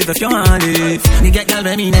can live if you want live. Me get girl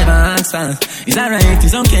when me never ask for. It's alright,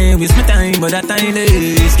 it's okay, waste my time, but that time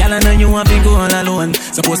is. Girl, I know you want to go all alone.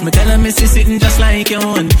 Suppose me tell her me see sitting just like your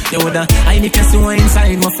own. You woulda, I need to see what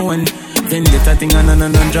inside my phone. Then get a thing on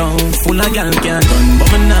drown. Full of girl can't done,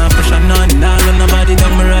 but me nah pressure none. Nah run nobody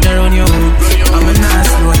down, me rather run you. I'm a nah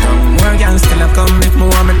slow down. More girls still a come, make me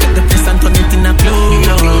want me take the piss and turn it in a clue.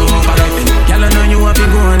 Alright then, girl, I know you want to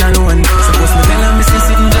go all alone. Suppose me tell her me see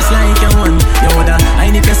sitting just like your one. You woulda, I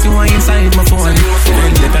need to see what inside my phone.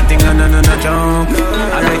 Then get a thing on jump.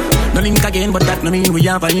 Alright, no link again, but that no mean we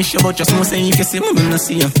have an issue. But just know say if you see me, no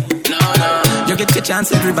see you. No. You get your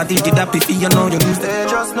chance, everybody did that if you know you lose. They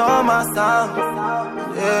just know my sound.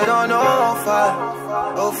 They don't know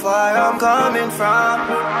how far I'm coming from.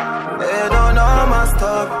 They don't know my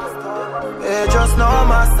story. They just know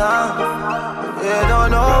my sound. They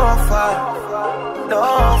don't know how far.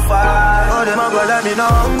 Oh, them a go like me no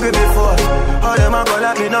hungry before. Oh, them a go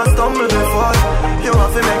like me no stumble before. You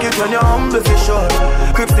want to make it when you're humble for sure.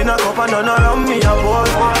 Crips in a cup and none around me a boy.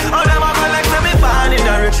 Oh, them a go like me born in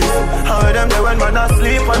the riches. How them they when man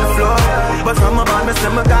asleep on the floor. But from my band me say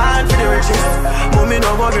me gone for the riches. Mommy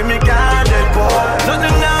no worry me can't dead poor.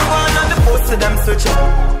 Nothing now going on the post to them switching.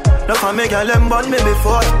 No for me girl them born me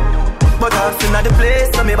before. But I've seen at the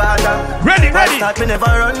place so me bother. Ready. Start me never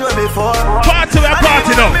run away before. Party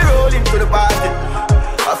now. Me rolling to the party.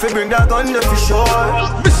 I feel bring that gun there for sure.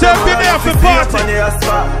 Me say be there for party.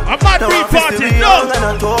 I'm not free party. No.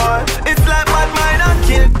 It's like bad mind and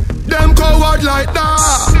kill. Them coward like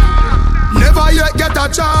that. Never yet get a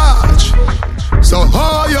charge. So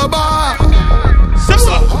how you bar? So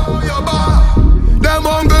how you bar? Them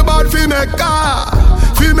hungry bad fi make car,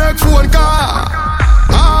 fi make phone car.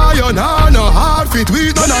 You know no hard fit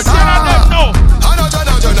we don't attack.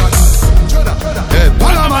 Hey,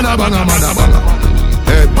 banga mana banga mana banga.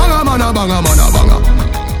 Hey, banga mana banga mana banga.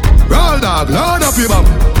 Roll dog, load up your bum.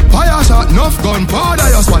 Fire shot, enough gun, powder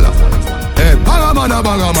your swallow. Hey, banga mana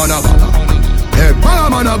banga mana banga. Hey,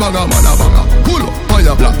 banga mana banga mana banga. Pull up on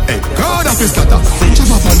your block. Hey, crowd up his scatter.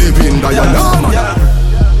 Chop up on the pin that you know man.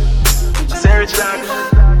 Say rich dog.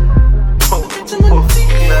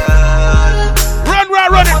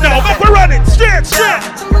 Run it now, make we run it, straight. Yeah,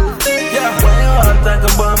 why you all talk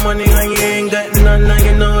about money and you ain't got none and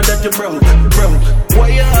you know that you're broke? Why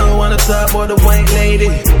you all wanna talk about the white lady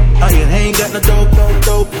and you ain't got no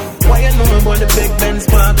dope? Why you know about the big Benz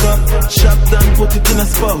park up, shop down, put it in a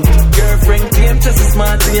spot? Girlfriend claim just as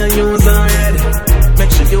smart and use her head.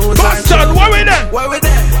 Make sure you use her head. Boston, where we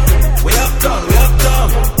there? We uptown.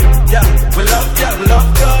 Yeah, we uptown.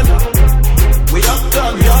 We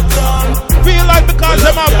uptown. Feel like because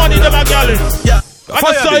them have money, them are gallons. Yeah.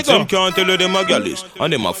 Fire bigs, him can't tell you them a gallus.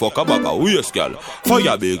 And them a fuck a bag a waist, gal.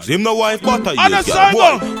 Fire bigs, him no wife but a yes, gal.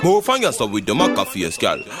 Boy, move on yourself with the maca face,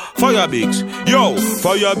 gal. Fire bigs, yo,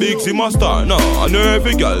 fire bigs, him a star, no. And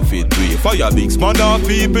every gal fit we. Fire bigs, man off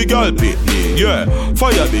people, gal pit me, yeah.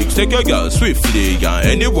 Fire bigs, take your gal swiftly, yeah.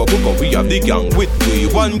 Anywhere we go, we have the gang with we.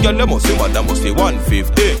 One gal, they must say what, they must say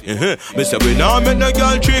 150. Me say we now make no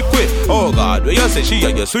gal trick with. Oh God, when you say she a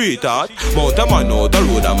your sweetheart, mount a man out the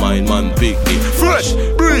road, a mine man pick me. Fresh,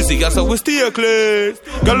 breezy, that's how we stay clean.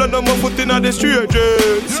 Girl, I know my foot in the straight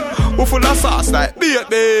jeans. We full of sauce like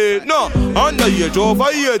bacon. No, under age over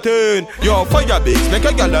 18. Yo, fire bigs, make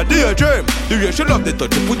a girl a daydream. The way she love the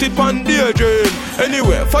touch, you put it on daydream.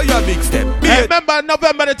 Anyway, fire big step. Hey, remember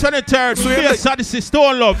November the 23rd, Fiyah, this is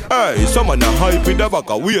Stone Love. Hey, someone a hype with the back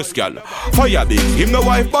of waist, girl. Fire bigs, him no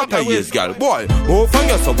wife but a yes, girl. Boy, oh, fang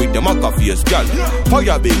yourself with the maca face, girl.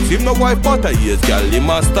 Fire bigs, him no wife but a yes, girl. Him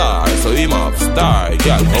a star, so him have star,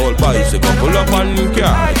 girl. All bicycle pull up on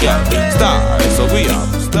car, girl. Star, so we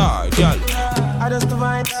have star, girl. I just the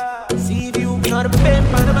vibes. See if you know the the pen,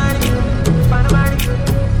 on the body.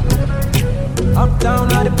 Up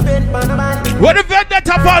down on the pen, on the body. What the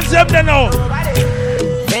vendetta fans them they know?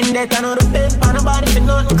 Vendetta on the pen, on the body. For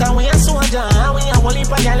nothing, cause we a soldier. We a whole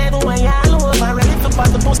heap of y'all everywhere, y'all over. Ready to pass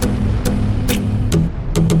the post.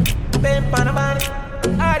 Pen, on the body.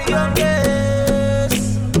 Are the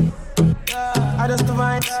youngest. I just the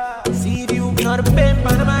vibes. See you, not the pen,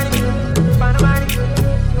 on the body.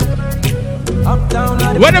 Up down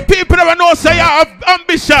on the when the people never know say you have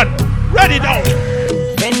ambition. Ready now.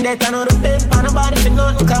 Vendetta on the pen, on the body. For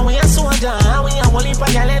nothing, cause we a soldier. We a whole heap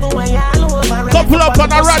of y'all everywhere, y'all over. Couple up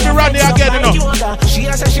on a Rodney again, you know. She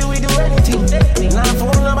has said she will do anything. Now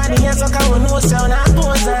for nobody else, I can't know sound. I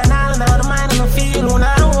pose and all now the mind and the feel on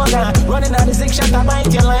our running out the 6 shot, I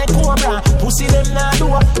bite you like cobra. Pussy them now do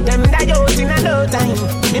them die out in a low time.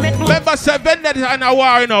 Remember 7 that in a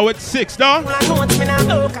war, you know, with 6, no?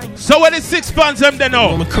 So when the 6 fans them they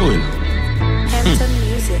know.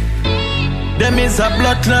 Them is a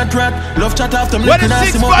blood clot rat. Love chat after me. When the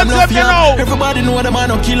 6 fans them they know. Everybody know them are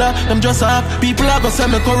no killer. Them just have people are gonna say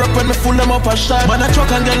me corrupt when me full them up a shot. Man a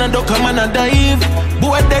truck and girl and duck and man a dive.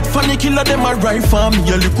 Boy dead funny killer them a ride for me.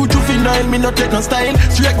 You look good juvenile, me no take no style.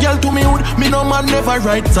 Straight girl to me hood, me no man never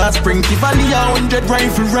ride. Sa Spring Tivoli a 100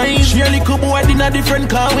 rifle range. She a little boy in a different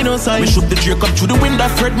car we no sign. Me shoot the Drake up through the window,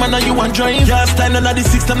 Fred man and you want drive. Yeah, stand under the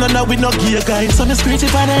system and now we no gear guide. So me screech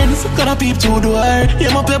if I dance, gonna peep through the door.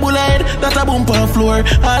 Yeah, my pebble head, that a bump on floor.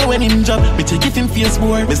 All when him jump, me take it in face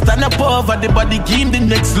more. Me stand up over the body, give him the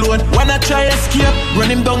next load. Wanna try escape, run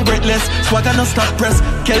him down breathless. Swagger no stop press,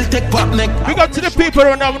 Celtic pop neck. We got to the people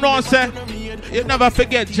who never know say, you never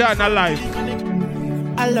forget John alive.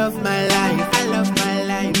 I love my life, I love my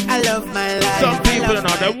life, I love my life. Some people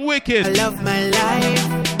know they're wicked. I love my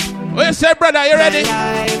life. What you say, brother? You ready?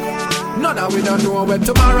 No, no, we don't know where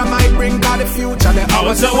tomorrow might bring, but the future, the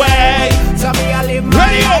hours away. So me, I live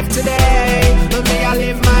my life today. Me, I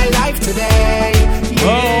live my life today.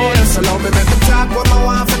 Yeah, so long me make me talk what I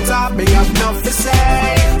want for talk. Me have enough to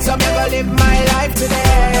say. So me go live my life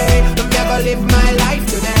today. Me never live my life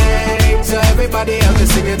today. So everybody else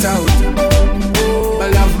just sing it out. I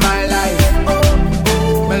love my life.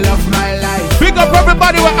 I love my life. Big up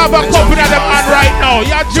everybody who have a cup in them hand right now.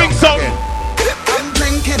 Yeah, drink some.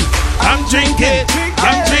 I'm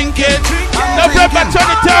drinking. November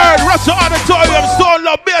 23rd, Russell Auditorium, Stone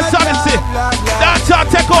Love, Bass Odyssey. Dancehall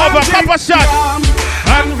take over, Papa Shot.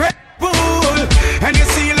 And Red Bull, and you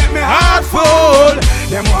see, let me heart full.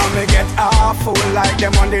 Them want me get awful, like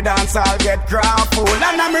them on the dance, I'll get grappled.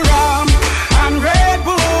 And I'm rum, and Red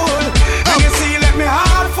Bull, and you see, let me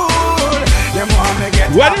heart full. Them want me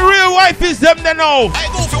get when the real wife is them, they know. I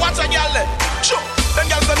go for watch a girl, sure, them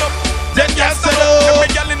girls stand up. Then girls stand up.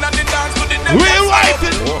 Real wife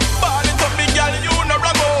is ball it up, big girl, you know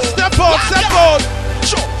ramo. Step out.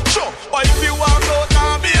 Sure. But if you walk out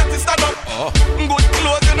now, be at the stand up. Good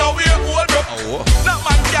clothes, you know we're old, bro. No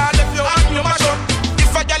man can't let you hang your mash up.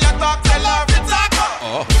 If a girl you talk, tell her to talk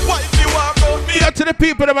up. What if you walk out, be at to the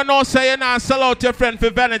people that know say you not sell out your friend for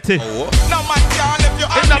vanity. No man can't let you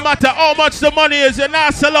hang. It no matter how much the money is, you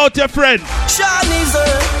not sell out your friend. Shawnee's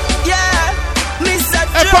yeah.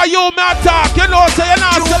 If I you man talk, you know say you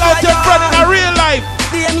not sell out your friend in a real life.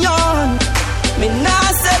 Them young, me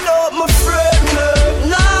not sell out my friend.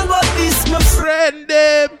 Nah, but this my friend.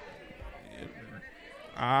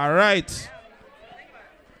 Alright.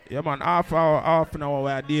 Yeah man, half an hour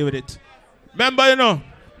where I deal with it. Remember, you know,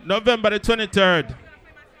 November the 23rd.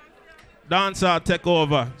 Dancehall take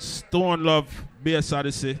over. Stone Love, Bass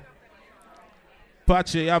Odyssey.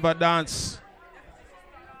 Patchy, you have a dance.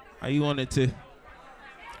 Are you on it?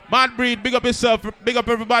 Mad Breed, big up yourself. Big up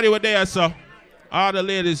everybody with there, so. All the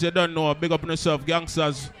ladies, you don't know. Big up on yourself.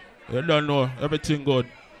 Gangsters, you don't know. Everything good.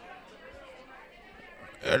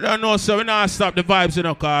 You don't know, so we not stop the vibes, you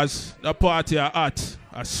know, cause the party are hot.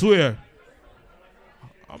 I swear.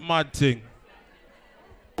 A mad thing.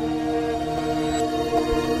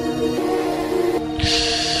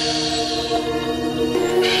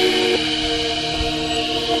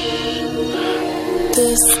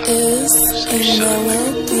 This is a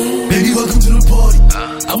melody. Baby, welcome to the party.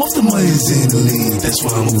 I'm off the Myers and the lean. That's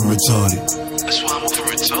why I'm over retarded.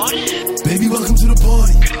 Baby, welcome to the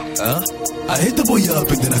party. I hit the boy up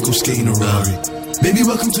and then I go skating a Rari. Baby,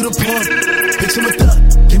 welcome to the party. Pick some of that.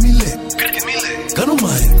 Give me lit. Gun on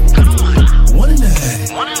my head. 1 and a half.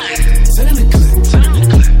 Send in the clip.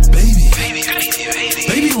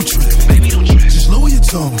 Baby, don't trip. Just lower your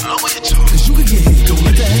tone. Cause you can get hit. Don't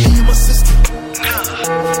let that hang in my system.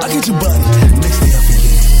 I get your body. Next day I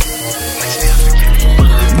forget.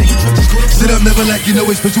 Sit up, never like you know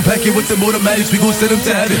it's special packet with the automatics. We gon' send them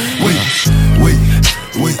to heaven. Wait.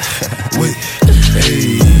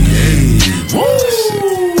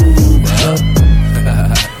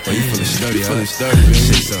 You feeling sturdy, huh?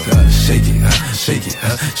 Shake it.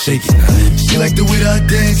 She like the way that I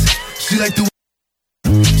dance. She like the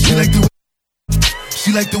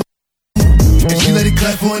and she let it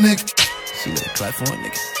clap for a nigga.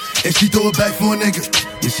 And she throw it back for a nigga.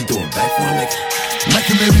 Yeah, she throw it back for a nigga. Mike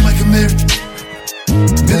and Mary.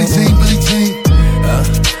 Billie Jean.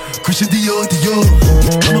 Christian Dior.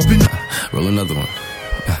 I'm up in roll another one.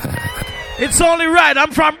 It's only right.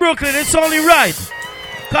 I'm from Brooklyn. It's only right.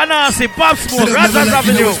 Canarsie, Pop Smoke, Razas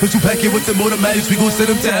Avenue. Put you back in with the automatics. We gon' send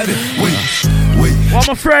them to heaven. Wait. What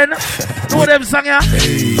my friend? Know them song, yeah?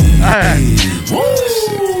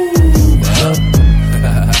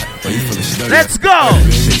 Let's go.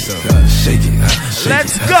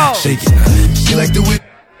 Let's go. She like the way.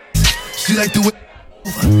 She like the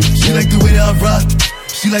way that I rock.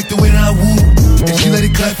 She like the way that I woo. And she let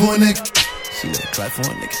it clap for a nigga.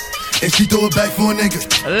 And she throw it back for a nigga.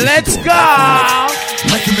 Let's go.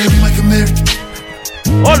 Mike and Mary.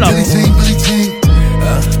 Hold up. Billie Jean.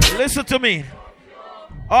 Listen to me.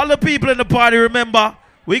 All the people in the party, remember,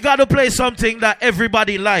 we got to play something that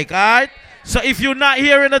everybody like, alright? So if you're not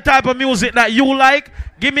hearing the type of music that you like,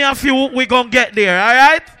 give me a few, we gonna get there,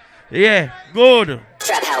 alright? Yeah, good.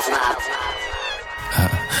 Trap house mob.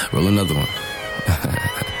 Roll another one.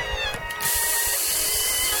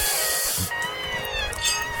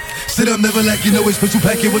 Sit up, never like you know it's special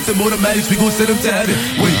packet with the automatics. We gon' send them to heaven.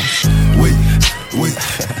 Wait.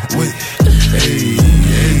 Hey.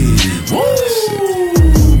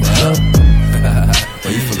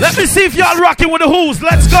 Let me see if y'all rocking with the Who's.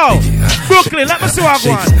 Let's go. Brooklyn, let me see what I'm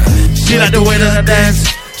going. She like the way that I dance.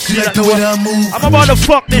 She like the way that I move. I'm about to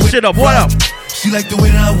fuck this shit up. What up? She like the way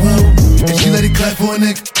that I woo. And she let it clap for a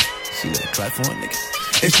nigga.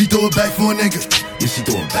 And she throw it back for a nigga. Yeah, she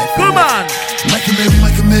throw it back for a nigga. Come on. Mike and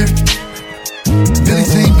Mary. Billie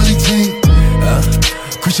Jean.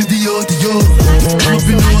 Christian Dior. I'm up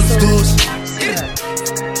in all the stores.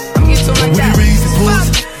 When they raise the pose,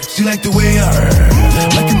 she like the way I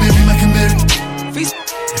Mike and Mary.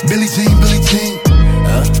 Billie Jean.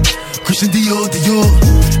 Christian Dior.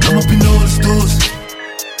 I'm up in all the stores.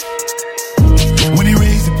 When they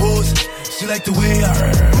raise the pose, she like the way I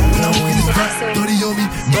when I walk in the spot, 30 on me,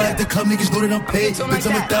 but at the club, niggas know that I'm paid. Bitch,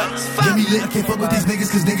 I'm a thot. Get me lit, I can't fuck with these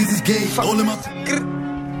niggas, cause niggas is gay. All in my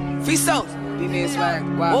Fiso, B-Man swag,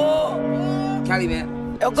 wow. Cali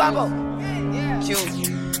man, El Gabo, Q,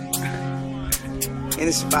 in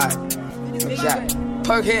the spot, Jack,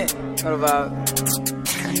 Perk Head, what about?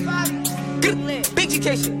 Big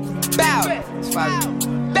education, bow,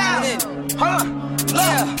 bow in, hold on,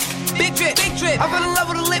 yeah, big drip, I fell in love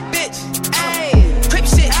with a lit bitch, ayy, crip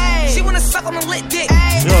shit, ayy, she wanna suck on a lit dick,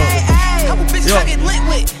 ayy, couple bitches I get lit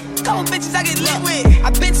with. Couple bitches I get lit with.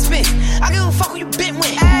 I been spit. I give a fuck who you been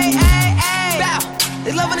with. Ay. Bow.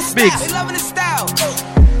 They loving the style. They loving the style.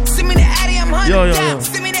 Send me the Addy, I'm hunting down.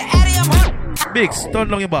 Send me the Addy, I'm hunting. Biggs, turn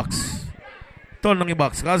down your box.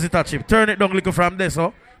 Cause it touch it. Turn it down little from this,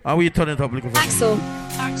 so. And we turn it up little from Axel.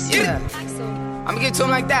 Yeah. I'ma give it to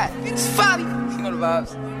him like that. It's folly. You know the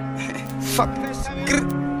vibes. Fuck this.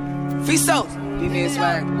 Fiso. B-Man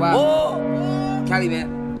swag. Wow. Cali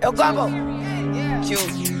man. El Gabo. Q.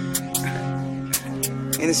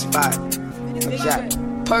 In the spot, Jack,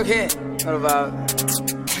 Perk Head, what about?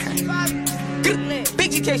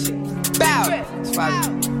 Big education, bow,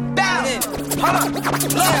 bow in, hold on,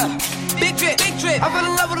 yeah, big drip, I fell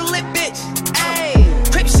in love with a lit bitch, ayy,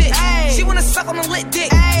 crip shit, ayy, she wanna suck on a lit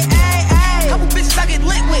dick, ayy, couple bitches I get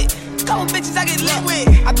lit with,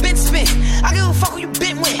 I been spit, I give a fuck who you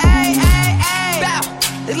been with, ayy, bow,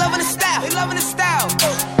 they loving the style,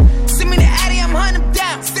 send me the Addy, I'm hunting them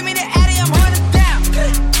down,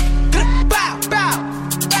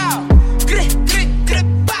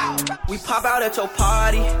 We pop out at your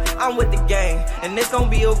party, I'm with the gang, and it's gonna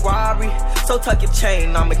be a robbery. So tuck your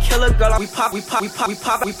chain, I'm a killer girl. We pop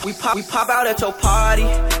out at your party,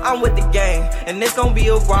 I'm with the gang, and it's gonna be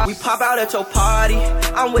a robbery. We pop out at your party,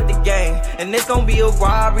 I'm with the gang, and it's gonna be a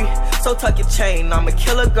robbery. So tuck your chain, I'm a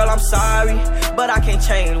killer girl. I'm sorry, but I can't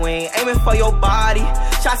change. We ain't aiming for your body,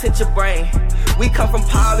 shots hit your brain. We come from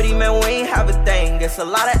poverty, man, we ain't have a thing. It's a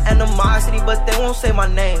lot of animosity, but they won't say my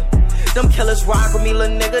name. Them killers rock with me,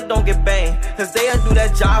 little nigga, don't get banged. Cause they'll do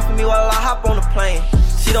that job for me while I hop on the plane.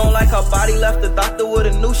 She don't like her body, left the doctor with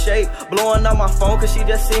a new shape. Blowing up my phone cause she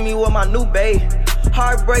just see me with my new babe.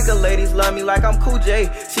 Heartbreaker ladies love me like I'm Cool J.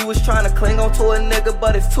 She was trying to cling on to a nigga,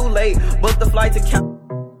 but it's too late. Booked the flight to Cal.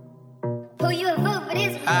 Who you a fool for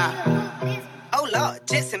this? Oh Lord,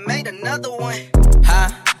 Jetson made another one.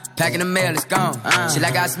 Packing the mail, it's gone. She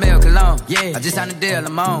like I smell cologne. Yeah, I just signed a deal,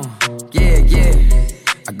 I'm on. Yeah.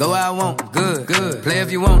 I go where I want, good. Play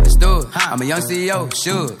if you want, let's do it. I'm a young CEO,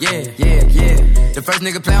 sure. Yeah. The first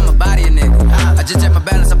nigga play on my body, a nigga. I just check my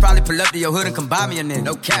balance, I probably pull up to your hood and come buy me a nigga.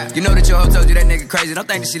 No cap. You know that your hoe told you that nigga crazy. Don't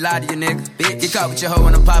think that she lied to you, nigga. Bitch. Get caught with your hoe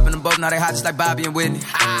when I'm popping them both. Now they hot just like Bobby and Whitney.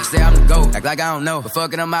 Say I'm the GOAT, act like I don't know. But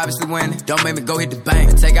fuck it, I'm obviously winning. Don't make me go hit the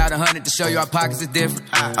bank and take out 100 to show you our pockets is different.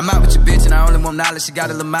 I'm out with your bitch and I only want knowledge. She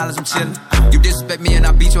got a little mileage, I'm chillin'. You disrespect me and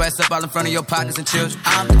I beat your ass up all in front of your partners and children.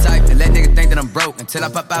 I'm the type that let niggas think that I'm broke until I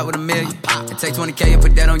pop out with $1 million. And take 20K and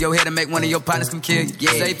put that on your head and make one of your partners come kill you.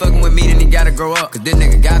 Yeah. Say fucking with me, then he gotta grow up. Cause this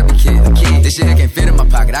nigga gotta be kid. This shit can't fit in my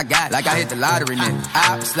pocket. I got it. Like I hit the lottery, nigga.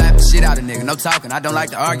 I slap the shit out of nigga. No talking. I don't like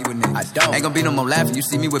to argue with niggas. I don't. Ain't gonna be no more laughing. You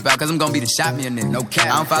see me whip out. Cause I'm gonna be the shot me a nigga. No cap.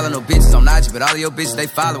 I don't follow no bitches on IG, but all of your bitches, they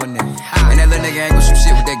following nigga. And that little nigga ain't gonna shoot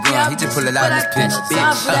shit with that gun. He just pull it out in his picture.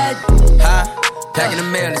 Bitch. Packing the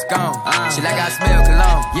mail, it's gone. She like I smell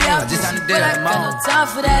cologne. Yeah, I just signed the deal, I'm on. No time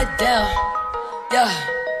for that deal. Yeah,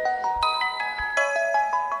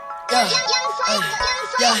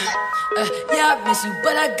 I miss you,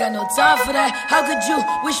 but I got no time for that. How could you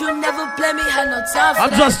wish you never play me? Had no time for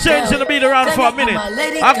that. I'm just changing the beat around for a minute.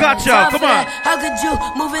 I got y'all, come on. How could you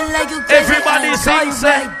move it like you crazy? Everybody sing,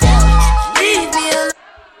 say. Leave me alone.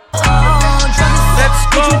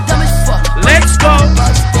 Let's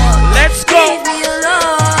go.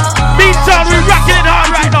 Beat down, we rocking it hard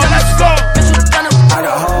right now. Let's go. I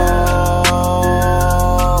got hoes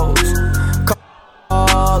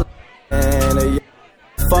calling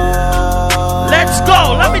Let's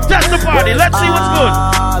go. Let me test the party. Let's see what's good.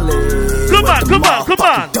 Come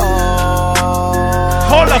on.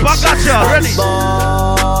 Hold up, I got y'all ready.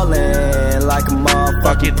 Ballin' like a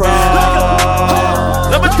motherfucking pro.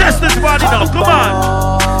 Let me test this party now. Come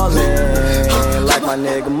on. Ballin' like my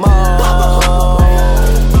nigga Mo.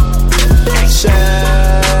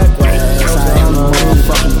 Check where's I am a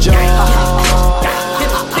motherfucking job.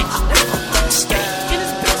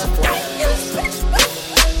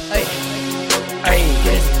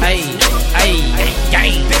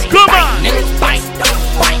 Come on.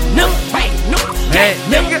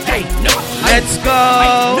 Let's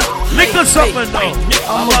go. Lick us up and know.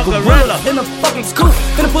 I'm a gorilla. In a fucking scoop.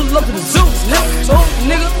 Gonna pull up to the zoo. So,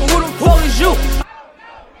 nigga, who the fuck is you?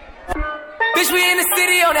 Bitch, we in the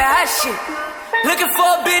city on that hot shit. Looking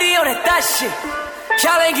for a biddy on that thot shit.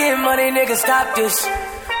 Y'all ain't getting money, nigga, stop this.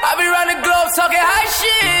 I be round the globe talking high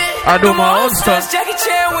shit. I do my own stuff. Jackie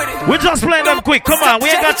Chan with it. We're just playing them quick. Come on, we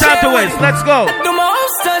ain't got time to waste. Let's go. I do my own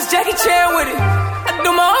stunts, Jackie Chan with it. I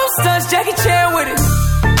do my own stunts, Jackie Chan with it.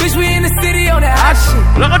 Bitch, we in the city on that hot shit.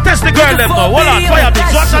 Let me test the girl them now. Hold on, Fiyah Biggs.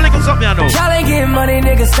 Watch a little something I know. Y'all ain't getting money,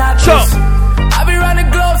 nigga, stop this. I be round the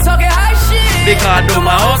globe talking high shit. Because I do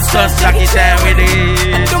my own stunts, Jackie Chan with it.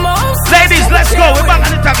 Ladies, let's go. We're back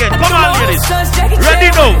at it again. Come on, ladies. Ready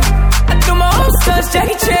now. I do my own stunts,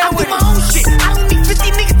 Jackie Chan with it. I do my own shit. I don't need 50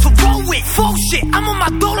 niggas to roll with. Full shit. I'm on my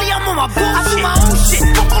dolly, I'm on my bullshit. I do my own shit.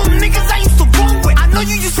 Fuck all them niggas I used to roll with. I know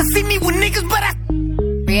you used to see me with niggas, but I...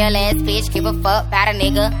 Real ass bitch, give a fuck about a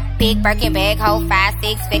nigga. Big Birkin bag, hold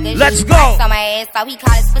 5-6 figures. Let's go. On my ass, so he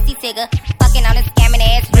call his pussy tigger. Fucking on his scamming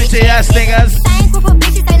ass, rich ass niggas. Same group of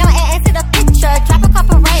bitches, ain't no ass to the picture. Drop a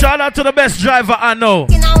couple rings. Shout out to the best driver I know.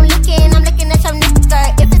 I'm looking at your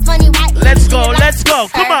nigga. If it's money, right? Let's go.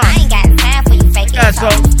 Come on. I ain't got time for you fake ass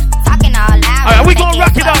hoes. Talking all loud. Alright, we gon'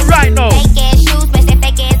 rock it out right now. Fake ass shoes, match that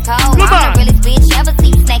fake ass cold. Come on. I'm the realest bitch ever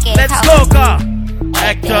see snake ass. Let's go, car.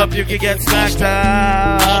 Act up, you can get smashed up.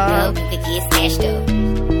 Act up, you can get smashed up.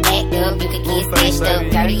 Act up, you can get smashed up.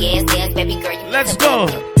 Dirty ass ass, baby girl. Let's go.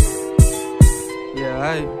 Yeah,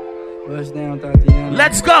 I bust down, Tatiana.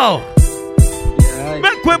 Let's go.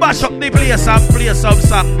 Make we bash up the place and play some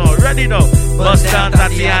song now. Ready now? Bust down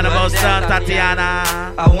Tatiana, bust down Tatiana.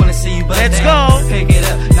 I wanna see you bust Let's down. go. Pick it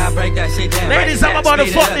up, now break that shit down. Ladies, I'm about to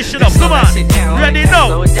fuck this shit up. Come on. Ready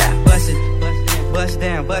now? Bust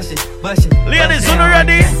down, bust it. Ladies, are you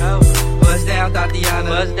ready? Bust down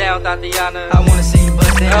Tatiana. I wanna see you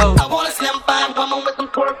bust down. I wanna slim fine woman with some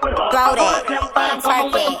pork with her. Throw that.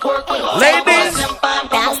 Ladies.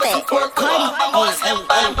 Bounce that.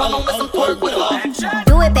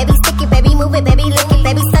 Do it, baby, stick it, baby, move it, baby, lick it,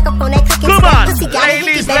 baby, suck up on that cookie. Come on,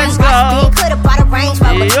 ladies, let's go. Could've bought a Range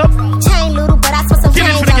Rover. Yep. Chain little, but I spent some Give it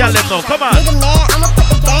change for the on girl, them. let's go. Come on. Nigga mad, I'ma put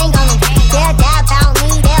the gang on them. They'll die about me,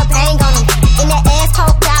 they'll bang on them. In that ass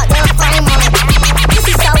poked out, they'll frame on it.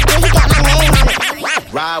 Pussy so good, he got my name on it.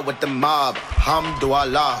 Ride with the mob,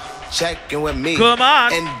 hamdulillah. Check in with me. Come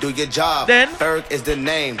on. And do your job. Then Ferg is the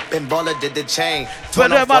name. Pinballer did the chain. For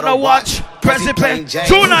them on the watch. Prezi pay.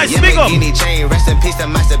 Too nice, big up. Chain. Rest in peace to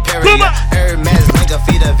my superior. Come on. Hermes, to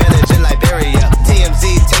feed a village in Liberia. TMZ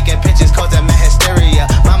taking pictures, cause I'm hysteria.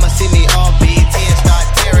 Mama see me on BT and start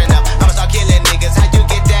tearing up. I'ma start killing niggas, how you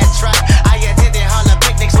get that track? I attended Harlem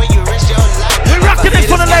picnics when you risk your life. We're rocking it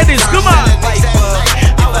for the ladies, come on.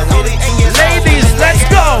 Ladies, let's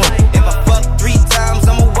go. If I fuck 3 times,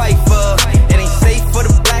 I'm a wifer. It ain't safe for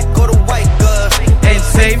the black or the white girl. Ain't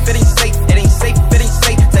safe, it ain't safe, it ain't safe, it ain't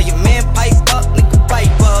safe. Tell your man pipe up, nigga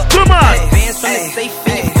pipe up. Come on. Dance from the safe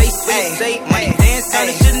in your face when you say money. Dance on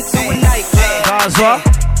the shit into a nightclub. Gaza,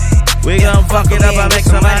 we gon' fuck it up and make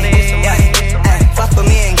some money. Fuck with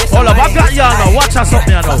me and get some hold up, money. I got y'all now. Watch us up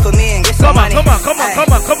here now. Fuck with me and get Come some on, money. come on, come on,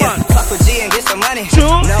 come on, come on. Fuck with G and get some money.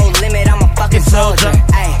 True. No limit, I'm a fucking soldier.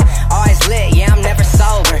 Ay, always lit, yeah, I'm never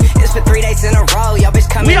sober. It's for 3 days in a row, yo, bitch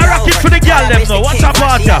coming over. We are rocking for the girl them though. Watch our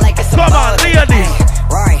party. Come on, ladies.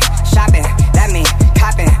 Rory, shopping, that mean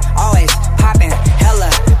copping, always popping,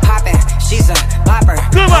 hella popping. She's a bopper.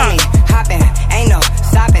 Come on. Hopping, ain't no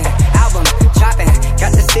stopping. Album chopping,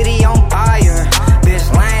 got the city on fire. Bitch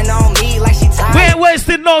lying on me like she tired. We ain't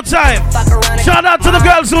wasting no time. Shout out to the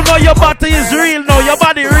girls who know your body is real now. Your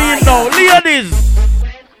body real now. Ladies.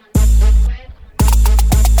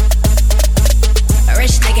 A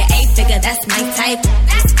rich nigga, 8-figure, that's my type.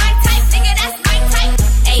 That's my type, nigga, that's my type.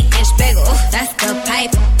 8-inch bagel, that's the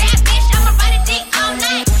pipe. That bitch, I'ma ride a dick all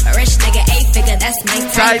night. A rich nigga, 8-figure, that's my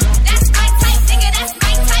type. That's my type, nigga, that's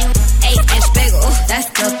my type. 8-inch bagel, that's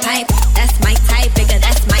the pipe. That's my type, nigga,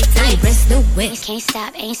 that's my type. Wrist, new whip. Can't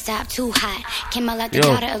stop, ain't stop, too hot. Came out like the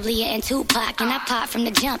daughter of Leah and Tupac. And I pop from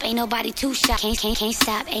the jump, ain't nobody too shot. Can't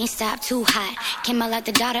stop, ain't stop, too hot. Came out like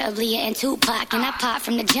the daughter of Leah and Tupac. And I pop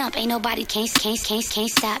from the jump, ain't nobody can't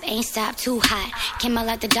stop, ain't stop, too hot. Came out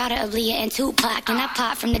like the daughter of Leah and Tupac. And I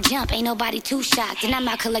pop from the jump, ain't nobody too shocked. And I'm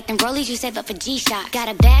out collecting rollies, you save up for G-Shock. Got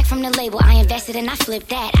a bag from the label, I invested and I flipped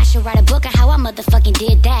that. I should write a book on how I motherfucking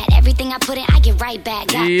did that. Everything I put in, I get right back.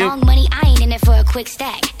 Got long money, I ain't in it for a quick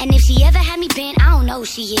stack. And if she ever had me bent, I don't know who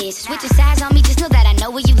she is. Switching sides on me, just know that I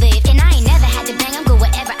know where you live. And I ain't never had to bang, I'm good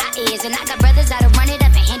wherever I is. And I got brothers that'll run it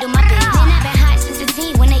up and handle my business. And I've been hot since the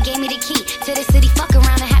teen when they gave me the key to the city. Fuck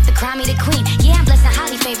around and have to crown me the queen. Yeah, I'm blessed and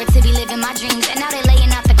highly favored to be living my dreams. And now they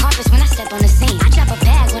laying out the carpets when I step on the scene. I drop a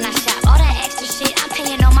bag when I shop, all that extra shit. I'm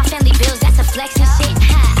paying all my family bills, that's a flex and shit.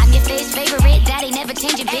 Ha, I'm your favorite, daddy never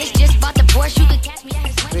change a bitch. Just bought the Porsche, you could catch me at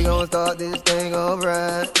his. We gon' start this thing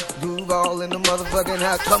alright. Duval in the motherfucking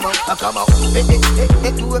house. Come on, come on.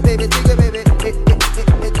 Hey, do it, baby, take it, baby. Hey,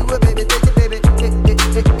 do it, baby, take it, baby.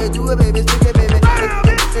 Hey, do it, baby, take it, baby.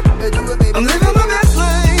 Hey, do it, baby. I'm living my best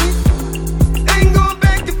life. Ain't going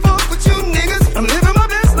back and forth with you niggas. I'm living my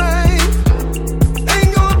best life.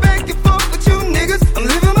 Ain't going back and forth with you niggas. I'm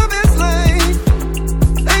living my best life.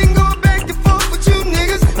 Ain't going back and forth with you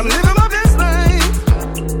niggas. I'm living my best life.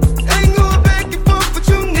 Ain't going back and forth with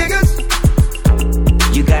you niggas.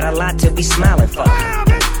 You got a lot to be smiling for.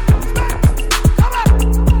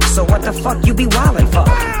 So what the fuck you be wildin' for?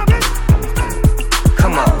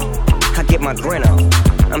 Come on, I get my grin on.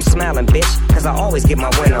 I'm smiling, bitch, cause I always get my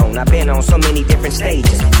win on. I've been on so many different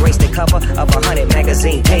stages. Graced the cover of 100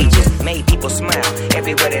 magazine pages. Made people smile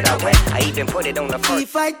everywhere that I went. I even put it on the front.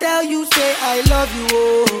 If I tell you, say I love you,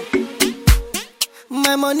 oh.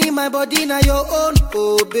 My money, my body, now your own,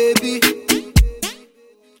 oh baby.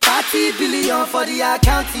 30 billion for the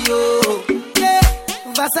account, oh. Yeah,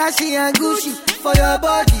 Versace and Gucci for your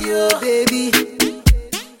body, oh baby.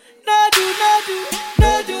 No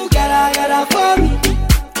do, gotta for me.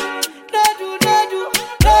 No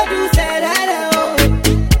do, say that, oh.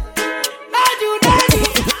 No do,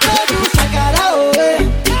 shakara, oh.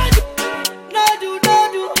 No do,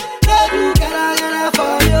 gotta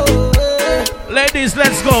for you, oh. Ladies,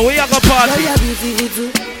 let's go. We are gonna party. Oh, yeah, beauty, too.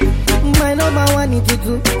 My number one is to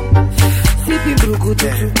do. Sipping bruku to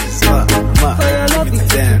do. For your love, it's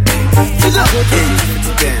damn.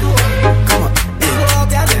 Come on.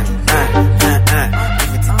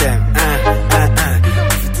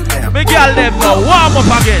 Big girl them now, warm up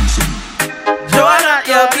again. Joanna,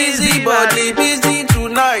 you're busy body, busy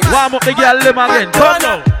tonight. Warm up the girl them again, come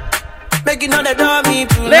now. Making all the dummy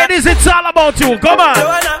tonight. Ladies, it's all about you, come on.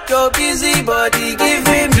 Joanna, your busy body,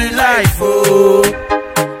 giving me life, oh.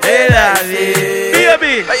 Hey,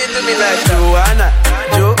 baby. How you do me like Joanna?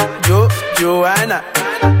 Joanna.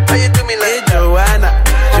 How you do me like Joanna?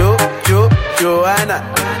 Joanna.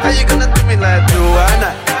 How you gonna do me like Joanna?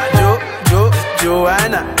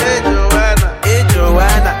 Joanna. Hey, Joanna. Hey,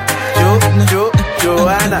 Joanna.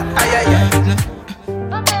 Joanna. Ay, ay, ay.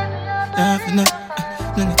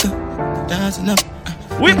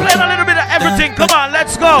 We playing a little bit of everything. Come on,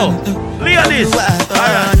 let's go. Ladies.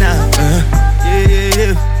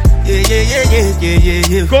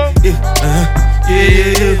 Yeah. Go. Yeah.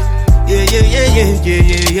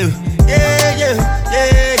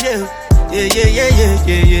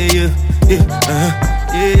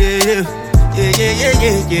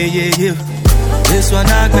 This one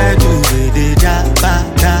I got to with the da.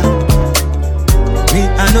 Me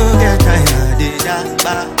I no get time I did da.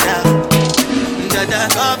 Dada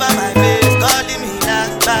cover my face, calling me da.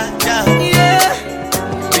 Yeah.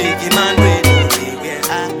 Biggie man with get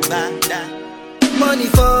da. Money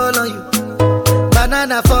fall on you,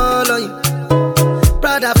 banana fall on you,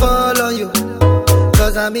 Prada fall on you,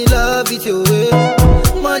 'cause I'm in love with you.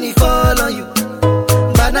 Money fall on you,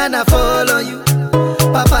 banana fall on you,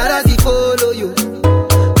 paparazzi follow you,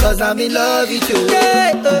 'cause I'm in love with you.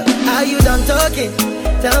 Yeah, are you done talking?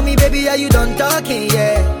 Tell me, baby, are you done talking?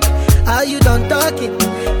 Yeah. Are you done talking?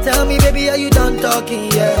 Tell me, baby, are you done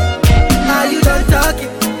talking? Yeah. Are you done talking?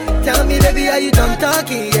 Tell me, baby, are you done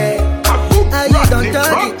talking? Yeah. Are you done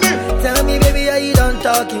talking? Tell me, baby, are you done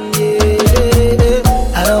talking?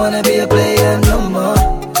 Yeah. I don't wanna be a player no more.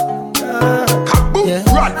 Yeah.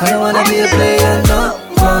 I don't wanna be a player no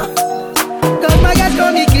more. 'Cause my guys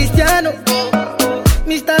call me Cristiano,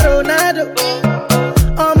 Mr. Ronaldo,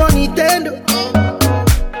 I'm on Nintendo.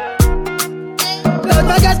 'Cause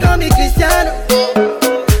my guys call me Cristiano,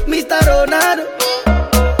 Mr. Ronaldo,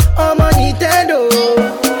 I'm on Nintendo.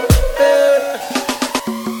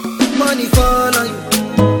 Money fall on you,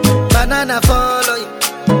 banana fall on you,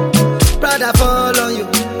 Prada fall on you,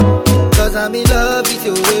 'cause I'm in love with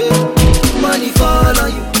you. Money fall on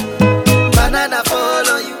you, banana fall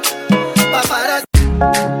on you, paparazzi.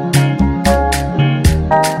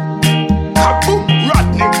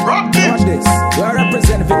 Rodney. Watch this. You're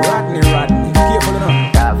representing for Rodney. Careful enough.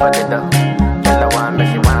 Die for the dough. Tell her one, but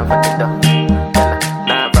she want for the dough. Tell her,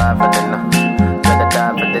 nah, five for the no. Tell her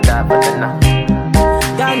die for the no.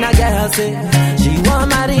 Ghana girl say she want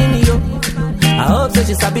marry me, yo. I hope so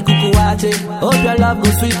she sabi kukuwache. Hope your love go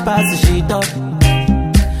sweet past the sheet up.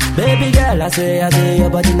 Baby girl, I say your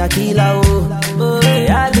body na killer, oh. Oh,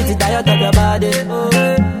 yeah, I get it tired of your body. Oh,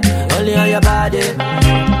 only on your body.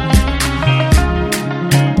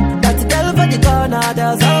 For the corner,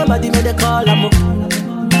 there's somebody made a call. I'm up.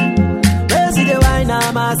 They see the wine,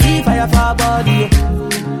 I'm a see fire for body.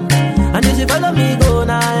 And if you follow me, go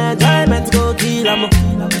now, enjoyment go kill. I'm up.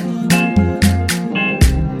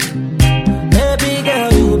 Baby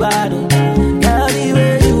girl, you bad. Girl, the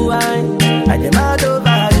way you wine, I demand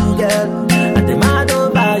over you, girl. I demand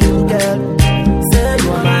over you, girl. Say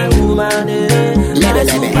you are my woman, my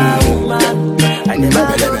superwoman. I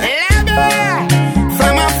demand over you.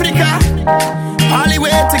 From Africa, all the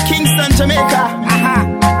way to Kingston, Jamaica.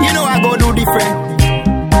 You know I go do different.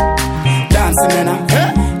 Dancing, man.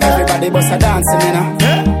 Everybody bust a dancing, man.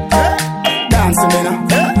 Dancing, man.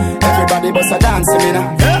 Everybody bust a dancing, man.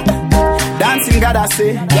 Dancing, God, I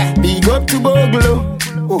say. Big up to Boglo.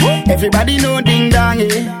 Everybody know ding dong,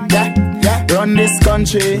 yeah. Run this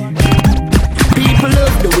country. People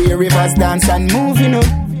love the way rivers dance and move, you know.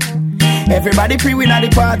 Everybody pre-win at the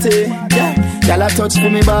party. Y'all a touch for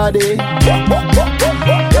me body.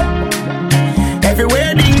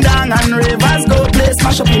 Everywhere ding dong and rivers go play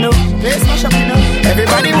smash up, you know. Play smash up, you know.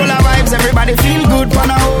 Everybody full of vibes, everybody feel good, pan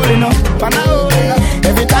a hole, you know. Pan a hole, you know.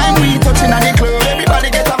 Every time we touching at the club, everybody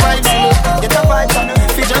get a vibe, you know. Get a vibe, you know.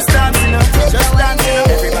 Fi just dance, you know. Just dance, you know.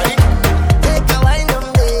 Everybody. Take a wine on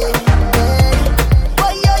me.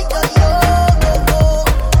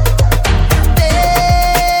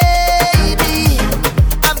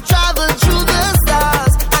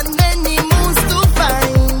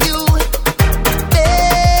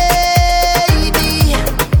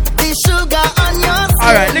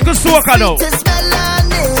 Alright, niggas soca now.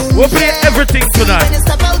 We'll play everything tonight.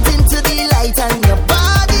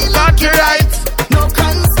 Not right. No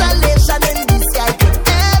consolation in this sky could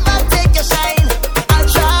ever take your shine.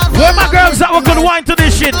 Where my girls that were gonna wine to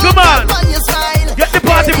this shit? Come on. Get the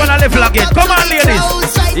party on a level again. Come on, ladies.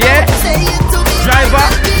 Yeah. Driver.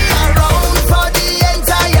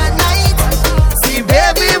 See,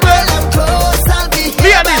 baby, well, I'm close. I'll be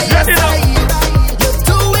here. Ladies, ready now.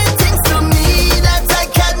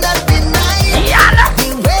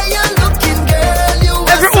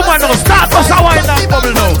 No, start us a wine and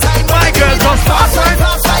bubble now. My girl just fast wine.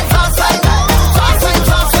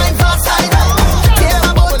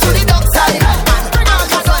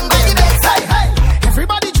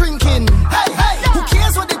 Everybody drinking. Who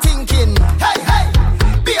cares what they thinking?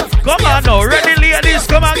 Come on now, ready ladies,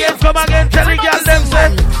 come again. Tell the girl them say,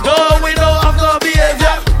 no, we don't have no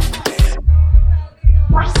behavior.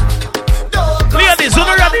 Ladies, you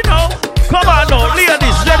ready now? Come on now,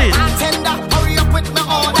 ladies, ready.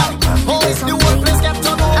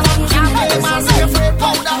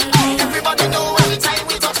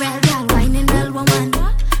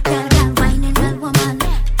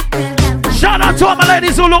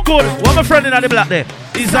 look good. What my friend in the black there?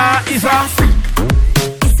 Is a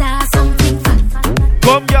something fun.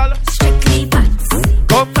 Come, girl. Strictly facts.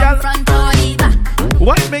 Come, girl. Front or the back.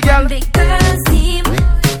 What, me, girl? Big girls team.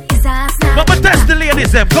 Is a snap. But test the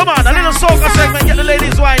ladies, them. Come on, a little soca segment. Get the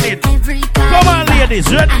ladies whining. Come on,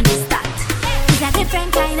 ladies. Ready? It's a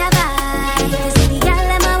different kind of vibe. You see the girl,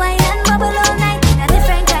 them a wine and bubble all night. A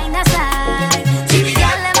different kind of style. See the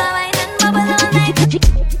girl, them a wine and bubble all night.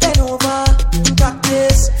 Bend over,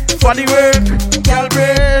 practice. For the work, girl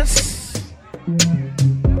brace.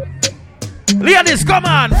 Ladies, come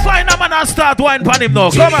on. Find a man and start wine pan him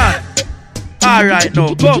now. Come on. Alright,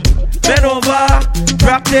 now, go. Bend over,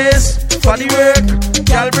 practice. For the work,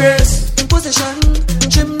 girl brace. Position,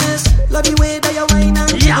 gymnast. Love the way that you wine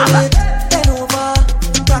and jiggle it. Bend over,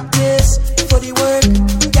 practice. For the work,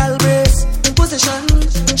 girl brace. Position,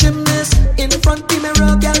 gymnast. In front the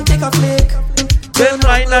mirror, girl take a flick. Then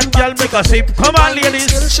wine and girl make a sip. Come on, ladies.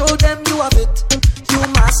 Still show them you have it. You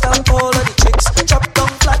master all of the tricks. Chop down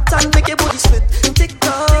flat and make your body split. Tick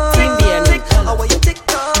tock. How are you tick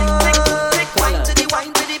tock? Wine to the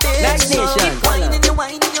bass. Keep whining your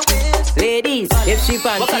waist. Ladies, if she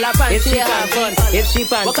panty, if she have fun, if she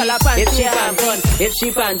panty, if she have fun, if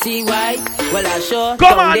she panty white, well I sure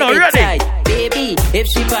come on, now, ready? Baby, if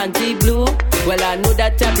she panty blue, well I know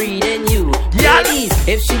that I breathe in you. Yes. Ladies,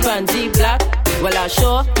 if she panty black, well I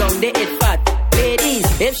sure down the it fat. Ladies,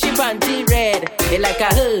 if she panty red, it like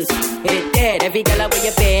a hearse, it dead. Every girl where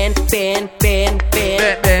you bend.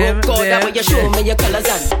 Oh God, that way you show me your colors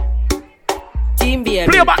and team beer.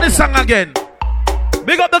 Play about this song again.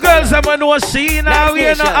 Big up the girls and we know she now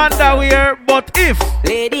wear no underwear, but if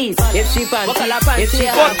ladies, if she panty,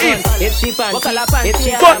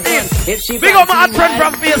 if she big up my hot friend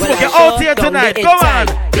from Facebook, you're out here tonight. Come on,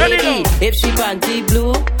 ladies, if she panty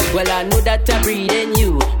blue, well I know that I breathe in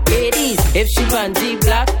you. Ladies, if she panty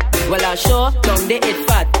black, well I sure down the it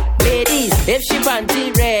fat. Ladies, if she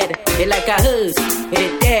panty red, it like a hearse,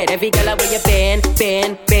 it dead. Every girl where you bend.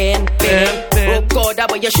 Oh God,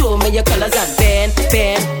 that way you show me your colors and bend.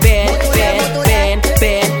 Ladies, bend. I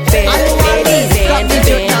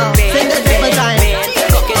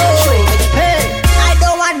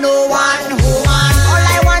don't want no one woman. All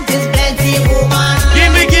I want is plenty woman.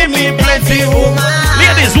 Give me plenty woman.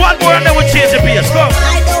 Ladies, one more and then we'll change the pace. Come.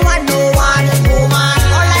 I don't want no one woman.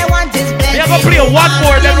 All I want is plenty. We are gonna play one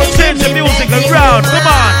more, then we'll change the music around. Come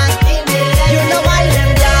on. You know why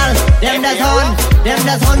them girls, them that's on. Them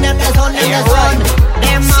that's on.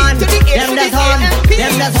 Them man, them that's on.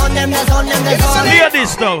 Hear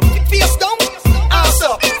this though. Face down, ass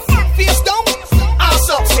up. Face down, ass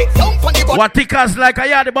up. Sit down on the body. What tickers like I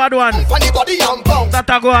hear the bad one. On the body and bounce. That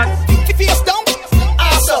a go on. Face down,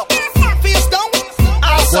 ass up. Face down,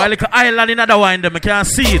 ass up. While like an island in other wine, them I can't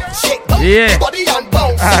see it. Yeah. Body and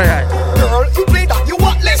bounce. Alright. Girl, you play that, you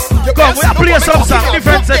want less. Come, we play some song,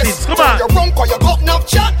 different settings. Come on.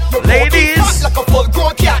 Ladies. Like a full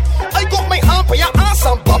grown cat. I got my hand for your ass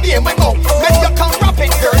and bobby in my mouth. Make you can rap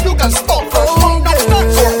it, girl, you can stop. First round, that's not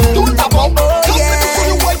so. Don't have mouth. Just let me see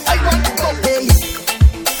you what I want to know.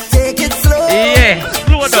 Take it slow. Yeah,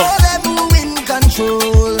 slow down. So that we in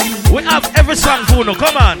control. We have every song for you,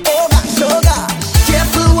 come on. Oh gosh,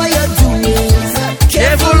 careful what you're doing.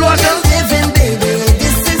 Careful what you're living, baby.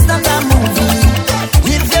 This is not a movie.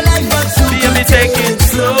 Live your life, but you me take it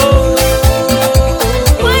slow.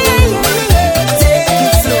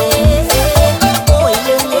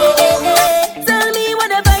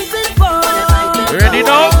 Ready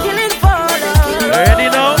now? Ready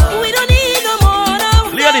now? We don't need no more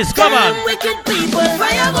now. Ladies, come on. Wicked people,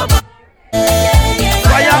 fire go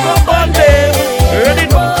burn them. Ready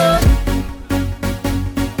now?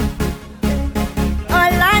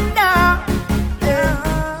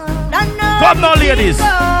 Come now, ladies.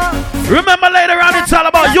 Remember later on it's all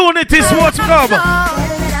about unity sports club.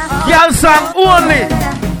 Girl song only.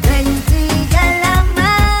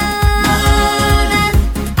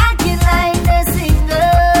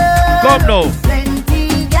 Come now.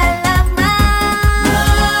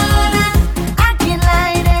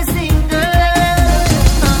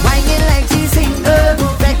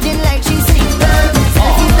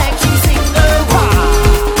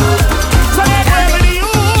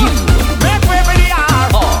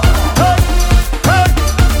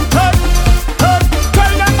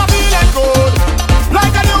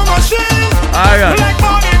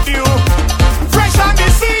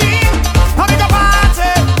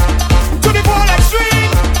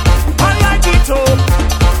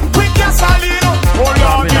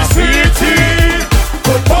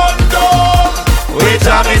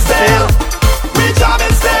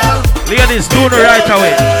 Ladies, do it right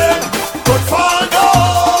away.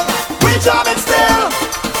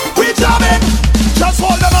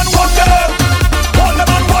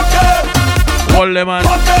 Hold them on.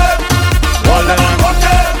 Hold them on.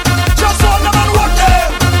 Just hold them and walk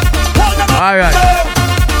them. Hold them on. Alright.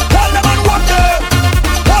 Hold them and walk them.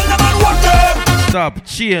 Hold them and walk them. Stop.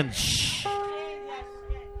 Change.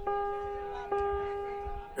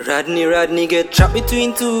 Rodney get trapped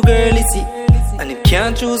between two girls, see. And you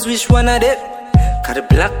can't choose which one of them. Cause the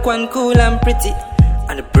black one cool and pretty.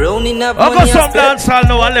 And the brown in a bunny. I've got some dance hall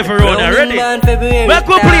now and left around there. Ready? We're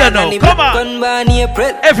going to play now. Come on.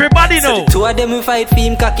 Everybody know. Two of them will fight for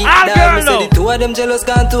him cocky. All girl know. The two of them jealous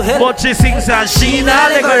gone to hell. But she sings and she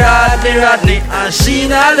not let go Rodney. And she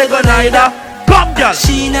not let go neither. Come girl.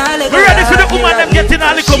 We're ready for the woman them getting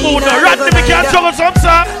a little mood now. Rodney, we can't juggle some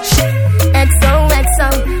song. XOXO,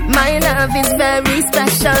 my love is very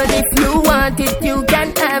special. If you want it, you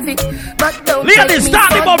can have it. But don't ladies,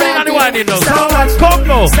 start the bubbling and the winding now. So much, come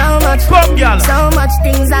now. So much, come girl. So much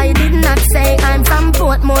things I did not say. I'm from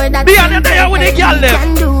Portmore. That be on the day with the girl them.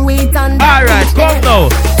 Can do it on the alright, come now.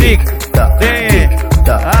 Tick,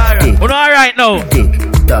 alright. Oh, no, alright now.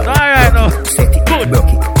 Alright now. Good.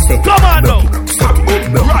 Come on now.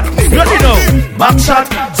 Ready now. Back shot.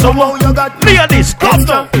 Somehow you got ladies. Come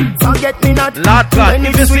now. Forget me not. Lord God,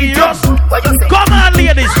 if you serious. Come on,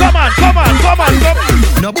 ladies. Come on.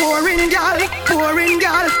 No boring girl. The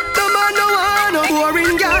man no want no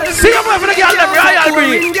boring girl. See you for the girl, them royal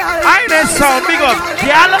breed. I ain't sound big up.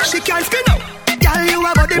 Girl, she can't spin up.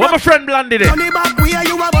 What my friend Blondie did?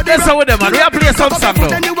 That's how with them, man. We are playing some song now.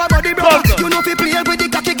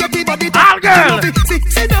 All girl.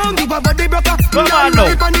 Come on now.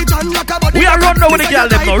 We are run now with the girl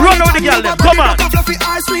them now. Run now with the girl them. Come on.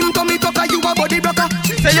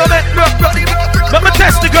 Say yo, let me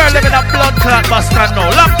test the girl them in a blood clot bastard now.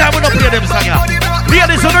 Long time we don't play them song here.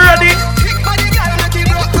 Ladies, are you ready?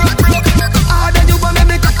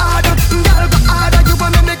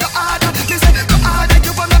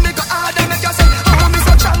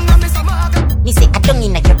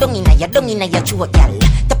 Dung in your throat, y'all.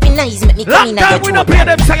 Tapping eyes make me come in your throat. We don't play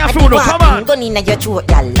them song and food, come on. Gun in your throat,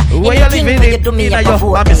 y'all. Where you living in your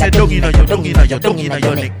vote? I'm saying dung in your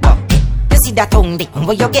neck. You see that tongue dick,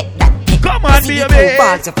 where you get that? Come on, baby.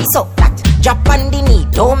 Balls if you suck that. Drop on the knee,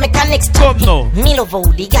 don't make a next come no. Me love how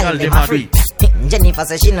the girl them a free. Jennifer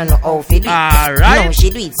says she no know how to do it. Alright. Now she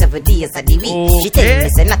do it 7 days of the week. Okay. She tell me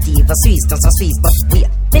say not even Swiss, not so Swiss, but wait.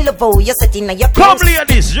 Me love how you set in your clothes. Come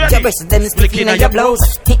ladies, ready? Your breasts them split in your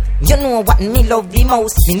blouse. You know what me love the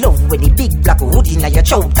most? Me love when the big black hood in your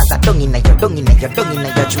throat. Cause I dung in your throat.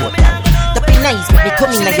 Tapping nice, make me come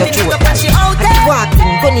in your throat.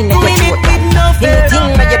 Walking, gun in your throat.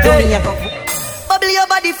 Anything when you do me, you go. Bubble your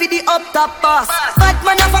body for the up top boss. Fat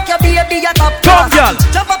man a fuck your baby a top boss.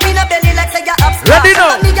 Jump up in a belly like say you up. Ready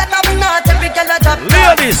now. Me get up not every girl a drop.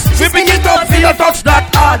 Ladies, we pick it up for you touch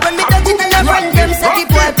that hard. When me touch it and I run them say the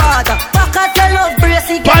boy father. Back at your love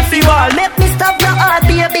brace against the wall. Make me stop your heart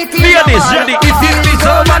baby till you ladies, ready. If you be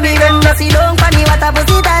so money then no see long funny what a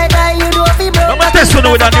pussy tight you do fi broke. I'm gonna test you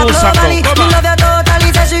with a new song now. Come on. Love your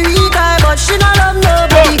totally say she weak but she no love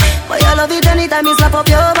nobody. But you love it anytime you slap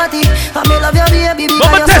up your body. And me love your baby.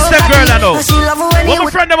 Mama test that girl I know.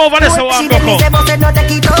 Mama friend them over there so I'm gonna come.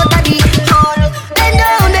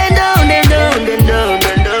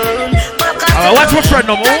 Watch my friend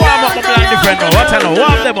now. Warm up my blind friend now. Watch her now.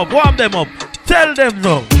 Warm them up. Tell them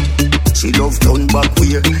now. She love turn back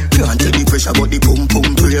way. Can't tell the pressure but the pum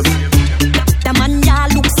pum brave. The man ya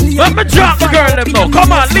looks me. Let me drop the girl them now.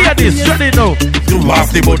 Come on ladies, ready now. Boom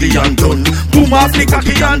off the body and done. Boom off the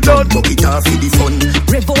cocky and done. Buck it off for the fun.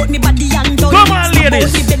 Revolt me body and done. Come on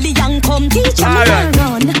ladies. Me belly and come teach me run.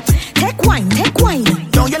 Take wine.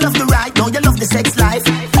 Don't you love the ride? Don't you love the sex life?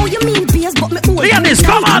 Oh you mean beers but me old. Ladies,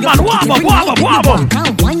 come on man. Warm up.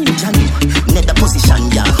 Net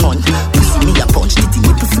position ya hunt. Pussy me a punch. Titty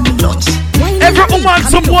me pussy me lunch. Every woman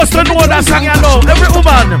supposed to know that song you know. Every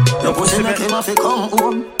woman. Your pussy make him have to come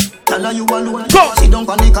home. Tell her you alone. Go. Sit down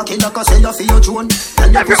on the cocky like I say you feel your throne.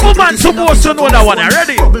 Every woman supposed to know that one.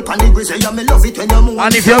 Ready?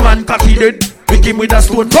 And if your man cocky dead, pick him with a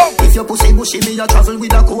stone. Go. If your pussy bushy, me a travel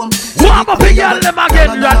with a comb. Warm up in your them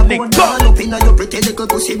again, Rodney. Go.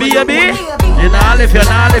 Baby, you're not live.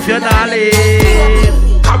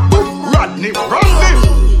 Rodney.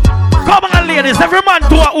 Come on, ladies. Every man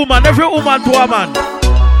to a woman. Every woman to a man.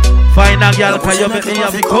 Find a girl, cause you make me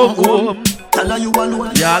have to come home. Tell her you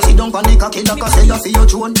alone. Sit down on the cocky like I say you feel your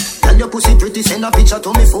throne. Tell your pussy pretty, send a picture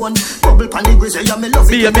to me phone. Bubble pan the grizzly, me love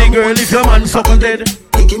it. Be a big girl if your man suckle dead.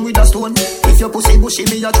 Pick him with a stone. If your pussy bushy,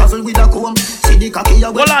 me a travel with a comb. See the cocky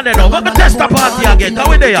you well on there now. Let me test the party again. How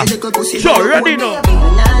we there? Sure, ready now.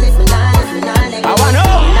 I wanna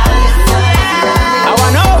know.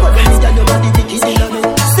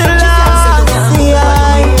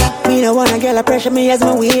 me as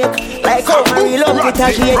me wake. Like how my real love get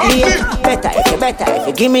a shade late. Better if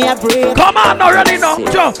you give me a break. Come on, already now,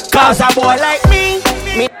 Joe. Cause a boy like me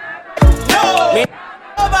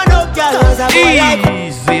over no girl.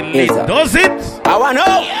 Easily does it? I wanna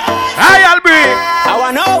know. Hi, Albert. I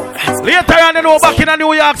wanna know. Later on, you know, back in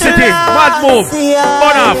New York City. Mad move.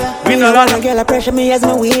 Burn off. We know that. Girl, pressure me as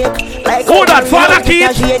me wake. Like who that father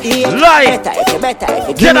kid? Lie.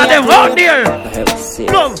 Get at them out there.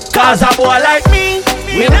 Cause a boy like me,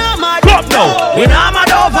 we not mad. Come now. We not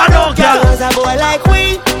mad over no girl. Cause a boy like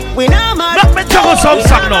we not mad. Let me tell you some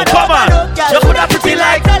song now. Come on. You could have pretty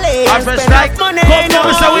like average like. Come now,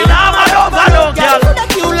 we say we not mad over no girl.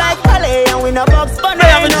 You like ballet and we no box bunny. I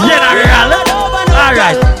am a general.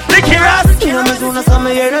 Alright. Licky Ross. You know me soon as some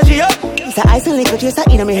energy up. It's a ice and liquor chaser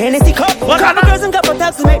in my Hennessy cup. What kind of girls and couple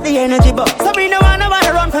taps to make the energy buck. So me no wanna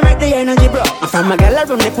run for make the energy bro. From a gal I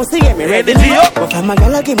run the pussy get me ready to up. But from a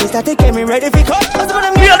gal I give me static get me ready for cut.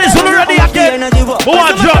 Yeah, this one already again. Who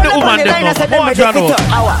want to draw the woman them now? Who want to draw the woman?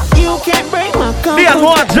 You can't break my comfort. Yeah, who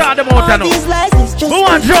want to draw them out now? Who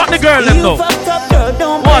want to draw the girl them now? Who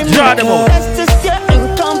want to draw them out?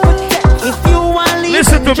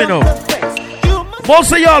 Listen to me now.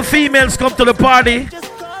 Most of y'all females come to the party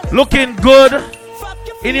looking good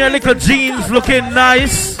in your little jeans, looking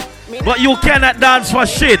nice, but you cannot dance for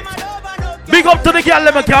shit. Big up to the girl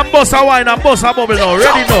that can bust a wine and bust a bubble now.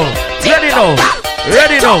 Ready now. Ready now.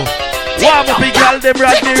 Ready now. Warm up the girl, them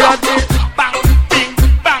Rodney. Bang, bing,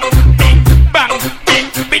 bang, bing, bang, bing,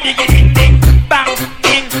 biddy, ding, ding, bang,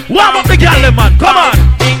 bing. Warm up the girl, them man. Come on.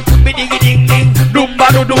 Biddy, ding, ding.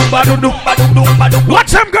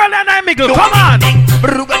 Watch them girl and I miggle. Come on.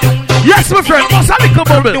 Yes, my friend. What's a little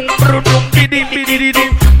bubble? Who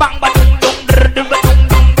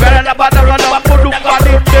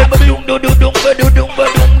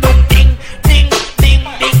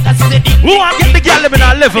want to get the girl in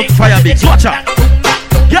a level? Fire bigs. Watch out.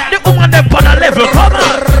 Get the woman them on a level. Come on.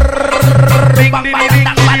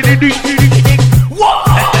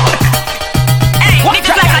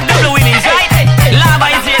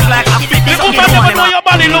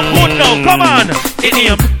 Look good now, come on. It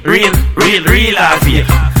name real fake.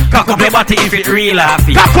 Cock up your body if it real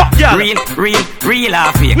fake. Cock up, girl. Real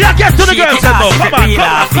fake. We are getting to the girls now. Come on.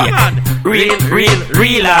 Real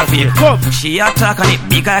fake. Come. She attack on it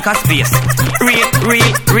big like a space. Real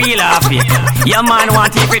fake. Your man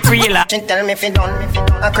want if it real. She tell me if it done.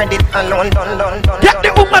 A credit alone done. Get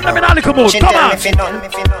the woman them in all the mode. Come on. She tell me if it done.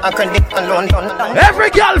 A credit alone done.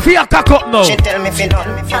 Every girl for your cock up now. She tell me if it done.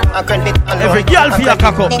 A credit alone. Every girl for your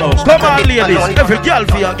cock up now. Come on, ladies. Every girl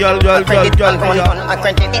for your girl for your.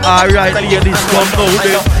 Alright, ladies, come now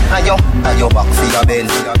then. Ayo back for your bend.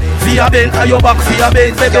 Fiyah bend, ayo back for your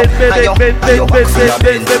bend. Bend. Ayo back for your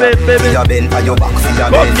bend. Ayo back for your bend. Ayo back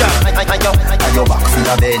for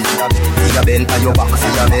your bend. Fiyah bend, ayo back for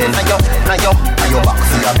your bend. Ayo back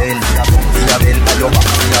for your bend. Fiyah bend, ayo back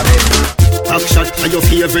for your bend. Back shot to your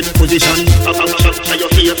favorite position. Back shot to your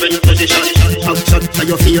favorite position. Back shot to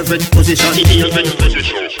your favorite position.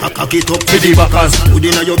 Cock it up to the backers. Good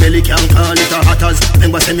inna your belly can't call it a hatters.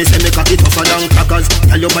 Remember say me cock it tougher than crackers.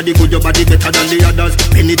 Tell your body good, your body better than the others.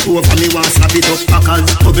 Penny two over me want slap it up packers.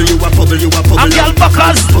 Bubble you a bubble. I'm girl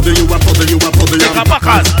backers. Bubble you a bubble. Take a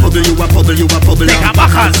backers. Bubble you a bubble. Take a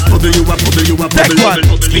backers. Bubble you a bubble.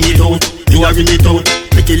 Spin it out. You are in it out.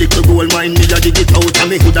 Pretty little gold mine, me a dig it out. And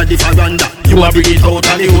me hood a the veranda. You a bring it out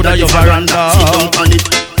and the hood a your veranda. Sit down on it,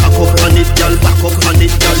 cock up on it, girl. Back up on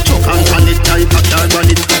it, girl. Choke on it, girl. Cock your on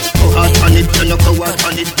it, go hard on it, you no go hard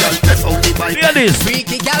on it, girl. Press out the bike. Hear this.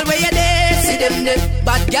 Freaky girl where you there? See them there.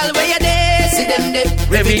 Bad girl where you there? See them there.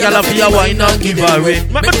 Every girl a Fiyah wine and give her away.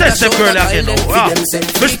 Let me test them girl again now.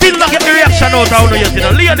 Me still not get the reaction out how no yet.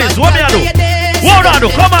 Ladies, what me a do? What I do?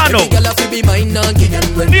 Come on now.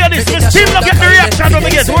 Ladies, me still not get the reaction when me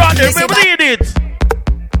get. What I do? We need it.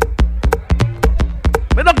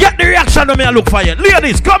 We don't get the reaction when me a look for you.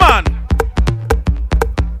 Ladies, come on.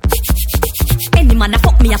 Any man a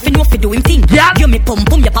fuck me, I fin know fi do him thing. Yeah. You me pum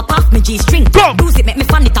pum, you pop off me G-string. Go. Bruise it, make me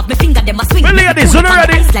fan it up, me finger them a swing. Well, ladies, you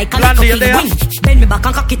ready? Like Land in there. Bend me back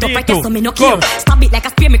and cock it up right there, so me no care. Stab it like a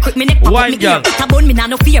spear, me quick me neck pop up me gear. It a bone me nah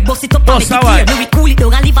no fear, bust it up and make it clear. Me we cool it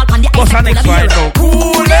down and leave all on the ice like full of beer.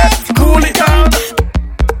 Cool it down.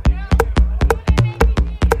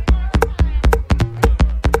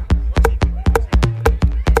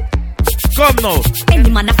 Come now. Any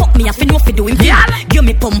man a fuck me, I fin know fi do him thing. Give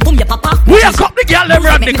me pum pum, you pop off. We are cup the girl them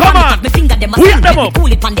Rodney, come on. We are them up.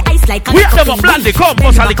 Cool it on the ice like a we are them up, Blandy, come.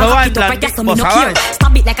 Bust a little wine, Blandy. Bust a wine.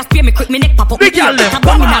 Stab it like a spear, me quick me neck pop up. The girl them, come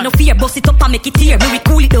on. Me nah no fear, bust it up and make it tear. Me we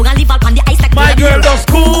cool it down and leave all on the ice like my girl just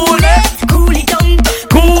cool it. Cool it down.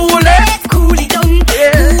 Cool it. Cool it down.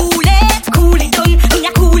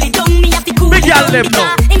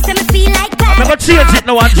 change it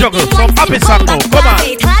now and juggle. Some happy song now. Come on.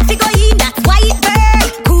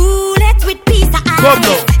 Come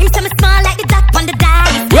now.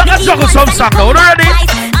 We're gonna juggle some song now. Ready?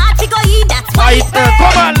 Right there.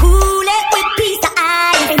 Come on.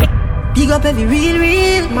 Big up every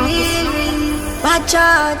real bad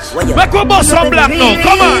charge. Make we bust some black now.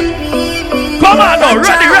 Come on. Come on now.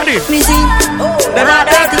 Ready. Me see, them are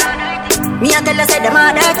dirty. Me a tell you say them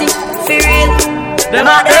are dirty. For real, them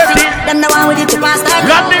are dirty. Them the one with it to pass that.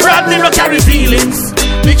 Rodney, no carry feelings.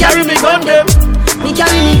 Me carry me gun them. Me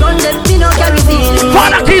carry me gun them. Me no carry feelings.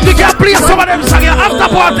 Father Keith, we can play some of them songs after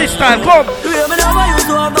party style. Come. Do you ever know I used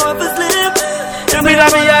to have no ever sleep? Me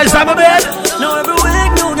love me eyes on my bed. Now every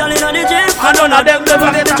week, new girl in the gym. And none of them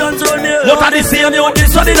never get a chance on me. What are the same you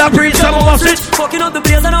this one in a preach some of us it. Fucking up the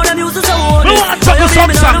place and all them used to say what. Me want juggle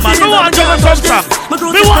some song, man. Me want juggle some song.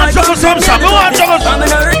 Me want juggle some song. Me want juggle some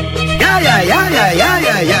song. Yeah.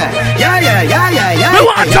 Me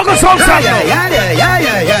want juggle some song. Yeah.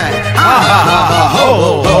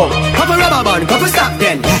 Couple rubber band, couple stop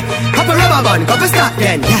then. Couple rubber band, couple stop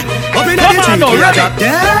then. Up in the tree, we are drop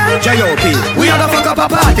there. J.O.P. We are the fuck up a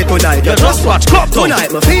party tonight. You just watch. Tonight,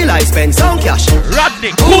 me feel I spend some cash.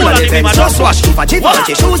 Rodney, cool on the event, just watch. If I jig on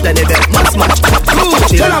your shoes, then the event must match.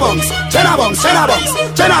 Jenna bunks.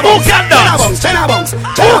 Who can dance?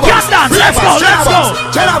 Let's go.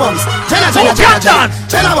 Who can dance?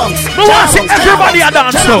 We want to see everybody a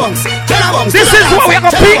dance now. This is where we are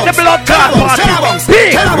going to peak the blood clot party.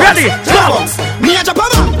 Peak, ready, go.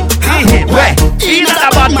 Where? He's not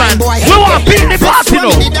a bad man. We want to beat the party now.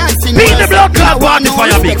 Beat the blood clot party for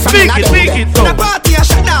your big. Speak it so. The party a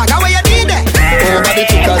shut down. How are you doing there? Nobody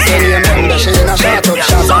tickles when you remember. She in a shot up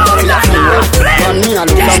shots and body a fling.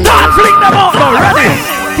 Start flick them out now. Ready?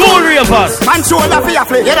 Cool ravers. Man shoulder for your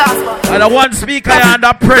flick. Get up. And the one speaker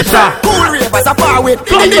under pressure. Cool ravers a far with.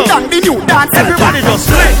 The new dance. Everybody just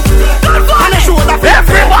flick. And a shoulder for your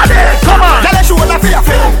flick. Everybody, come on. Tell a shoulder for your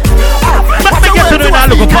flick. Let me get to know that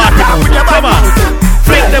look party now. Come on.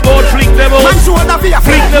 Flick them out. Man shoulder for your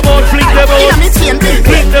flick. Flick them out. Flick them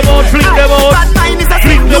out.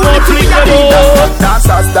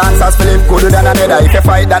 Dancers Philip good than another. If you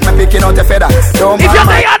fight that, me picking out the feather. Don't if you're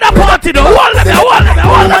there at the party, though, hold them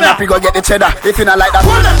there. Go get the cheddar. If you not like that,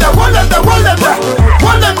 hold them there. Fully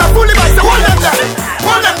by the hold them there.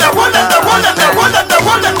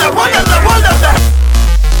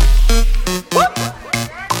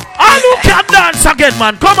 All who can dance again,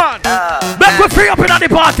 man. Come on. Make we free up in the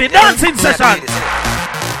party. Dancing session.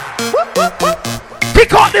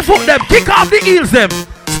 Kick off the foot them. Kick off the heels them.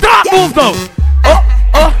 Start move now.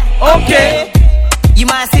 Okay. You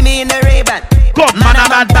might see me in the Ray-Ban. Come, man, a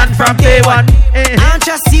bad man from day one. I don't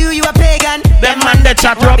trust you a pagan. Them man, they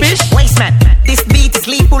chat rubbish. Waste man, this beat is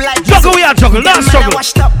lethal like juggle, we are juggle, not struggle.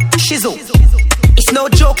 Washed up, shizzle. It's no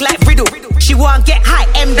joke like Riddle. She won't get high,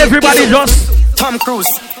 MD. Everybody just Tom Cruise.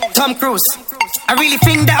 I really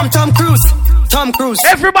think that I'm Tom Cruise.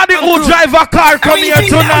 Everybody who drive a car come here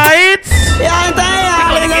tonight.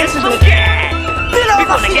 We're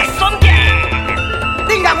gonna get some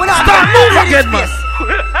Start move again, man.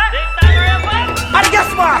 And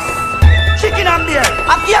guess what? Chicken on there.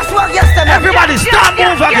 And guess what? Everybody start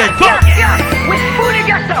move again. Go. With food and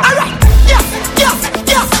guess what? Alright. Yes.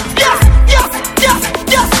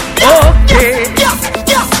 Okay.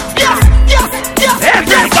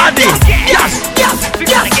 Everybody. Yes.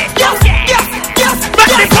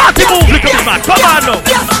 Make the party move, little man. Come on now.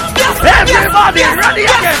 Everybody ready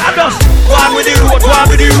again. I'm just one with the road.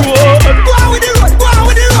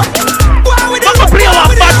 I'm gonna play our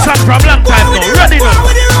bad song from long time now. Ready now.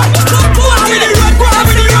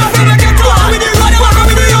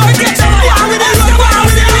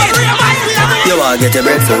 You want to get your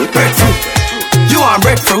breadfruit? You want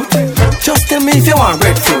breadfruit? Just tell me if you want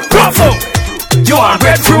breadfruit. Bravo! You want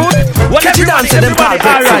breadfruit? Catch you dance to them call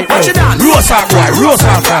breadfruit. Watch you dance. Roast and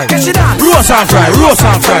fry. Catch you dance. Roast and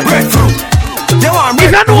fry. Breadfruit. You want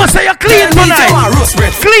if you know say you're clean tonight.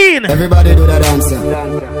 Clean. Everybody do the dancer.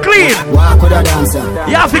 Clean. Walk with a dancer.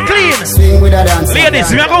 You have to clean. Swing with a dancer. Ladies,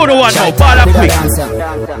 we are going to one now. Ball up quick.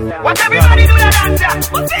 What everybody do the dancer?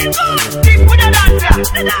 What's it called? Dip with the dancer.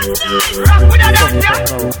 The dancer. Rock with the dancer.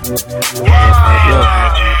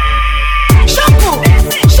 Shampoo.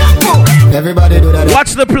 Everybody do that.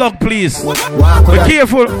 Watch the plug, please. Be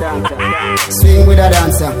careful. Swing with a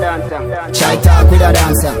dancer. Chai talk with a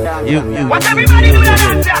dancer. What everybody do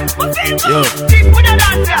that dancer? Dip with the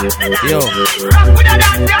dancer. Rock with the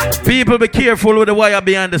dancer. People, be careful with the wire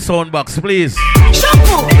behind the sound box, please.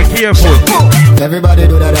 Shampoo. Be careful. Everybody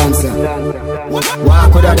do the dancer.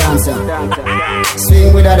 Walk with a dancer,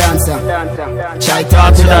 swing with a dancer, try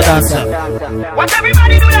talk with a dancer. What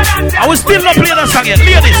everybody do that dancer? I will still not play that song yet.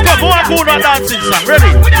 Ladies, come, who are good on dancing song? Ready?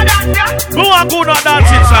 Who are good on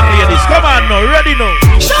dancing song, ladies? Come on now, ready now.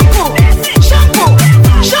 Shampoo, shampoo,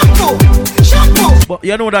 shampoo, shampoo. But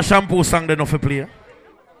you know that shampoo song they not for play?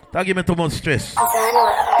 That give me too much stress.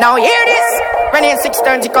 Now hear this. When in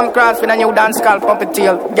 6:30 come cross with a new dance called Puppet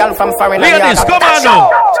Tail. Girl from foreign. Ladies, come on now.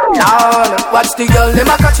 Now watch the girl, them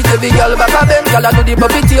a catch it, every girl back of them. Girl a do the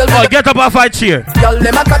Puppet Tail. Oh, get up and fight cheer. Girl,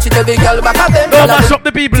 them a catch it, every girl back of them. Don't mash up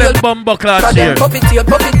the people in bumbo class cheer. Puppet Tail,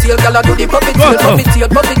 girl a do the Puppet Tail. Puppet Tail,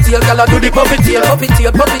 girl a do the Puppet Tail. Puppet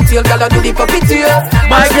Tail, girl a do the Puppet Tail.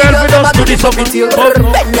 My girl with us do the Puppet Tail.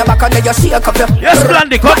 Bend your back and then you shake up your. Yes,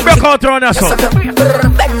 Blandy, come back out around us. So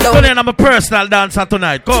then I'm a personal dancer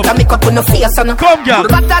tonight. Come. Come, girl.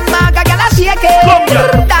 Got that maga, girl, a shake it. Come,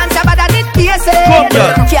 girl. Dance about that it pace it. Come,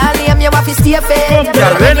 girl. Can't name you off his stay fit. Come,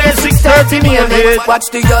 girl. When it's 6:30 a.m.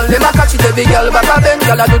 Watch the girl, them a catch it, every girl back of them.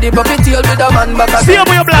 Girl, a do the Puppet Tail with a man back of them. See how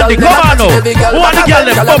you Blandy, come on now. Who want the girl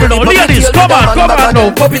them bubble now? Ladies, come on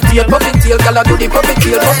now. Puppet Tail, girl, a do the Puppet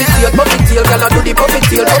Tail. Puppet Tail, girl, a do the Puppet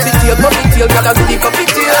Tail. Puppet Tail, girl, a do the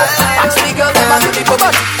Puppet Tail. Watch the girl, them a do the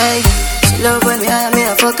Puppet Tail. Love when me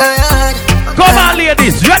a fuck her hard. Come on,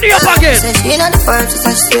 ladies, ready up again. She not the first,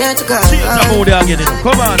 I swear to God. She's the mood again.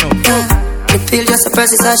 Come on now. The feel just a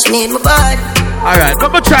person, so she need my body. Alright, let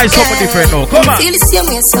me try something different now. Come on. Feel the same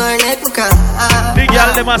way, so her neck will cry. Big girl,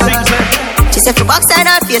 them a sing, say. She said for backside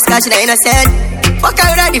her face, cause she not innocent. Fuck her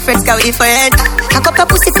with her difference, cause we different. Cock up her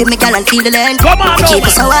pussy for me, girl, and feel the length. Come on, keep it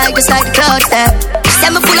so high, just like the clouds there. She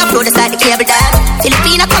said me full of blood, just like the cable dam.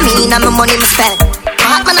 Filipina come in, and my money me spend.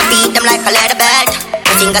 My heart man, I beat them like a leather belt.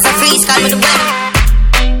 My fingers are freeze, call me the wet.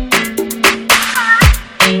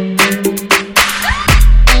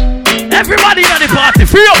 Everybody in the party,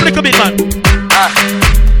 free up little bit, man. 6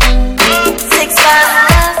 bars.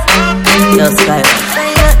 Just like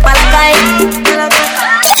Malakai.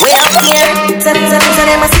 We out here. Them a 6 and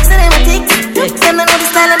them a 6. Them know the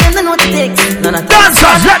style and them know the tics.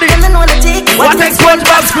 Dancers, ready. Them know the tics. What takes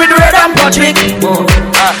SpongeBob, Squidward and Patrick?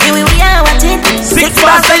 Here we are watching. 6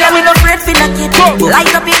 bars, so yeah, we no afraid for knock it.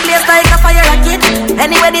 Light up in place like a fire rocket.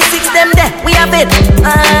 Anyway, the 6 them there, we have it.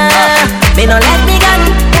 Me no let me gun.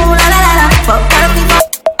 Ooh la la la la. Fuck her people.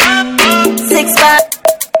 6 bars.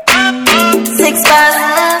 6 bars.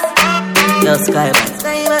 Just Skyback.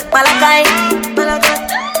 Malakai.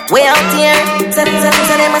 We out here. Say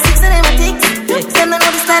them a 6 and them a 6. Them know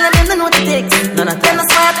the style and them know the tics. Them no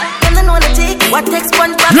smart, them know the tics. What takes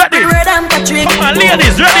SpongeBob, Squidward and Patrick? Come on,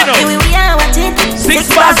 ladies, ready now. Here we are watching.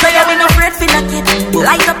 6 bars, so yeah, we no afraid for knock it.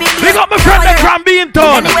 Light up in place. Big up my friend them from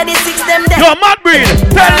Beantown. Anyway, the 6 them there. Yo, Mad Breed,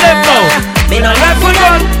 tell them now. Me no left for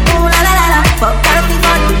gun. Ooh la la la la. Fuck her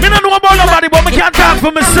fun. Me no know about nobody, but me can't talk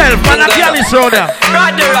for myself. Man, a girl is round there.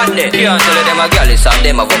 Rodney. Can't tell them a girl is and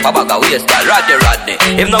them a go a bag of waist, girl. Rodney.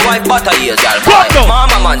 If no wife butter ears, girl.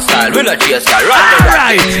 Mama man style, we no chase, girl.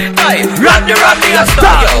 Rodney. Hey, Rodney a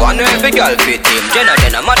star. Yo, I know every girl fit him. Jenna,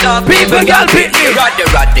 my dog. People girl fit me.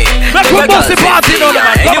 Rodney. Let's go bust the party now,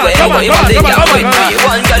 man. Anyway, come on.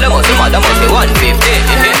 One girl must be mad, must be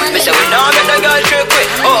 150. Me say we now get the girl trick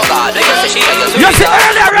quick. Oh God, you say she, you see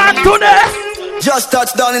earlier on today. Just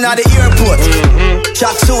touched down in the airport.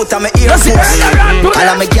 Track suit and my Air Force. All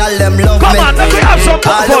of my gal them love me. Come on, let me have some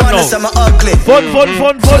fun now. All the ones say me ugly. Fun.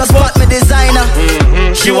 She just spot me designer.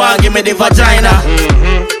 She want give me the vagina.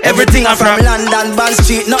 Everything I'm from London, Bond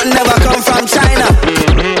Street. Nothing never come from China.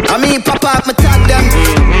 I mean, pop up, me tag them.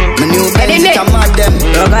 My new Benz, I mad them.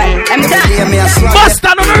 I'm done.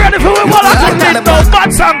 Busta, no ready for we want to take no bad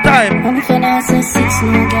sometime.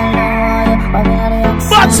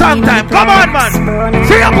 Bad sometime, come on, man.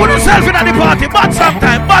 Free up on yourself in the party. Bad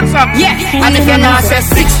sometime. Yeah, and if you're not say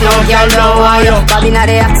 6, no girl, no wire. Bobby not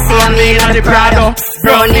the Axie, I'm in the Prado.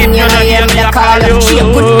 Brown in, you know, hear me a call you. She a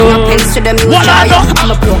good pins to them, you try.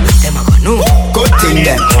 I'm a pro. Them a go, no. Good thing,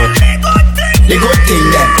 them. The good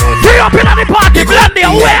thing, them. Free up in the party, Blandy,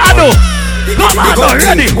 where I do? Come on,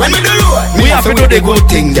 ready. When we do we have to do the good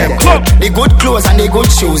thing, them. The good clothes and the good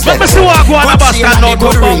shoes, them. Let me see what I go on about stand now to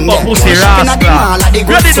bump up pussy rascal.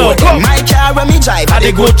 Ready now, my car when me drive, and the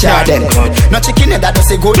good car, them. No chicken head, that does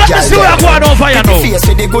a good car. Let me see what I go on over here now. Face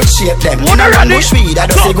with the good shape, them. Wanna ready? Bush weed, that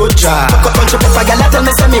does a good job. Country pepper, girl, tell me,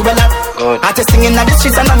 say me well. I just singing at the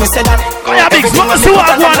streets and I me say that. Yeah, big. Let me see what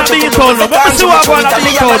I go on at Beantown now. Let me see what I go on at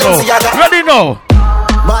Beantown now. Ready now.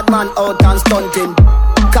 Bad man out and stunting.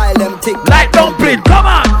 Kyle them tick like dumpling, come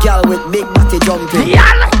on. Girl with big body jumping. Yeah.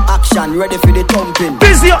 Action ready for the thumping.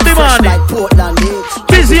 Busy up the man. Like Portland Beach.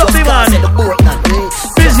 Busy up the man.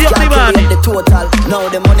 Busy Easy up the money. The total. Now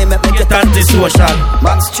the money make me get anti-social.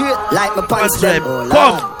 Man straight like my pants them.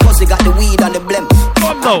 Come. Pussy got the weed and the blem.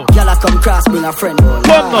 Come now. Y'all come cross, bring a friend. Come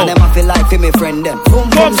now. And them I feel like for me friend them. Come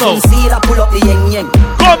now. See that pull up the yeng.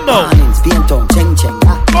 Come now. Spain town, cheng.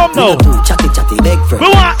 Come now. Chatty, big friend. We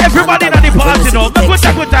want everybody in the party now. Make we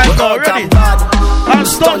take good time now. Ready? I'm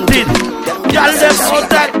stunting. Y'all them out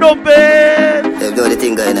that number. They've got the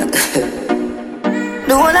thing going on.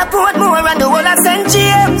 The whole of Portmore and the whole of St.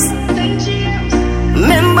 James.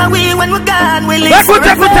 Remember we when we gone, we live. Let's go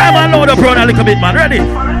take good time and load up around a little bit, man. Ready?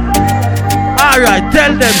 Alright,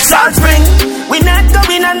 tell them. Salt Spring, we not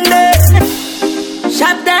going under.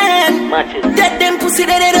 Shop down. Dead them pussy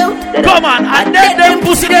dead out. Come on, and dead them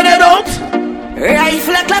pussy dead out.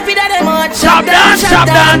 Rifle a clap it at them out. Shop down.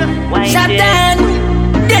 Shop down.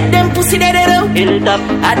 Dead them pussy dead out.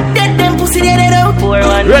 I dead them pussy dead out.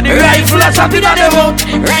 Ready, rifle a chop it at them out.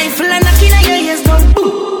 Rifle a knocking at your ears down.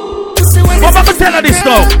 What am I tell her this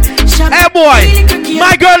now? Hey boy,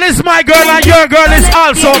 my girl is my girl and your girl is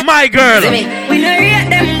also my girl. We no rate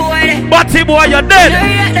them boy. Batty boy, you're dead.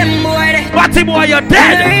 Batty boy, you're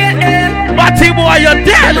dead. Batty boy, you're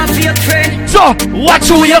dead. So, what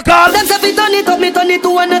should you call? Them say fi turn it up, me turn it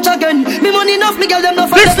to a notch again. Me money enough, me girl them no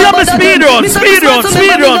this is my speed run.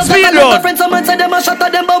 Friends some say them a shot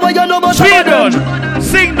at them, but you know about speed run.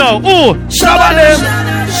 Sing now. Ooh, shabba them.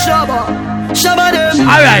 Shabba them.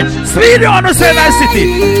 Alright, speed on the same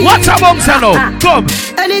city. Watch a bump now. Come.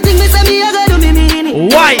 Anything me say me, I gotta do me mean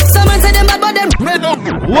it. Why? Someone say them bad, but them.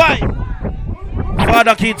 Why?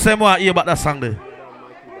 Father Keith say more hear about that song there.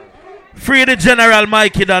 Free the General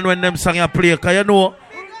Mikey Dan when them song you play. Cause you know,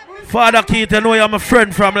 Father Keith, you know you're my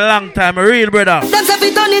friend from a long time, a real brother. Them say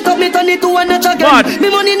fi turn it up, me turn it to a notch again. Me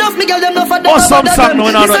money enough, me girl them no for them. Some song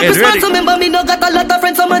no no ready. Remember me no got a lot of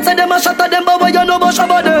friends. Someone say them a shot at them, but you know about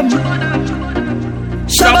shabba them.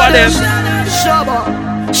 Shabba them.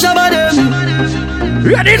 Shabba them.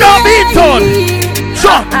 Ready now, Beaton.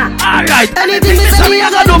 Shut. Alright. Anything me say me, I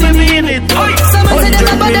gotta do me mean it. Someone say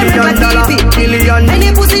them about them $1 million. Any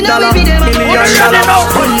pussy now we be them about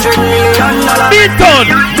 $100 million. Beaton.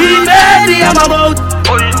 Be ready, I'm about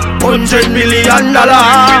 $100 million.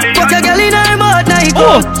 Put your girl in her mouth night.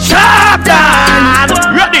 Oh, sharp down.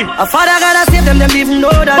 Ready. A father gotta save them even know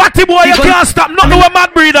that. Batty boy, you can't stop. Not the way Mad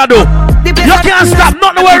Breeder do. You can't stop.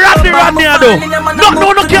 Not the way Rodney do.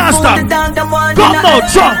 No can't stop. Come now,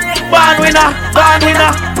 jump. Born winner.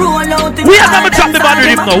 We are gonna drop the body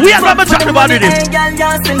rhythm now.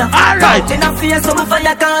 Alright.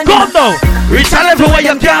 Come now. Reach a level where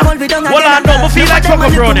you can. Well, I know. Me feel like fuck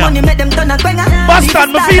up around here. Boston,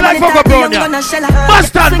 me feel like fuck up around here.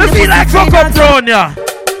 Boston, me feel like fuck up around here.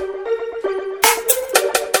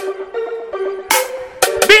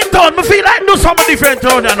 Beaton, me feel like do something different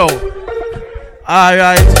around here now.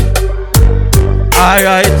 Alright.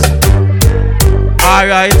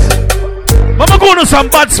 Mama go to some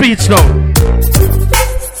bad speech now.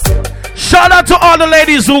 Shout out to all the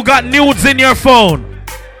ladies who got nudes in your phone.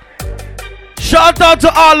 Shout out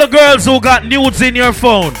to all the girls who got nudes in your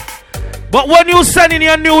phone. But when you sending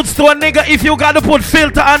your nudes to a nigga, if you gotta put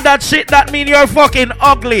filter on that shit, that mean you're fucking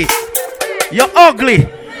ugly. You're ugly.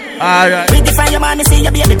 Alright. Pretty from your man, me see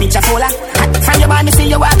your baby picture fuller. From your man, me see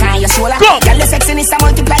you walk on your shoulder. Go. Girl, the sexiness a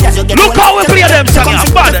multiplier. You get look how we play them song.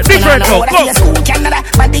 Bad, different now. Go. Canada,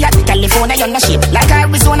 body at California, you're the shape. Like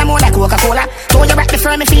Arizona, more like Coca-Cola. Throw your back the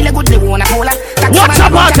firm, me feel a good they wanna cola. What's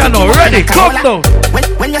up, matter now? Ready? Come now.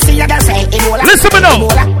 When you see your girl say Ebola. Listen me now.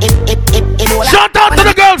 Shout out to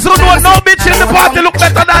the girls who know no bitch in the party look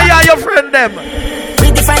better than you and your friend them.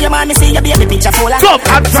 Pretty from your man, me see your baby picture fuller. Come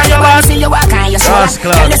and try your man. See you walk on your shoulder.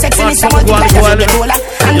 Girl, the sexiness a multiplier. You get cola.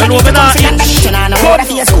 You know me not itch.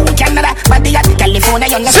 Canada, body at California,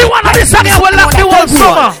 you're the see one of the songs I will lock the whole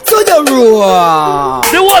summer. To the roar.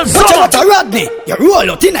 The whole summer. What a Rodney. You roll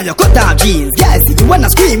out in and you cut off jeans. Yes, you wanna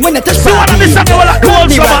scream when you touch see one of the songs I will lock the whole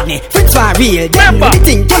summer. Fits for real. Remember. The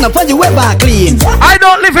thing turn up on you ever clean. I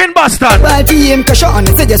don't live in Boston. But when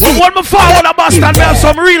me forward to Boston, we have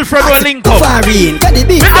some real friend who link up.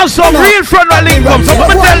 We have some real friend who link up. So let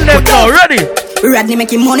me tell them now. Ready? Rodney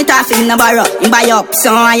make him money tough in the barrow. Him buy up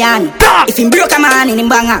some iron. If him broke a man in him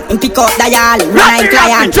banger, him pick up dial. Run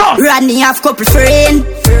client. Rodney have couple friend.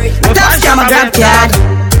 Tough from a grab card.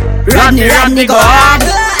 Rodney go hard.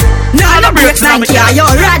 No breaks like ya, yo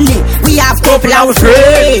Rodney. We have couple our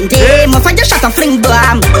friend. Them off just shot a fling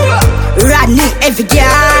bomb. Rodney every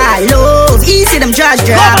girl love. Easy them judge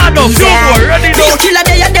drop. Come on, no more. Ready? Don't kill a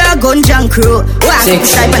day a dog gun junk crew. Walk up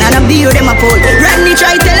side and a beer them a pull. Rodney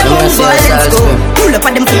try tell them how far let's go. Pull up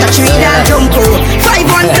at them foot a tree that jump out.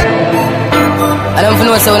 5-1. I don't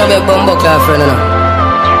know what's on a big bumbo club friend, you know.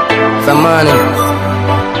 for money.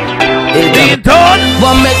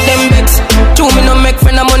 One make them vex. Two me no make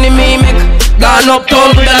friend of money me make. Gone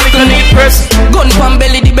uptown with a little neat press. Gun pan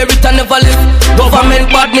belly the berry never left. Government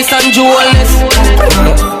badness and jewelness.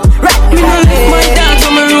 Right, me no live my dance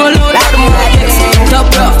when me roll out of the markets. Top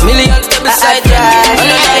rough, millions step beside you.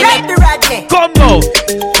 Come now.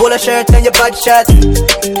 Polo shirt and your bad shot.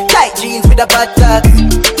 Tight jeans with a bad top.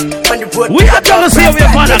 We are gonna see how we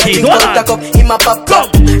are gonna be. In my pop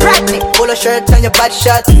cup. Right, polo shirt and your bad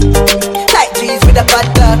shot. Tight jeans with a bad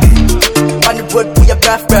top. On the road with your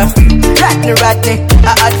breath. Ratney,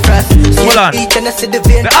 I add frost. Hold on.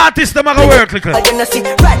 The artist them are gonna work little.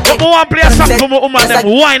 Come on, play a song for my woman. Them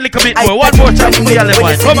wine little bit more. One more time for y'all them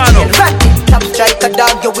wine. Come on now. Top striker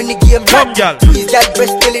dog, you win the game. Come, y'all. Please, y'all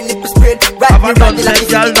breast killing nipple sprain. Ratney, like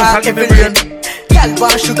y'all just give me brain. Y'all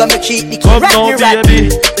want sugar, me cheat the come now,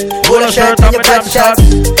 baby. Polo shirt and my damn shot.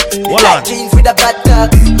 Hold on. Jeans with a bad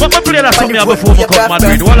dog. But me play that song here before we come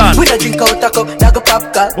Madrid. Hold on. We don't drink out a cup, now go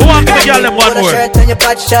pop car. Who want give me y'all them one more? Polo shirt and your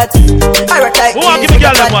bad shot. Who want give me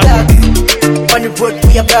y'all them one more? On the road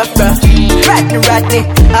we a bruh. Ratney,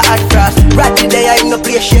 I add frost. Ratney there I no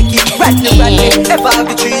play shaky. Ratney, ever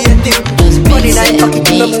have the creative. Money nine pocket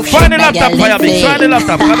in the move. Find the laptop, Fiyah big. Find the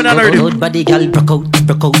laptop. Coming on already. Good body girl, broke out.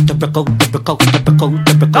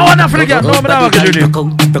 I want to forget. No, I'm not going to do it.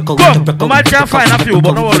 Come, I might can't find a few,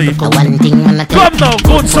 but no worry. Come now,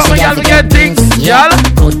 good summer girl forget things. Y'all.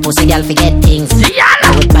 Good pussy girl forget things.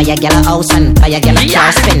 I would buy a girl a house and buy a girl a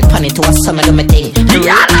car. Spend money to a summer do my thing.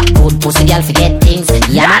 Good pussy girl forget things.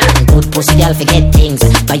 Good pussy girl forget things.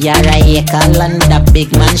 Buy a acre land, a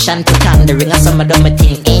big mansion. Put on the ring of summer do my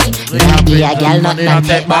thing. Now be a girl not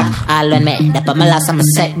take back. All when me, that my last I'm a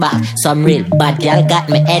setback. Some real bad girl got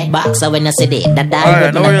me head back. So when I see that I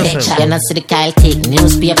would not take shot. You know see the Kyle take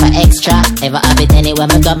newspaper extra. Ever have it anywhere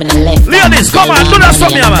me go in the left. Ladies, come on, do that for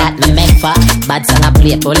me, man. That me make for bad song I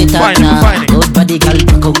play, pull it up now. Good body girl,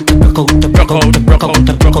 broke out.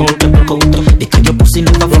 Because your pussy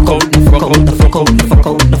never fuck out.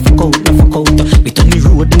 We turn the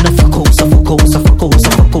road in a fuck out.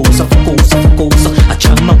 I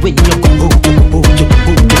try my way, you go.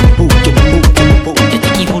 You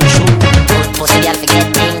think you won't show? Good pussy girl forget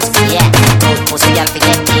things, yeah. Good pussy girl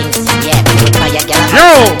forget things, yeah. Yo,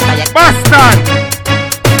 bastard!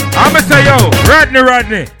 I'ma say yo,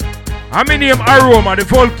 Rodney. I'ma name Aroma, the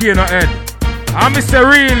volcano head. I'ma say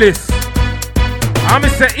Realist. I'ma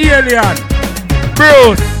say Alien.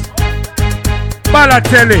 Bruce.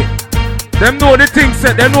 Balotelli. Them know the things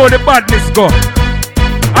set, they know the badness go.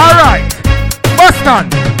 Alright. Boston.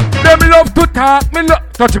 Them love to talk, me love.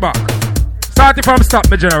 Touch it back. Start it from stop,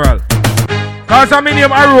 me general. Cause I'm in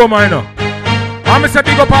name Aroma, you know. I'ma say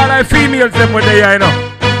big up all like females them when they are, you know.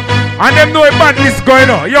 And them know a badness going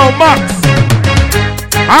on. Yo, Max.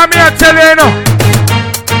 I'm here tell you, you know.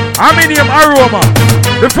 I'm in name Aroma.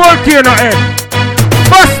 The volcano head.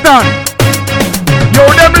 Boston. Yo,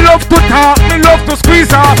 them love to talk, me love to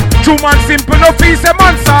squeeze off. True man simple, no fees a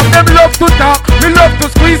man soft. Them love to talk, me love to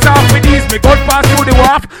squeeze off. With these, me gun pass through the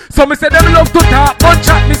wharf. So me say them love to talk, gun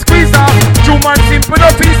chat me squeeze off. True man simple, no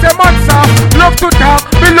fees a man soft. Love to talk,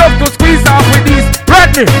 me love to squeeze off. With these,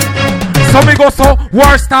 Rodney. So me go so,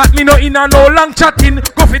 war start, me no in a no long chatting.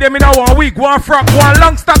 Go for them in a 1 week, 1 frock, 1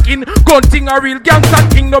 long stocking. Gun thing a real gangster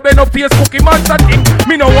thing, no be no Facebook monster thing.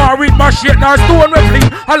 Me no war with my shit nor stone wrestling.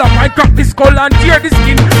 All of I crack the skull and tear the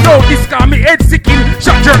skin. No, this car me head sicking.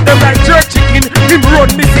 Shot jerk them like jerk chicken. Him run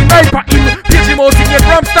missing sniper in. Pidgey mouse in your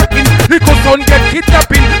ram stocking. Little son get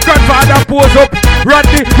kidnapping. Grandfather pose up.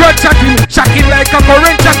 Rodney, rod chatting. Shocking like a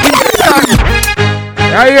current shocking.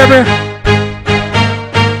 You hear me?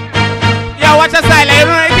 Yo, watch a style. You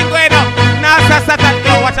know anything going on? Now,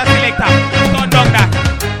 yo, watch a selector.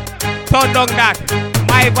 Turn down that.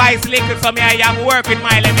 My voice liquid, so me I am working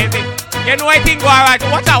my limit. You know I think go alright.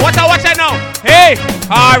 Watch out now. Hey,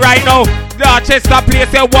 alright now. Chester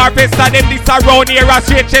place a war fest and them this around here a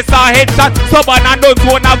straight Chester headshot. Someone and don't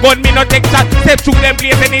own a gun, me no take shot. Step through them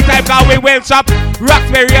place anytime cause we well shop.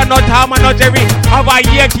 Roxbury and not Ham and not Jerry. Have a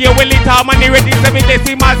year here well it Ham and ready 7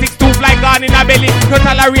 decimal 6 fly gone in a belly. No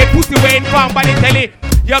tolerate pussy way in farm by the telly.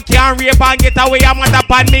 You can't rape and get away a mother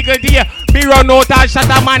pan nigga dear. Me run out and shot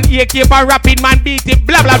a man, AK and rapid man beat it,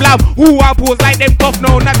 blah blah blah. Who are pose like them tough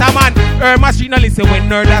now, not a man. Machine listen when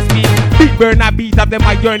nerd a speak. Big burn a beat of them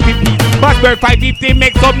a yearn to beat. Bassberg 550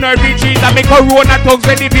 make some nerd retreat. And make corona tongues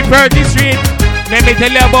ready to purge the street. Let me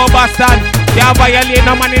tell you about Boston. Can't violate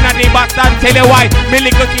no man in a day Boston. Tell you why, me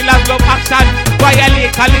little killers love action.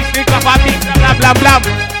 Violate, college, drink up a big blah blah blah.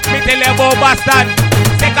 Me tell you about Boston.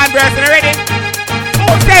 Second verse, ready?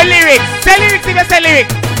 Oh, say lyrics if you say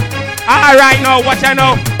lyrics. Alright now, watch out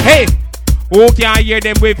now. Hey, who can't hear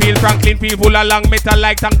them? We feel Franklin people along metal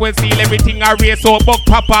like tank will seal everything I race so buck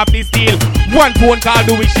pop off the steel. One phone call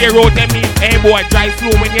do we share out them mean. Hey boy, drive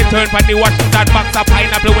slow when you turn from the Washington box of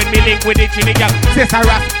pineapple when me link with the chili gang. Say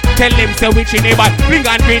Saras, tell them say we chini bad. Bring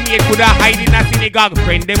and grenade coulda hide in a synagogue.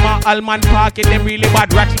 Friend them a Alman Park in them really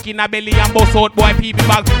bad. Ratchet in a belly and bust out boy people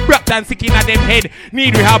bag. Brockton sick in a them head.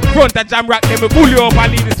 Need rehab front a jam rock them we bully up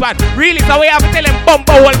and leave the swat. Really so we have to tell them bump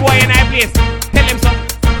a whole boy in our place. Tell them so.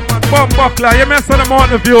 Buckler, you mess on the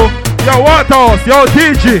out of you. Yo, Waterhouse, yo,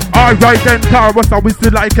 DG. Alright then, car was a whistle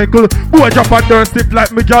like a girl. Boy, drop a dirt stiff like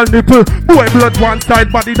me gal nipple. Boy, blood one side,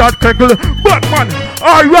 body that crackle. Batman,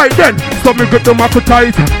 alright then. So me grip the macro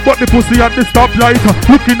tight, but the pussy at the stoplight.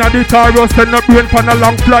 Looking at the Taurus, send a brain pan a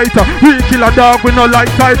long flight. We kill a dog, we no like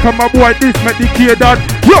tight. From a boy, this Medicaid that.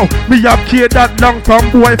 Yo, me have kid that long from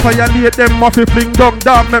boy. Violate them muffy fling down.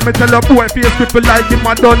 Dog, make me tell a boy, face people like him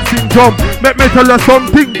a done syndrome. Make me tell her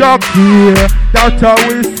something, dog. Yeah, that's a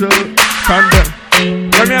whistle.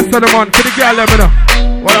 Condemn. Let me ask the man, to the girl, let me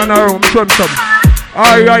know. What on her room, show him something.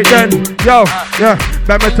 Alright then, yo, yeah.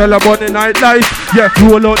 Let me tell about the nightlife. Yeah,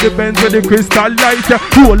 roll out the Benz with the crystal light. Yeah,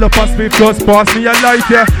 roll up a speed plus pass me a light.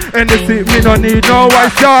 Yeah, and the seat me no need no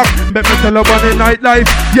white shark. Let me tell about the nightlife.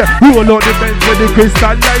 Yeah, roll out the Benz with the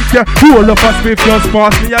crystal light. Yeah, roll up a speed plus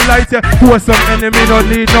pass me a light. Yeah, who some enemy no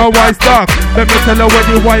need no white shark. Let me tell her where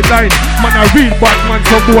the white line. Man a real bad man,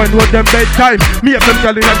 so go and know them bedtime. Me have them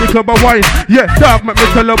telling at the club of wine. Yeah, dog, make me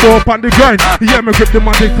tell her go up on the grind. Yeah, me grip the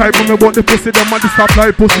magic type when me want the pussy, them on the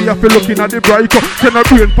stoplight. Pussy, I feel looking at the bright. Send a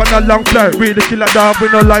brain pan a long flight. Really kill a dog, we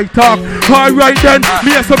no like talk. Alright then,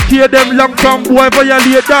 me a some kid them long from boy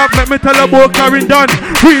violate dog. Make me tell her about carrying done.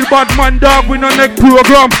 Real bad man dog, we no neck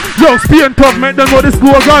program. Yo, Spain talk, make them know the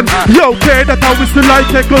slogan. Yo, okay, that I whistle like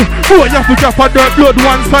heckle. Boy, you have to drop a dirt blood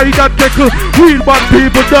one side that keckle. Real bad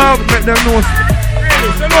people dog, make them know.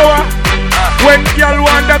 Really, so know what? When girl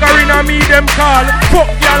want dagger in a me them call. Fuck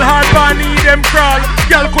girl hard pan need them crawl.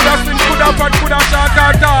 Girl coulda slim, coulda fat, coulda short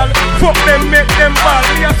or tall. Fuck them, make them ball.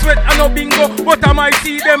 Me a sweat and no bingo, but I might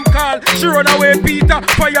see them call. She run away Peter,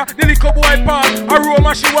 fire, the little boy Paul.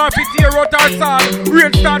 Aroma she want fit tear out her salt.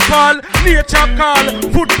 Rain start fall, nature call.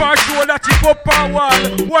 Foot bar shoulder, chip up her wall.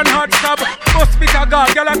 One hot stab, bust bit a gall.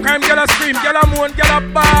 Girl a crime, girl a scream, girl a moan, girl a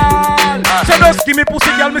ball. So just give me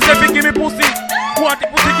pussy, girl, me say fi give me pussy. Want the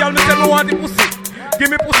pussy, girl, me say me want the pussy. Give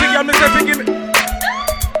me pussy, girl, me say fi give me.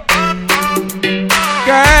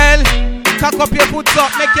 Girl, cock up your foot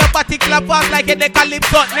up, make your body clap off like a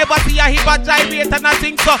calypso. Never see a hip and gyrate and a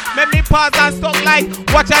sing so. Make me pause and stuck like,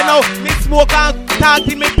 watch I know. Me smoke and talk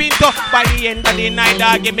till me pinto. By the end of the night,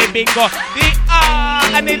 dog, give me bingo. The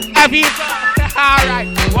and it's heavy. Alright,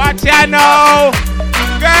 watch I know.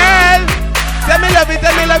 Girl, tell me love it,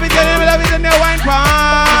 tell me love it, tell me love it, and you wine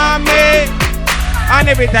for me. And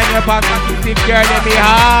every time you pass my kiss, girl, let me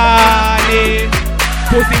honey.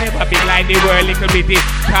 Pussy never been like the world, little bitty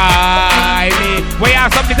tiny. Where you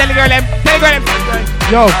have something, tell the girl them, tell the girl them.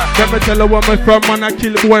 Yo, let me tell a woman from man I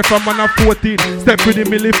kill boy from man I 14. Step with the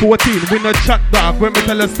milli 14, we no chat dog. When me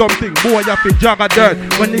tell her something, boy you fi jog a dirt.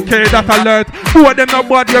 When they carry that alert, boy them no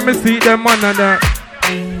bad, when me see them man and that.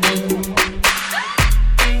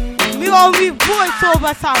 Me all we voice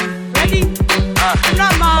over sound, ready? No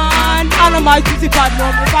man, I know my pussy bad no.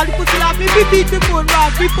 If I pussy like me, we beat the bone rock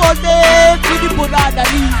before they with the bone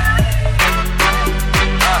underneath.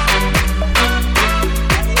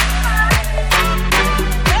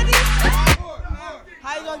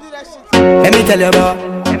 How you gonna do that shit? Let me tell you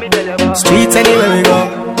about streets anywhere we go.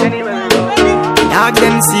 Dog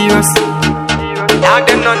them serious, dog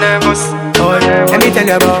them no nervous. Oh, let me tell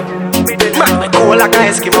you about man cool like a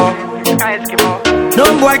Eskimo. No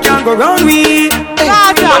boy can go round me.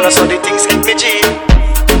 Man, I saw the things get me G.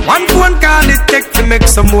 One phone call it take to make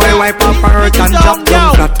some boy wipe up her hurt and drop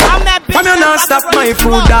down flat. Come you not stop my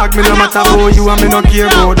food dog. Me no matter how you and me no care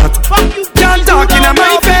about that. Can't talk in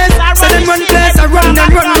my face. So them one place I run and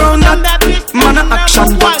run round that. Man a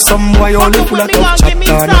action but some boy only full of tough chapter.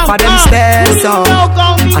 Enough of them stairs up.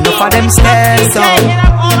 Enough of them stairs up.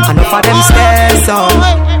 Enough of them stairs up.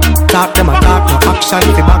 Talk them a talk, no action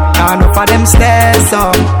fi back. Enough of them stairs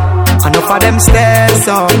up. Enough of them stairs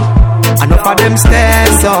up. Enough of them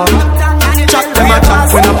stairs up. Chat them a chat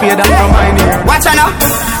when I pay that from my ear. Watch out now.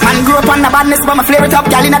 Man grew up on the badness but me flare it up.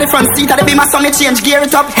 Girl inna the front seat of the beam, my son me change gear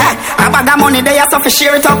it up. Hey, a bag of money there so fi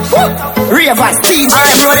share it up. Ravers, DJ,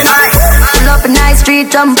 rolling alright. Pull up in high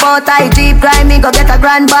street, jump out high jeep, climb me go get a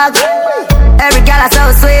grand bag. Every gal a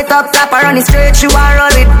so sweet up top around the street. She want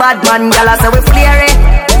roll with bad man, gal a so we flare it.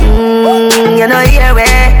 You know hear we.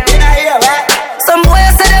 Some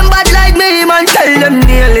boys say them bad like me, man, tell them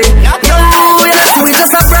nearly. Young boy, we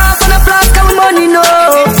just a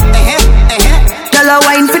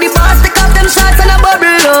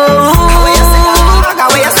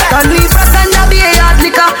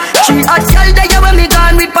girl there when me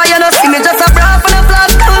gone with fire. No see me just a bra and a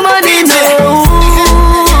flask of money.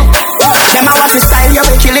 Them a watch the style, you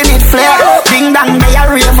be killing it flare. Ding dong, they a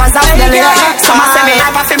ravers up the lair. Some a say me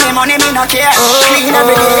hype for me money, me no care. Clean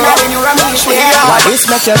every day, now when you run me share. Why this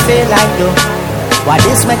make you feel like though? Why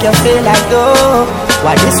this make you feel like though?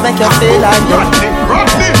 Why this make you feel like though?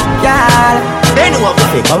 Girl, they know what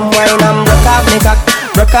we come wine and broke off me cock.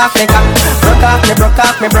 Broke off me cock. Broke off me, broke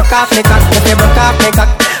off me, broke off me cock. If you broke off me cock.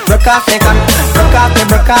 Broke off me cock. Broke off me,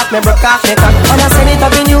 broke off me, broke off me cock. Wanna send it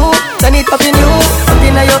up in you, send it up in you. Up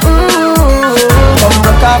in your come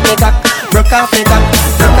broke off me cock. Broke off me cock.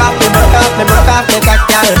 Broke off me, broke off me, broke off me cock,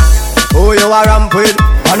 girl. Who you are ramp with?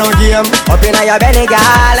 On no game. Up in your belly,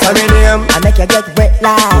 girl. Say me name. I make you get wet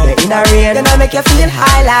like in a rain. Then I make you feel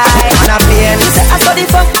high like on a plane. Say I saw the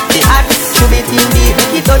fuck, the heart. Should be in deep,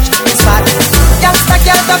 make it touch the spot. Youngster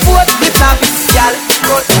can't afford the flap. Girl,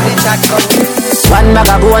 go to the chat gun. One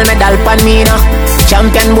bag of gold medal pan me now.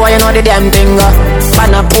 Champion boy, you know the damn thing.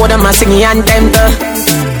 Pan up for them a singing anthem.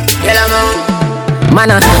 Yellow man,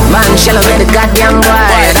 man, shell away the goddamn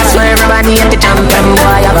boy. That's why everybody at the champion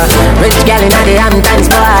boy. Have a rich gal in the Hamptons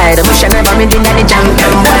boy. The bush never been in the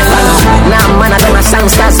champion boy. Now man, I do my song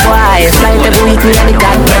stars boy. Fly every week me at the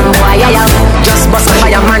goddamn boy. Yeah, just bust up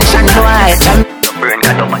by your mansion boy. Burn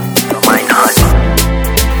got up my heart.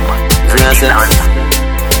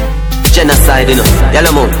 Genocide, you know.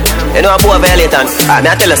 Yellow moon. You know a boy violate and me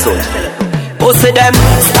I tell you so. Pussy them,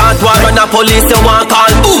 start war on the police, you want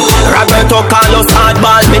call. Roberto Carlos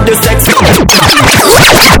hardball, with the sex. Yo,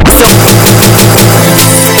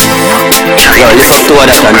 listen to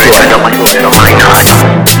what I can say.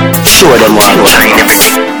 Show them what you want.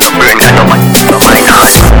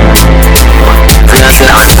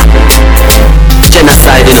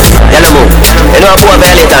 Genocide, you know. Yellow moon. You know a boy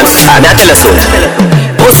violate and me I tell you so.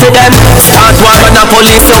 Pussy them, start war on the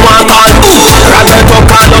police, you want call. Roberto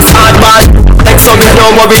Carlos hardball. So you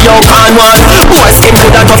don't worry, you can't one. Boy skin to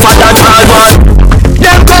the tougher than hard one.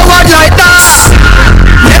 Them coward like that,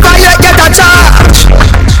 never yet get a charge.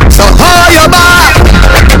 So hold your back,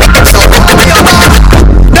 so hold your back.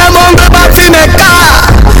 Them hungry back fi make car,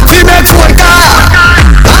 fi make phone car.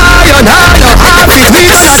 Iron hard, your heart is weak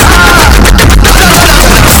as hard.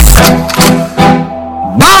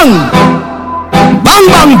 Bang, bang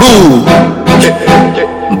bang boo,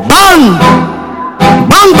 bang.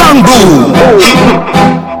 Bang bang boom.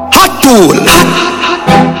 Hot tool.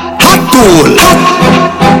 Hot tool.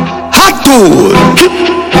 Hot tool.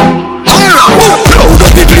 Blow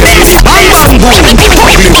up the place. Bang bang boom.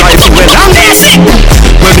 Public rifle well on this.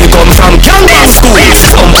 When we come from Canada school,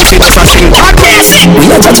 somebody just a sing practice. We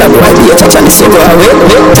are Chacha boy, we are Chacha the super away.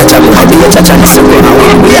 Chacha boy, we are Chacha the super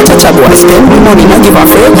away. We are Chacha boy, spend me money, not give a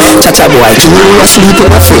fuck. Chacha boy, you are sleeping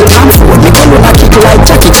a fake. I'm food, me come on a kick like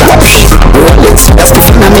Jackie Chan. Rolex, that's the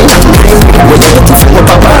phenomenon. We're waiting for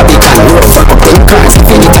a Barbican. We're fuck up in cars, if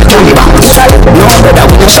you need to turn me back. No brother,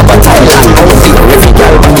 we don't shop at Thailand. All of you, every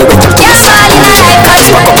girl, when you get to the side.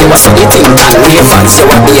 Fuck up, you are so eating. And we are fans, you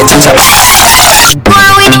are the Chacha.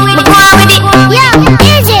 Go on with it, yo,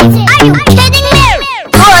 easy, are you kidding me?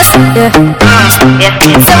 Force, yeah.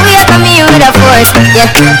 So we are coming with a force, yeah.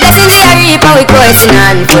 Blessings we are reaping, we coursing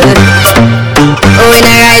on full. Oh, we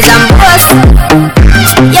not rise and boast.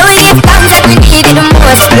 Yeah, we give thanks that we need it the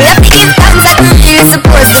most. We have to give thanks that we really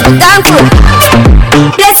supposed to be thankful.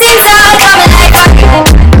 Blessings all coming like a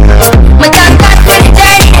my thank God for the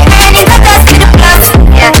journey, the earnings that us to the plus,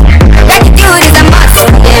 yeah. Gratitude is a must,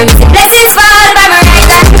 yeah. Blessings fall by my right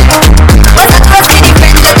hand. What's a toast to the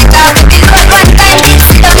friends that we talk to the road one time.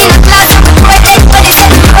 Sit down in a class on the board, then what is it?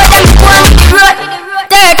 Road and we go on with the road.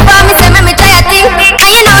 Third form, me say me try a thing.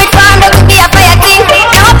 And you know it formed up to be a fire thing.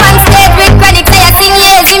 Now up on stage with chronic, say I sing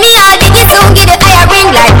lazy. Me all dig it soon, give the higher ring.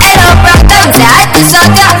 Like hello, brother, me say I to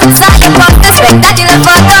shut up. Saw the photo, spectacular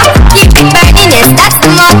photo. Keep it burning, yes, that's the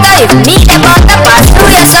motto. If me the butter pass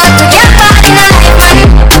through your shot, to get far in a life, man.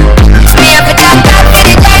 Me have to thank God for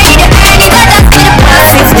the journey, the earnings that us to the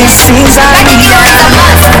plus. This is our year.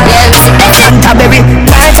 Santa baby,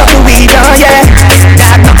 light up the weed, oh yeah.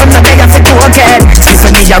 Dark up on the day of the token.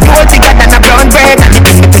 Listen me a roll together and a brown bread. And it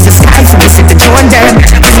bring me to the sky, so me see the drone them.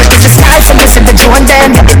 Bring me to the sky, so me see the drone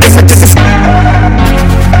them. It bring me to the sky.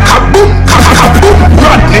 Kaboom, kaboom,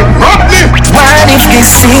 Rodney, Rodney. What if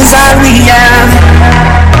this is all we have?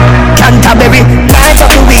 Canterbury, light up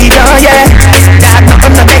the weed, oh yeah. Dark up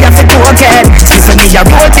on the day of the token. Listen me a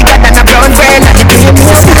roll together and a brown bread. And it bring me to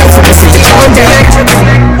the sky, so me see the drone them.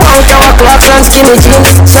 Our clocks and skinny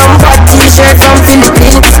jeans. Some bad t-shirt from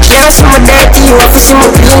Philippines. Can't see my dirty, you have to see my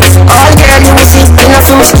clean. All girl you will see, enough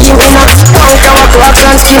for my scheme. Count our clocks shorts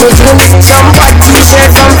and skinny jeans. Some white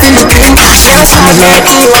t-shirt from Philippines. Them shoes like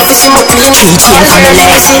me, want to see me clean. Key chain from the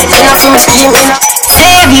legs, then I feel me steam.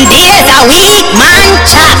 7 days a week, man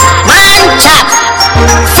chop, man chop.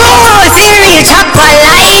 Full serious chop for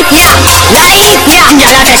life, yeah, life, yeah.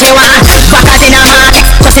 Girl I say she want backers in a market,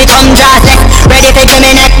 so she come draw sex. Ready to give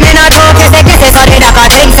me neck, me not talk, so they knock a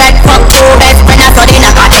thing set. Fuck two best friends, so they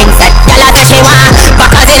knock a thing set. Girl I say she want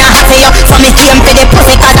backers in a hat for you, so me came for the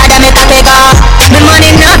pussy 'cause I done me cocky go. Me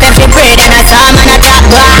money not them she breed and I saw man a top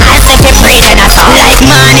glass. Say she breed and I saw like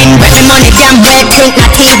morning, but me money damn wet drink,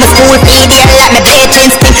 not even school feed. Girl let me bitchin'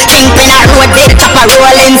 stink, kingpin a road with top a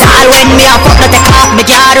rollins. All when me a fuck, no take off me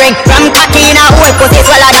jar ring. From cocky in a hole, pussy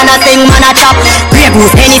swallow than a thing man a chop. Grey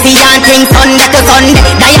goose, anything and thing, Sunday to Sunday.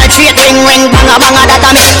 Dial treat ring, banga banga that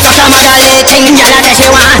a me. Suck a mother lay thing, girl a say she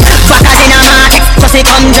want backers in a market, so she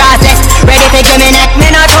come draw sex. Ready to give me neck,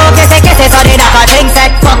 me not talk, kissy, so they knock a thing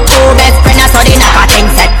set. Fuck two best friends, so they knock a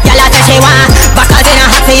thing set. Girl a say she want backers in a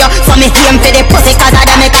hat for you, so me came for the pussy 'cause I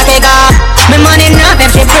done me cocky go. Me money not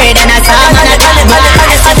them she breed and I saw man a top glass.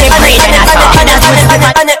 So she breed and I saw.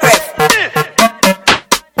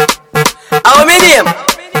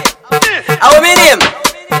 Our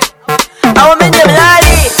medium,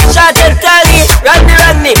 Lali, short and tally,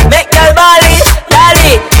 Randy, make girl bally,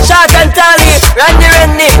 Lali, short and tally,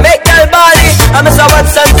 Randy, make girl bally. I'm a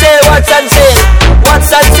what's on sale,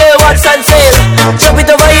 Chop it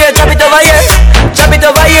over here, chop it over here, chop it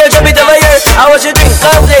over here, chop it over here. I want you drink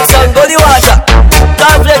cornflakes and gully water,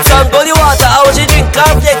 cornflakes and gully water. I want you drink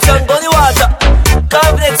cornflakes and gully water,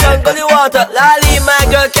 cornflakes and gully water. Lali, my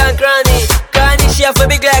girl can cranny. She a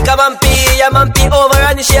big like a mampy, yeah mampy over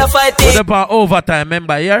and she a fighting. What about overtime,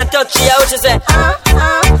 remember here? Touch her, what she say?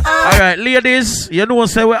 Alright, ladies, you know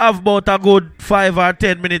say we have about a good 5 or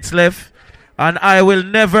 10 minutes left. And I will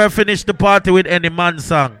never finish the party with any man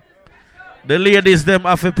song. The ladies them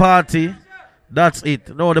have a party. That's it.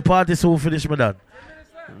 No, the party soon finish, my dad.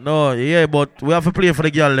 No, yeah, but we have to play for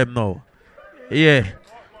the girl them now. Yeah.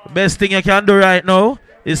 Best thing you can do right now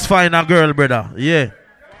is find a girl, brother. Yeah.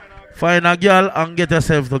 Find a girl and get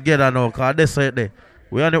yourself together now. Because that's right there.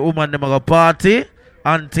 We and the woman them are going to party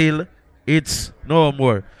until it's no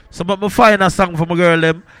more. So I'm find a song for my girl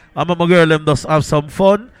them. And my girl them just have some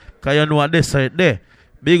fun. Because you know what this right there.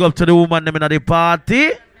 Big up to the woman them in the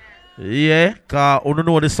party. Yeah. Because you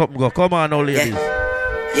know this something go. Come on now, ladies.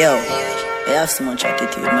 Yo, I have so much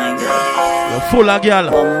attitude, my girl. You're full of girl.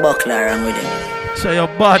 One buckler around with him. So you're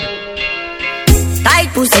bad.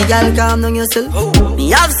 Tight pussy, girl, calm down yourself.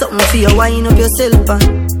 Me have something for you, wind up yourself.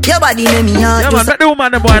 Your body make me hard. Yeah, man, let the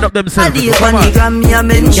woman them wind up themselves. I did on the gram, me a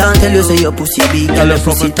mention. Tell you say your pussy big, tell your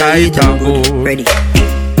pussy tight and good. Ready.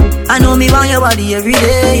 I know me want your body every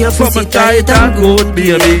day. Your pussy tight and good,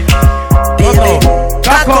 baby. Baby,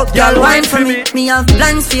 cock up, girl, wine for me. Me have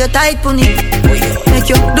plans for your tight pony. Make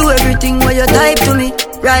you do everything while you type to me.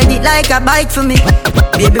 Ride it like a bike for me.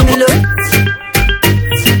 Baby, me love.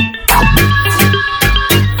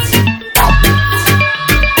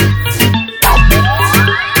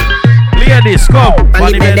 This come.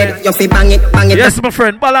 You fi bang it. Yes, my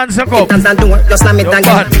friend, balance your cup. You slam it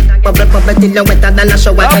again. Bubble till you wetter than a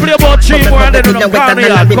shower. I'll play about 3 more and then you come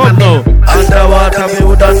here. Come now. Underwater, me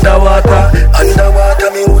wood underwater. Underwater,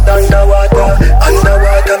 me wood underwater.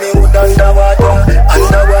 Underwater, me wood underwater.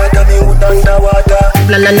 Underwater, me wood underwater.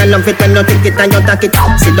 La love it when you take it and you take it.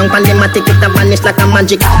 Sit down pan the matic, it a vanish like a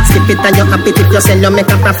magic. Skip it and you happy it, you sell, you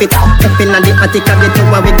make a profit. Up in the attic, I get you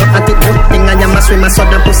where we go at it. Thing I am a swimmer, so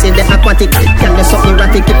the pussy the aquatic. Can you something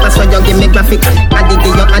erratic, keep us so you give me graphic. Addict,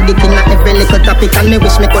 you addict in every little topic. And me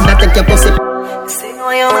wish me could have take your pussy. Sing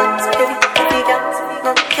all your words, baby, you got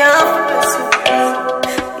no chance.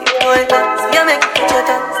 You know it, you make your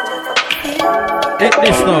dance. Take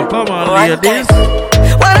this now, come on, ladies.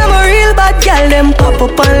 When I'm a real bad girl, them pop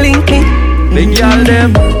up and link me. Big girl,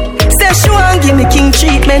 them. Say she want give me king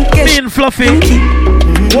treatment. Mean fluffy.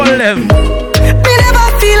 Hold them. Me never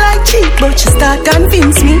feel like cheap, but she start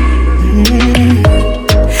convince me.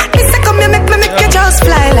 Me say come here, make you just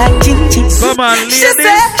fly like Gingy. Come on, ladies. She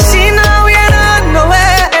say she know we ain't on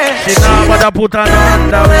nowhere. She know what I put on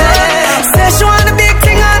underwear. Say she want a big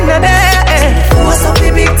thing under there. What's up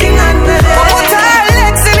the big thing under there? Put her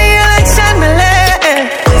legs in the election, me lay.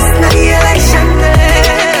 It's not the election, me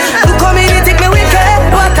lay. You come in and take me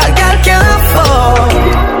wicked, what a girl can afford.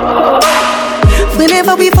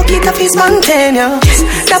 Whenever we fuck it up, it's spontaneous.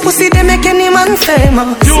 That pussy, they make any man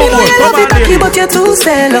famous. Me know you love it cocky, but you're too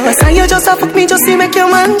zealous. And you just a fuck me, just to make your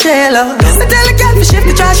man jealous. I tell a girl to shift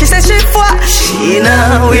the trash, she says shift what? She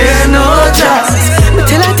now wear no dress. Me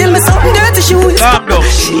tell me something dirty, she will stop.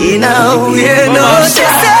 She now wear no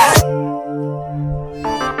dress.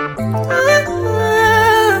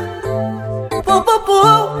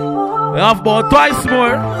 We have about twice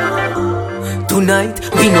more. Tonight,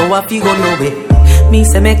 we know if you go nowhere. Me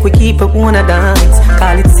say make we keep up wanna dance.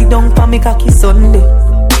 Call it sit down for me cocky Sunday.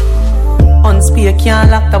 On spear can't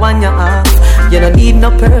lock the one you have. You don't need no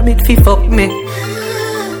permit fi fuck me.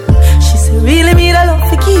 She said really me the love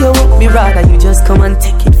fi give you up. Me rather you just come and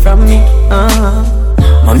take it from me. My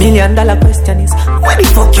 $1 million question is when the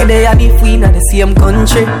fuck you there and if we in the same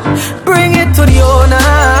country? Bring it to the owner.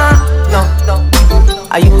 No.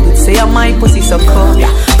 I you would say I my pussy so cold.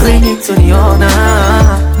 Bring it to the owner.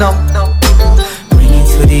 No.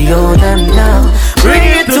 To the owner now. Bring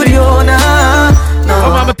it to the owner. No.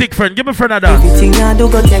 Oh, I'm a thick friend. Give me a friend of that. Everything I do,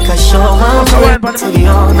 go take a shower. Bring it to the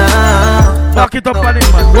owner. Back it up on it,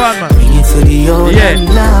 man. Go on, man. Bring it to the owner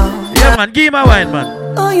now. Yeah, man. Give me a wine, man.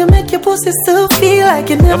 Oh, you make your pussy still feel like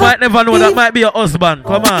you never. You might never know that might be your husband.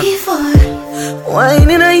 Come on.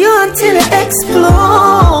 Whining on you until it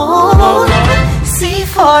explode.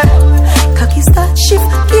 C4. Cocky start shift.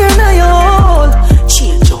 Gear now you hold.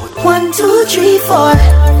 Change out. 1, 2, 3, 4.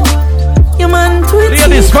 Your man to it.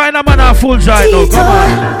 Ladies, find a man a full joy now. Come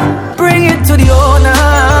on. Bring it to the owner.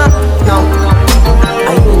 No.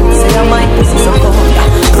 I would say I might pussy so cold.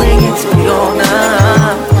 Bring it to the owner.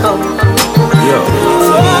 No. Yo.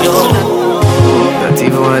 Not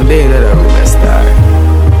even one day that I'm gonna start.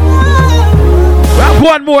 We have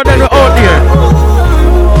one more than we're out here.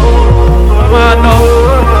 Come on now.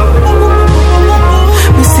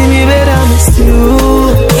 You see me better, miss you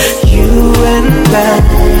and I.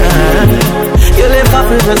 You live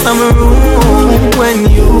up in the summer room when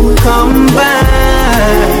you come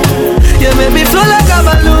back. You make me flow like a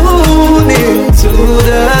balloon into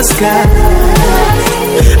the sky.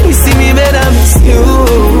 You see me better, miss you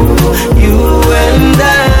and I.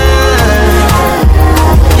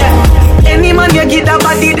 Yeah. Any man you get a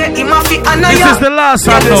body that he must fit and this is the last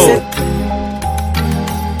song now.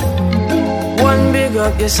 One big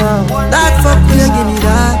up your sound. That fuck will you give me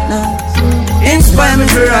that now. Inspire me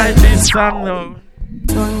to write this song now.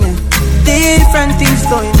 Different things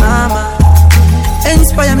going mama.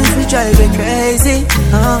 Inspire me to drive you crazy.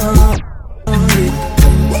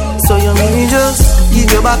 So you may just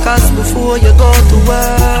give your back us before you go to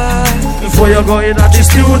work. Before you go in at the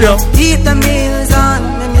studio. Keep the meals on,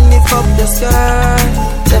 let me lift up the skirt.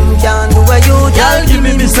 Them can't do what you do. Y'all give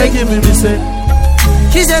me say.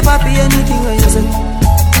 She said, papi, anything what you say.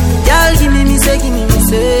 Y'all give me say.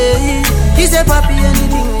 She said, papi,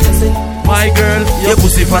 anything what you say. My girl, your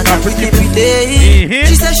pussy fat and pretty.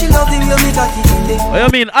 She said she love him, you make her kitty. What you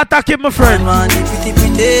mean? Attack him, my friend.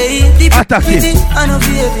 Pretty. Attack him. I know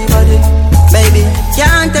for everybody. Baby,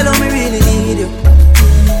 can't tell me really need you.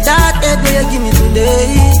 That head where you give me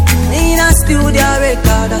today. In a studio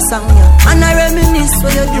record a song, and I reminisce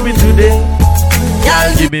what you give me today.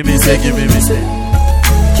 Y'all give me say.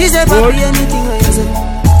 She said, papi, anything what you say.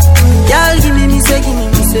 Y'all give me say.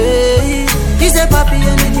 She said, papi,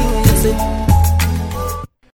 anything what you say.